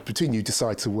 okay, between you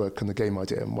decide to work on the game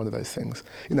idea and one of those things.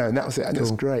 And that was it. And It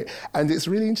was great. And it's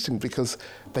really interesting because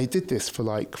they did this for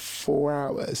like 4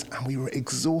 hours and we were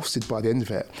exhausted by the end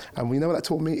of it. And we know what that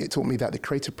taught me? It taught me that the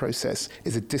creative process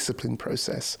is a disciplined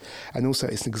process, and also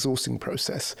it's an exhausting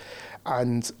process.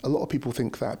 And a lot of people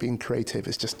think that being creative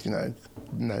is just,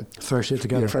 throw shit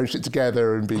together. Throw shit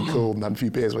together and being cool and have a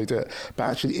few beers while you do it. But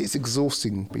actually, it's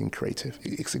exhausting being creative.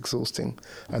 It's exhausting.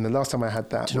 And the last time I had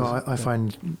that... Do you know what? I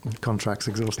find contracts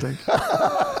exhausting.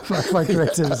 I find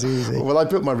creativity easy. Well, I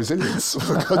built my resilience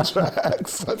for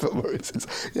contracts. I built my resilience.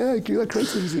 Yeah,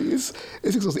 creativity is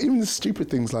exhausting. Even the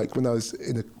stupid things like when I was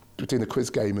doing a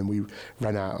quiz game and we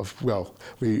ran out of...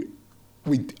 we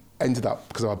ended up,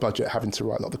 because of our budget, having to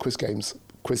write a lot of the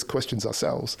quiz questions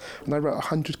ourselves. And I wrote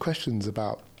 100 questions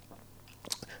about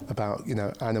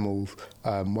animal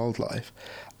wildlife.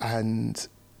 And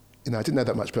I didn't know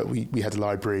that much, but we had a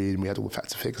library and we had all the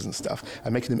facts and figures and stuff,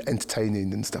 and making them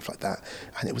entertaining and stuff like that.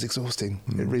 And it was exhausting.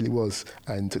 It really was,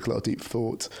 and took a lot of deep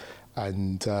thought.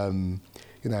 And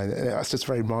that's just a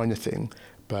very minor thing,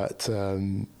 but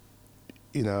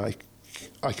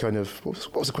I kind of...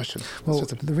 What was the question? Well,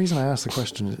 the reason I asked the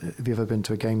question, have you ever been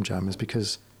to a game jam, is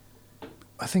because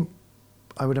I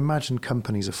would imagine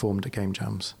companies are formed at game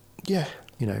jams. Yeah.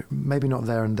 Maybe not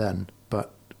there and then,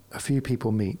 but a few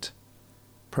people meet,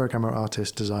 programmer,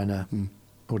 artist, designer,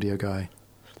 audio guy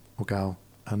or gal,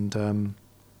 and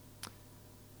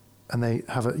they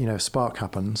have a spark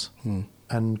happens,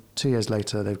 and 2 years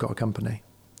later they've got a company,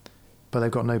 but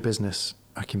they've got no business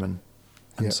acumen,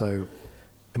 and so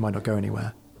it might not go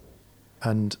anywhere.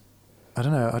 And I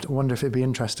don't know, I wonder if it'd be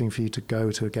interesting for you to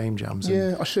go to a game jams.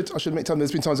 Yeah, I should make time.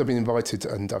 There's been times I've been invited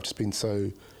and I've just been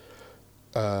so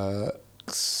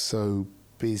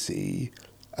busy.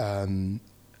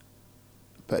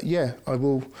 But yeah, I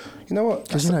will. You know what?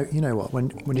 Because you know what,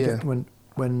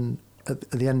 when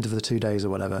at the end of the 2 days or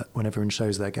whatever, when everyone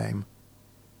shows their game,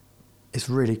 it's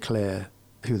really clear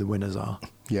who the winners are.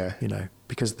 Yeah.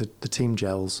 Because the team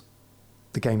gels,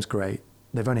 the game's great.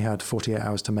 They've only had 48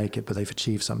 hours to make it, but they've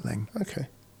achieved something. Okay.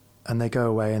 and they go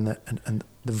away, and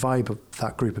the vibe of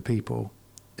that group of people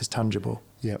is tangible.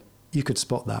 Yeah. You could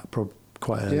spot that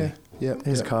quite early. Yeah.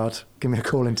 Here's a card. Give me a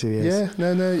call in 2 years.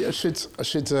 Yeah. No. I should.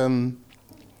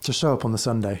 Just show up on the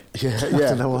Sunday. Yeah.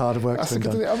 After the whole hard work has been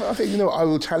done. I think, I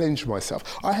will challenge myself.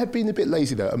 I have been a bit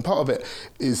lazy though, and part of it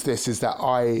is that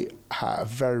I have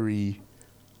very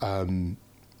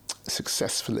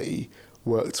successfully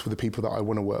worked with the people that I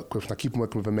want to work with, and I keep on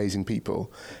working with amazing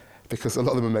people because a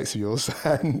lot of them are mates of yours,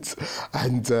 and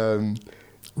I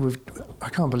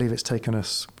can't believe it's taken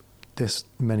us this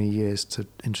many years to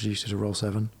introduce you to Roll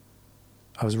 7.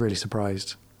 I was really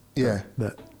surprised. Yeah.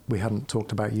 That we hadn't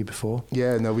talked about you before.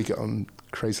 Yeah, no, we get on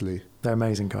crazily. They're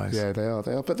amazing guys. Yeah, they are.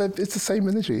 But it's the same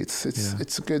energy. It's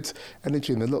a good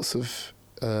energy, and there are lots of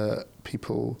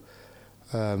people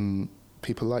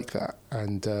like that,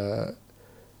 and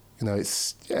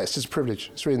it's just a privilege.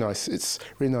 It's really nice. It's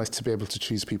really nice to be able to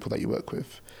choose people that you work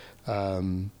with,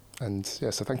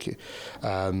 so thank you,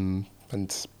 and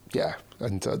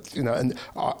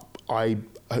I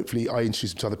hopefully I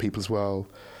introduce them to other people as well.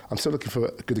 I'm still looking for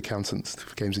good accountants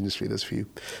for games industry. There's a few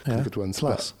good ones.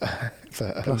 Plus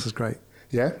is great.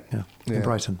 Yeah? Yeah. In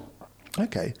Brighton.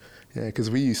 Okay. Yeah, because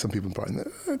we use some people in Brighton.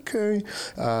 Okay.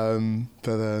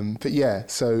 But yeah,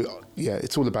 so yeah,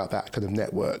 it's all about that kind of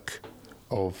network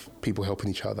of people helping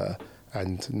each other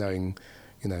and knowing,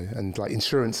 and like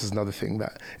insurance is another thing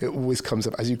that it always comes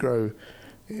up as you grow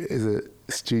as a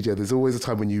studio. There's always a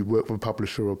time when you work with a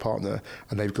publisher or a partner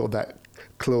and they've got that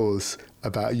clause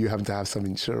about you having to have some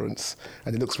insurance,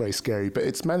 and it looks very scary, but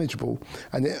it's manageable.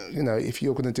 And if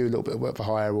you're going to do a little bit of work for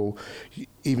hire, or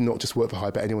even not just work for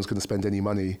hire, but anyone's going to spend any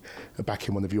money back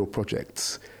in one of your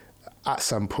projects, at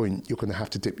some point you're going to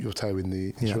have to dip your toe in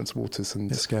the insurance waters,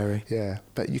 and it's scary. Yeah,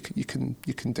 but you can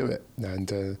do it, and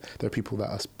there are people that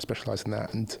are specialised in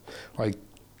that, and I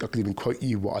could even quote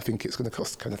you what I think it's going to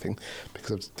cost, kind of thing,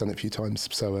 because I've done it a few times.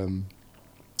 So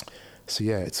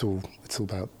yeah, it's all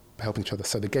about helping each other.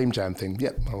 So the game jam thing,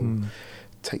 I'll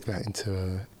take that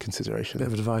into consideration. Bit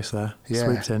of advice there,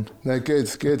 swooped in. No, good,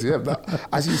 yeah. But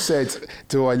as you said,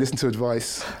 do I listen to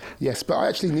advice? Yes, but I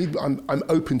actually I'm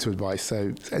open to advice.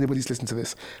 So if anybody's listening to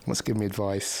this and wants to give me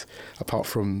advice, apart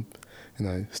from,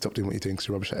 stop doing what you're doing because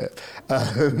you're rubbish at it.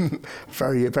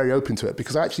 Very, very open to it,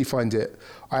 because I actually find it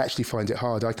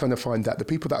hard. I kind of find that the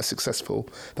people that are successful,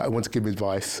 that I want to give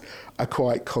advice, are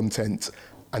quite content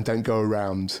and don't go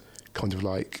around kind of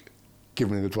like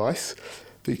giving advice,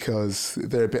 because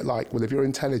they're a bit like, well, if you're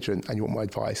intelligent and you want my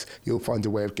advice, you'll find a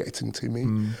way of getting to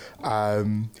me.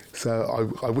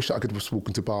 So I wish I could just walk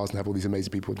into bars and have all these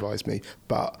amazing people advise me,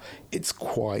 but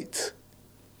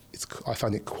I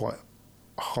find it quite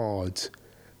hard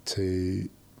to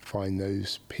find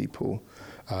those people.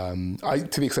 To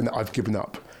the extent that I've given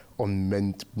up on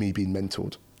me being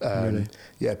mentored. Really?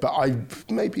 Yeah, but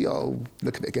maybe I'll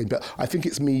look at it again. But I think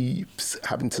it's me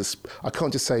having to. I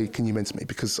can't just say, "Can you mentor me?"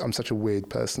 Because I'm such a weird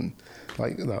person,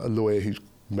 like a lawyer who's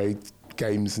made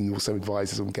games and also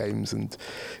advises on games and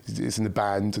is in a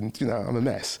band, and I'm a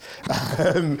mess.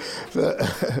 So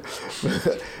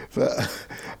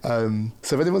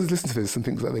if anyone's listening to this and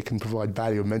thinks that they can provide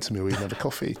value and mentor me or even have a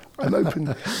coffee, I'm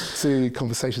open to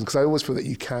conversations, because I always feel that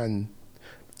you can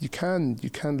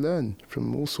learn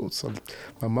from all sorts.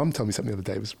 My mum told me something the other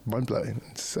day, it was mind-blowing.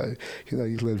 So, you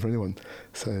can learn from anyone.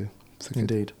 So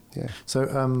indeed. Yeah. So,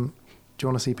 do you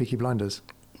want to see Peaky Blinders?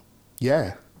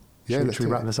 Yeah. Yeah. Should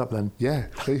we wrap this up then? Yeah,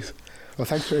 please. Well,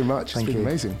 thanks very much. It's been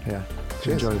amazing. Yeah. It's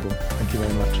been enjoyable. Thank you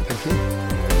very much. Thank you.